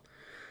well.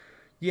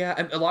 Yeah,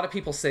 and a lot of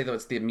people say, though,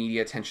 it's the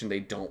media attention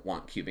they don't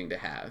want cubing to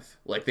have.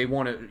 They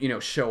want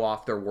to, show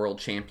off their world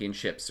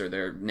championships or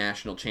their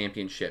national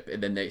championship,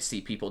 and then they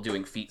see people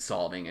doing feat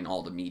solving, and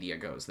all the media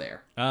goes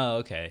there. Oh,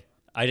 okay.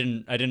 I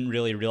didn't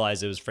really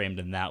realize it was framed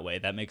in that way.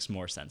 That makes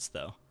more sense,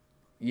 though.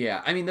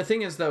 Yeah, I mean, the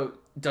thing is, though,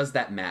 does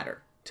that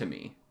matter to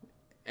me?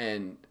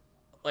 And,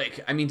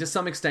 to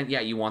some extent,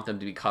 yeah, you want them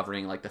to be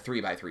covering, the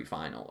 3x3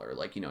 final or,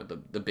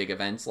 the big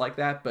events like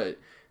that, but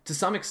to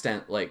some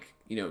extent,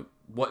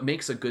 what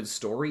makes a good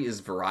story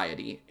is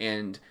variety,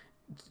 and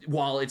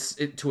while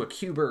to a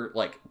cuber,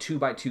 like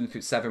 2x2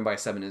 through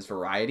 7x7 is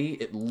variety,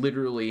 it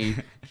literally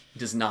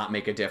does not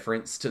make a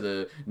difference to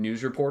the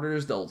news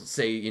reporters. They'll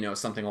say, you know,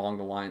 something along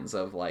the lines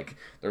of like,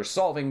 they're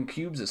solving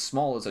cubes as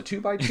small as a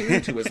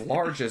 2x2 to as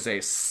large as a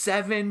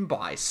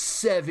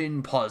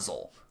 7x7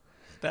 puzzle.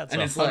 That's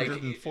and it's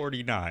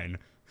 149.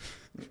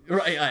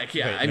 Right, like,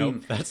 yeah, Wait, I nope,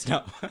 mean, that's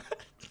not.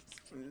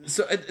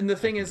 so, and the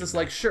thing is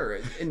like, sure,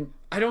 and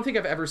I don't think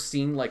I've ever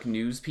seen like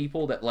news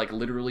people that like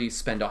literally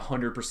spend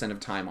 100% of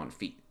time on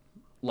feet.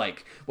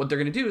 Like, what they're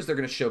going to do is they're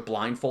going to show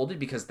blindfolded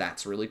because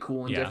that's really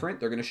cool and different.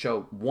 They're going to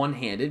show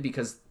one-handed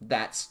because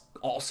that's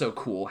also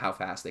cool how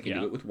fast they can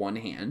do it with one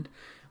hand.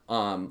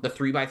 The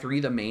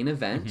 3x3, the main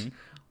event.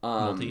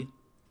 Multi,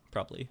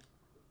 probably.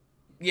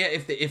 Yeah,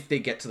 if they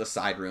get to the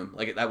side room,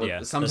 like that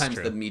would sometimes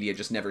the media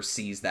just never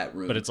sees that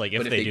room. But it's like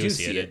if they do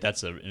see it,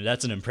 that's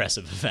an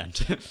impressive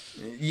event.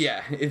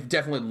 Yeah,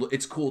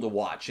 it's cool to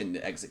watch in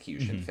the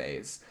execution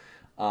phase,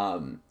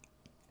 and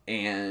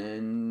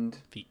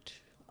feet.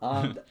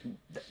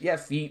 Yeah,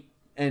 feet,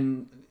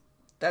 and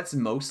that's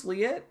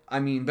mostly it. I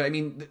mean,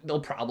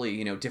 they'll probably,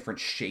 you know, different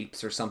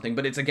shapes or something.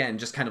 But it's again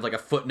just kind of like a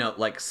footnote,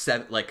 like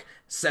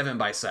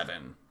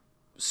 7x7.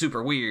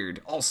 Super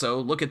weird. Also,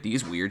 look at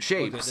these weird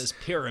shapes. Look at this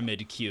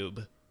pyramid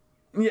cube.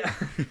 Yeah.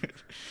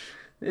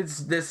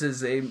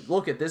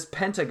 Look at this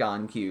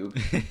pentagon cube.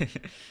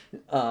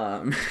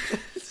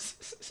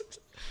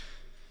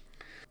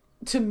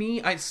 To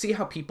me, I see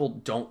how people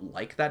don't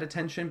like that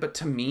attention, but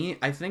to me,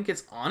 I think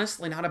it's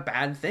honestly not a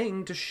bad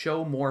thing to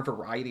show more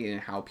variety in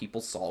how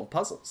people solve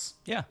puzzles.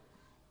 Yeah.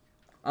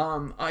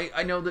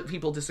 I know that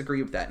people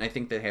disagree with that, and I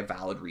think they have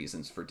valid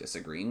reasons for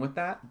disagreeing with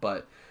that,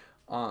 but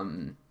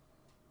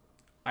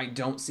I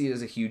don't see it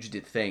as a huge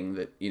thing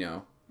that, you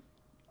know,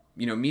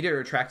 media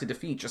are attracted to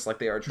feet just like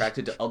they are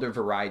attracted to other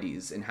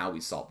varieties in how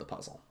we solve the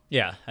puzzle.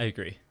 Yeah, I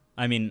agree.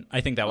 I mean, I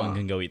think that one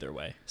can go either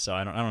way, so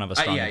I don't have a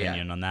strong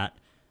opinion on that.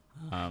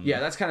 Yeah,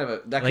 that's kind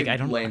of that could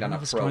land on a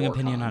pro strong or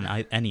opinion con.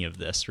 on any of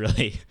this,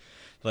 really.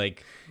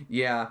 Like,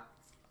 yeah,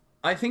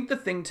 I think the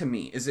thing to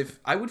me is if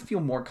I would feel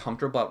more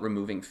comfortable about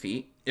removing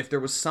feet if there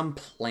was some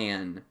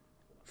plan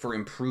for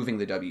improving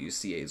the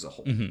WCA as a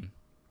whole. Mm-hmm.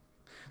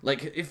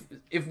 Like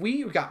if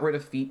we got rid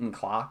of feet and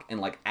clock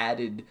and like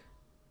added,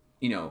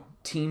 you know,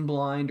 team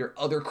blind or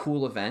other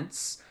cool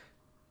events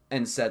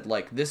and said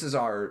like, this is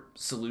our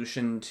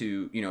solution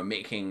to, you know,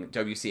 making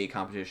WCA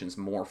competitions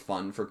more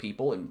fun for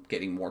people and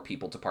getting more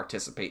people to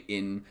participate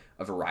in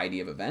a variety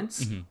of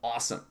events. Mm-hmm.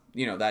 Awesome.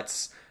 You know,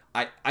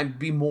 I'd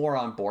be more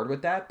on board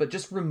with that, but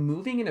just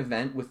removing an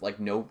event with like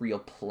no real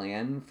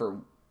plan for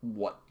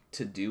what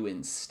to do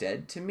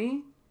instead to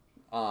me,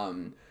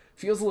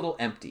 feels a little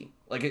empty.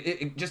 Like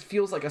it just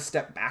feels like a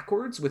step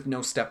backwards with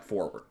no step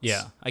forwards.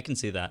 Yeah, I can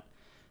see that.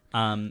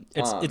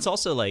 It's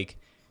also like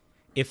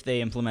if they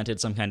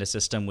implemented some kind of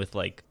system with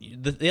like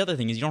the other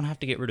thing is you don't have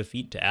to get rid of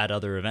feet to add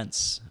other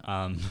events.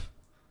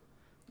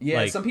 Yeah,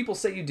 like, some people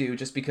say you do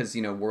just because,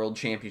 you know, world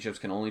championships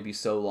can only be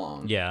so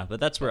long. Yeah,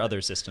 but that's where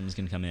other systems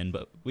can come in.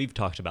 But we've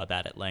talked about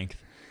that at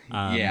length.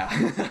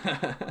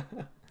 Yeah.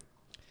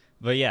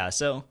 But yeah,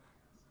 so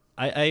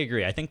I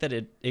agree. I think that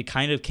it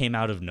kind of came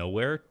out of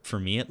nowhere for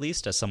me, at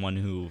least, as someone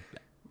who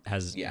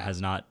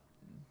has not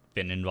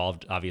been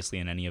involved, obviously,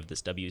 in any of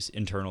this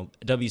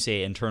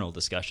WCA internal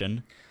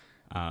discussion.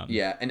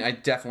 Yeah, and I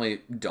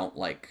definitely don't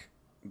like.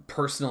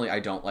 Personally, I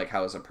don't like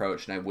how it's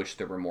approached, and I wish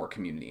there were more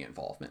community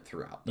involvement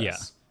throughout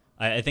this. Yeah,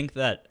 I think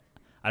that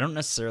I don't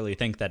necessarily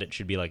think that it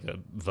should be like a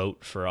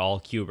vote for all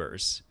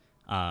cubers.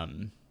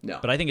 No,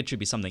 but I think it should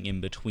be something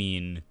in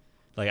between.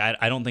 Like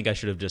I don't think I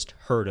should have just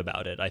heard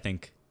about it. I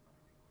think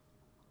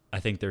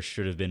there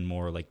should have been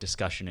more like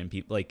discussion and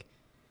people like.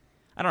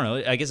 I don't know.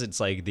 I guess it's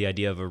like the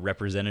idea of a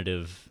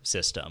representative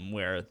system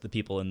where the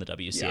people in the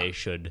WCA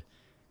should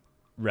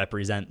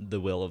represent the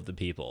will of the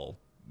people,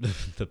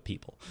 the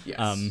people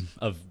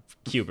of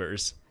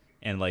cubers,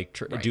 and like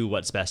do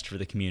what's best for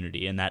the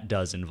community. And that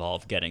does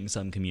involve getting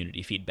some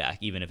community feedback,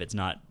 even if it's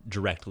not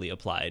directly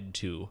applied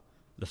to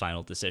the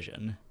final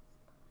decision.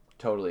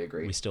 Totally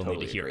agree. We still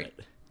need to hear it.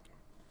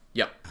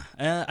 Yep.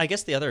 I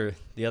guess the other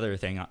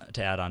thing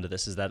to add on to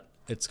this is that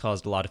it's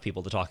caused a lot of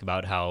people to talk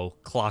about how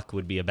clock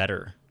would be a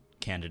better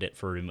candidate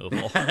for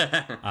removal.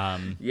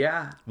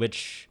 Yeah.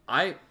 Which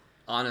I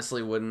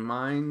honestly wouldn't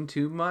mind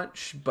too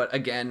much, but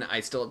again,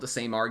 I still have the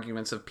same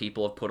arguments of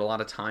people have put a lot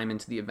of time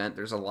into the event.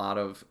 There's a lot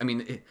of, I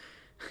mean,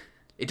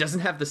 it doesn't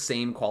have the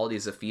same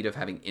qualities of feat of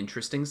having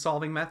interesting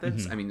solving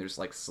methods. Mm-hmm. I mean, there's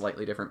like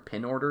slightly different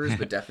pin orders,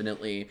 but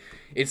definitely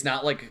it's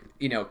not like,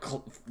 you know,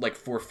 like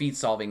for feat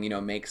solving, you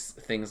know, makes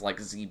things like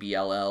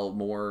ZBLL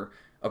more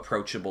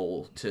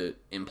approachable to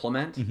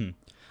implement. Mm-hmm.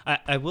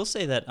 I will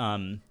say that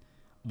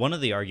one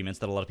of the arguments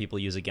that a lot of people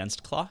use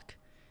against clock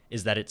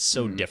is that it's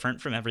so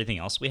different from everything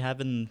else we have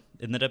in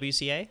the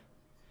WCA.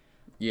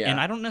 Yeah. And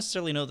I don't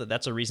necessarily know that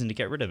that's a reason to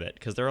get rid of it,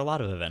 because there are a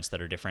lot of events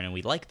that are different and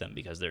we like them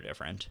because they're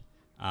different.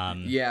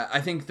 Yeah, I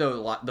think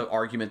the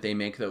argument they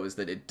make though is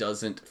that it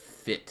doesn't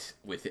fit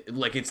with it.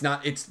 Like it's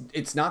not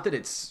that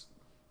it's,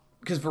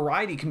 because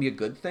variety can be a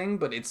good thing,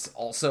 but it's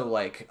also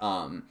like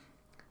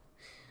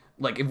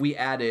like if we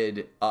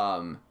added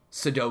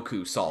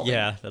Sudoku solving.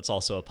 Yeah, that's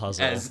also a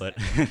puzzle, but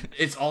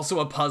It's also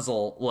a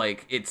puzzle.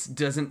 Like it's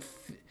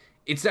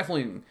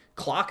definitely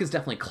Clock is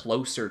definitely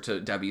closer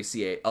to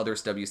WCA other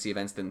WC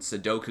events than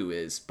Sudoku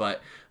is,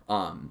 but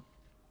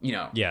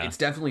it's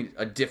definitely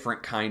a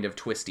different kind of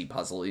twisty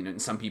puzzle.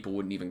 And some people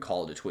wouldn't even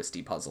call it a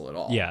twisty puzzle at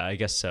all. Yeah, I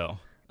guess so.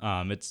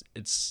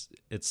 It's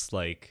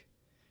like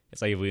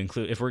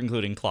if we're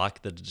including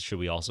Clock, then should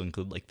we also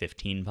include like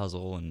 15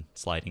 puzzle and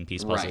sliding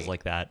piece puzzles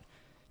like that?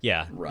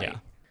 Yeah, right. Yeah.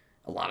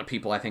 A lot of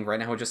people, I think, right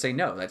now would just say,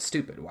 no, that's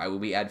stupid. Why would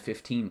we add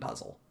 15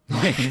 puzzle?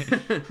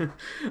 And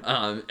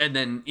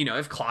then,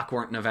 if Clock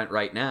weren't an event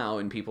right now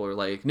and people are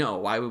like, no,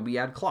 why would we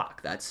add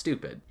Clock? That's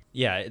stupid.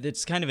 Yeah,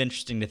 it's kind of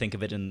interesting to think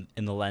of it in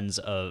the lens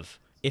of,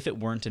 if it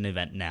weren't an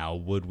event now,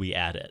 would we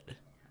add it?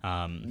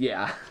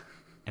 Yeah.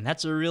 And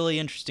that's a really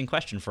interesting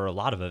question for a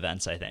lot of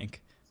events, I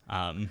think.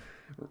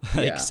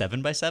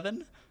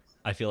 7x7?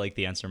 I feel like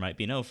the answer might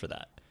be no for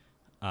that.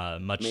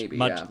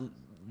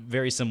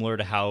 Very similar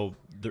to how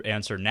the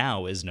answer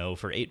now is no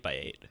for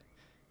 8x8.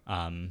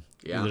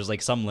 There's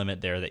like some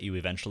limit there that you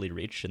eventually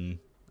reach, and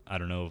I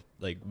don't know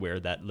like where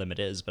that limit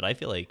is, but I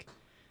feel like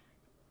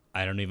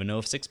I don't even know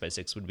if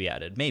 6x6 would be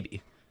added.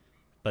 Maybe.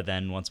 But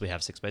then once we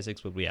have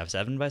 6x6, would we have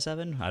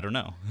 7x7? I don't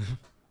know.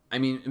 I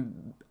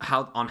mean,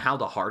 how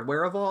the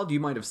hardware evolved, you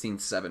might have seen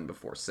 7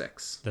 before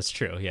 6. That's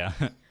true, yeah.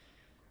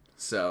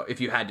 So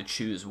if you had to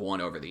choose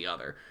one over the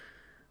other,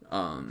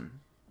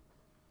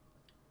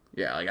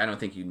 like I don't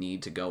think you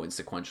need to go in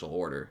sequential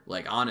order.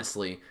 Like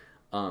honestly,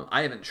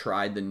 I haven't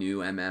tried the new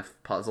MF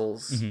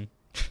puzzles,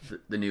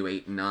 the new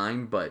 8 and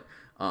 9, but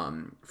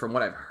from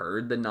what I've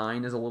heard, the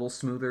 9 is a little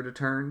smoother to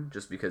turn,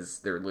 just because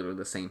they're literally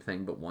the same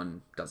thing, but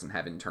one doesn't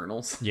have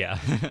internals. Yeah.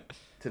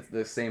 To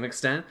the same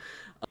extent.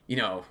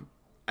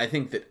 I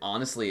think that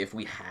honestly, if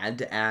we had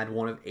to add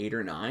one of 8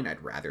 or 9,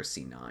 I'd rather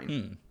see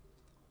 9.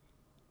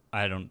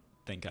 I don't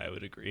think I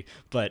would agree,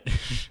 but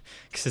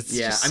because it's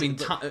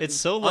it's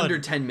so under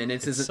 10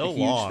 minutes isn't so a huge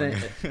long.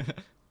 thing.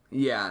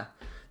 Yeah,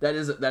 that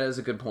is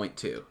a good point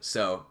too.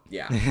 So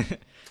yeah,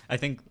 I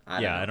think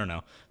I don't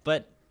know,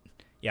 but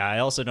yeah, I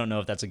also don't know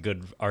if that's a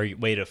good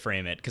way to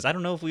frame it, because I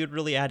don't know if we would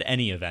really add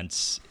any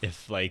events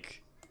if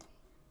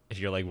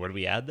you're like, where do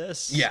we add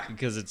this? Yeah,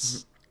 because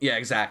it's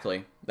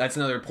exactly. That's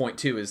another point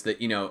too, is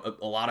that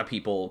a lot of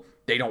people,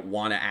 they don't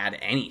want to add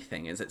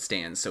anything as it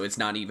stands, so it's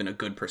not even a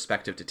good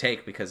perspective to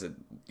take, because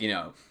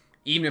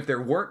even if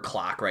there weren't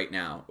Clock right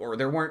now or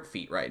there weren't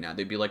Feet right now,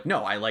 they'd be like,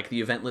 no, I like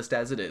the event list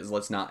as it is,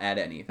 let's not add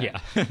anything.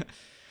 Yeah.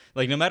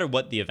 Like no matter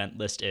what the event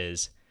list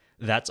is,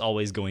 that's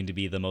always going to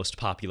be the most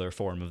popular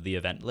form of the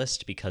event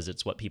list, because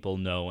it's what people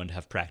know and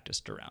have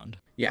practiced around.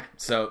 Yeah,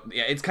 so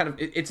yeah, it's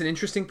it's an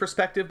interesting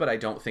perspective, but I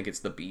don't think it's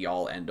the be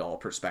all end all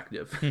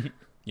perspective.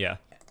 Yeah.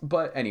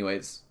 But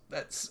anyways,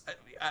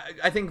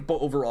 I think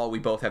overall we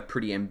both have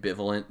pretty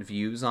ambivalent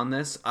views on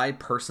this. I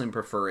personally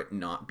prefer it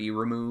not be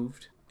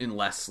removed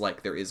unless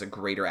like there is a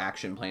greater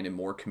action plan and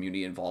more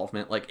community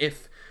involvement. Like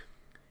if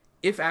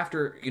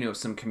after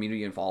some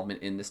community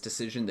involvement in this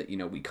decision that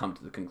we come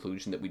to the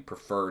conclusion that we'd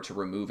prefer to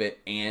remove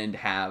it and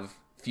have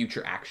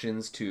future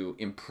actions to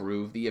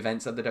improve the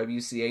events of the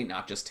WCA,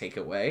 not just take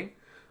away,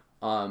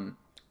 I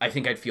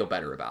think I'd feel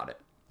better about it.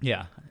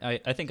 Yeah,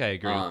 I think I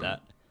agree with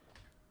that.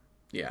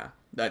 Yeah,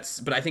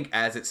 but I think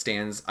as it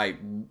stands, I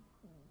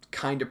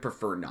kind of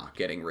prefer not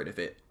getting rid of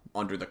it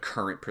under the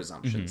current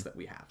presumptions that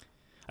we have.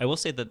 I will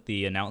say that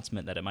the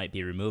announcement that it might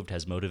be removed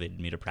has motivated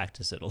me to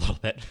practice it a little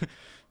bit.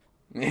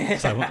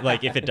 So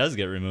if it does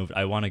get removed,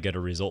 I want to get a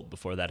result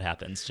before that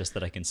happens, just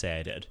that I can say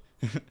I did.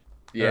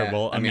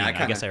 Yeah.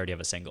 I guess I already have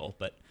a single,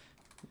 but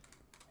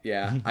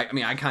yeah.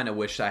 I kind of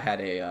wish I had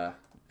a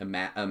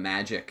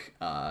magic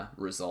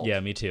result. Yeah,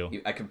 me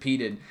too. I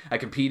competed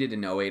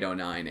in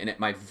 0809, and at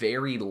my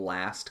very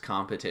last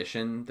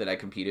competition that I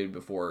competed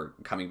before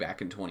coming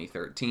back in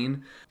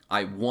 2013,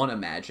 I won a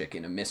magic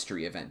in a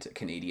mystery event at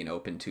Canadian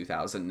Open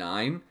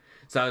 2009.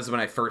 So that was when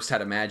I first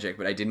had a magic,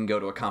 but I didn't go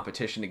to a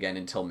competition again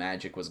until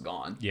magic was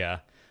gone. Yeah,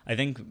 I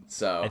think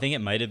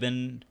it might have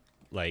been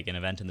like an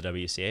event in the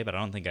WCA, but I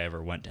don't think I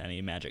ever went to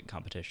any magic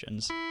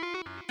competitions.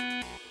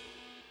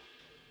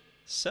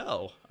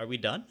 So, are we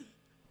done?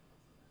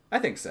 I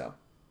think so.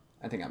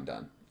 I think I'm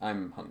done.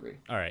 I'm hungry.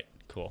 All right,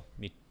 cool.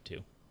 Me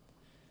too.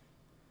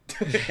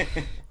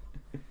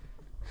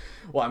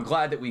 Well, I'm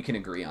glad that we can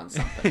agree on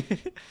something.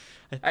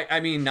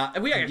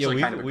 We actually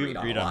kind of agreed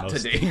on a lot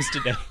most things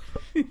today.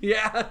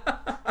 Yeah.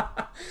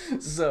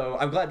 So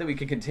I'm glad that we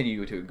can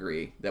continue to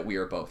agree that we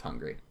are both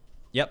hungry.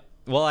 Yep.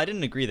 Well, I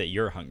didn't agree that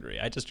you're hungry.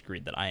 I just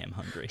agreed that I am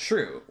hungry.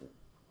 True.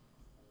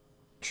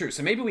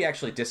 So maybe we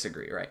actually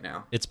disagree right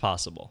now. It's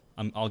possible.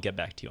 I'll get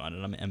back to you on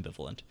it. I'm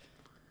ambivalent.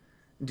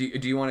 Do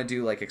you want to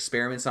do like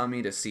experiments on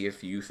me to see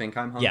if you think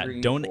I'm hungry?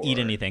 Yeah, don't eat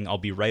anything. I'll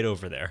be right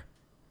over there.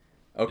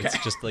 Okay.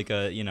 It's just like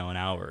an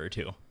hour or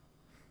two.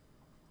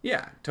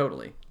 Yeah,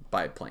 totally.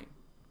 By plane.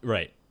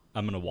 Right.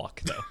 I'm going to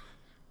walk, though.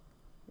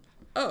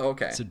 Oh,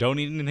 okay. So don't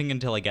eat anything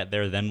until I get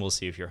there, then we'll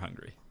see if you're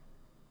hungry.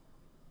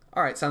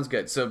 All right, sounds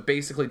good. So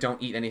basically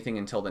don't eat anything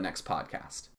until the next podcast.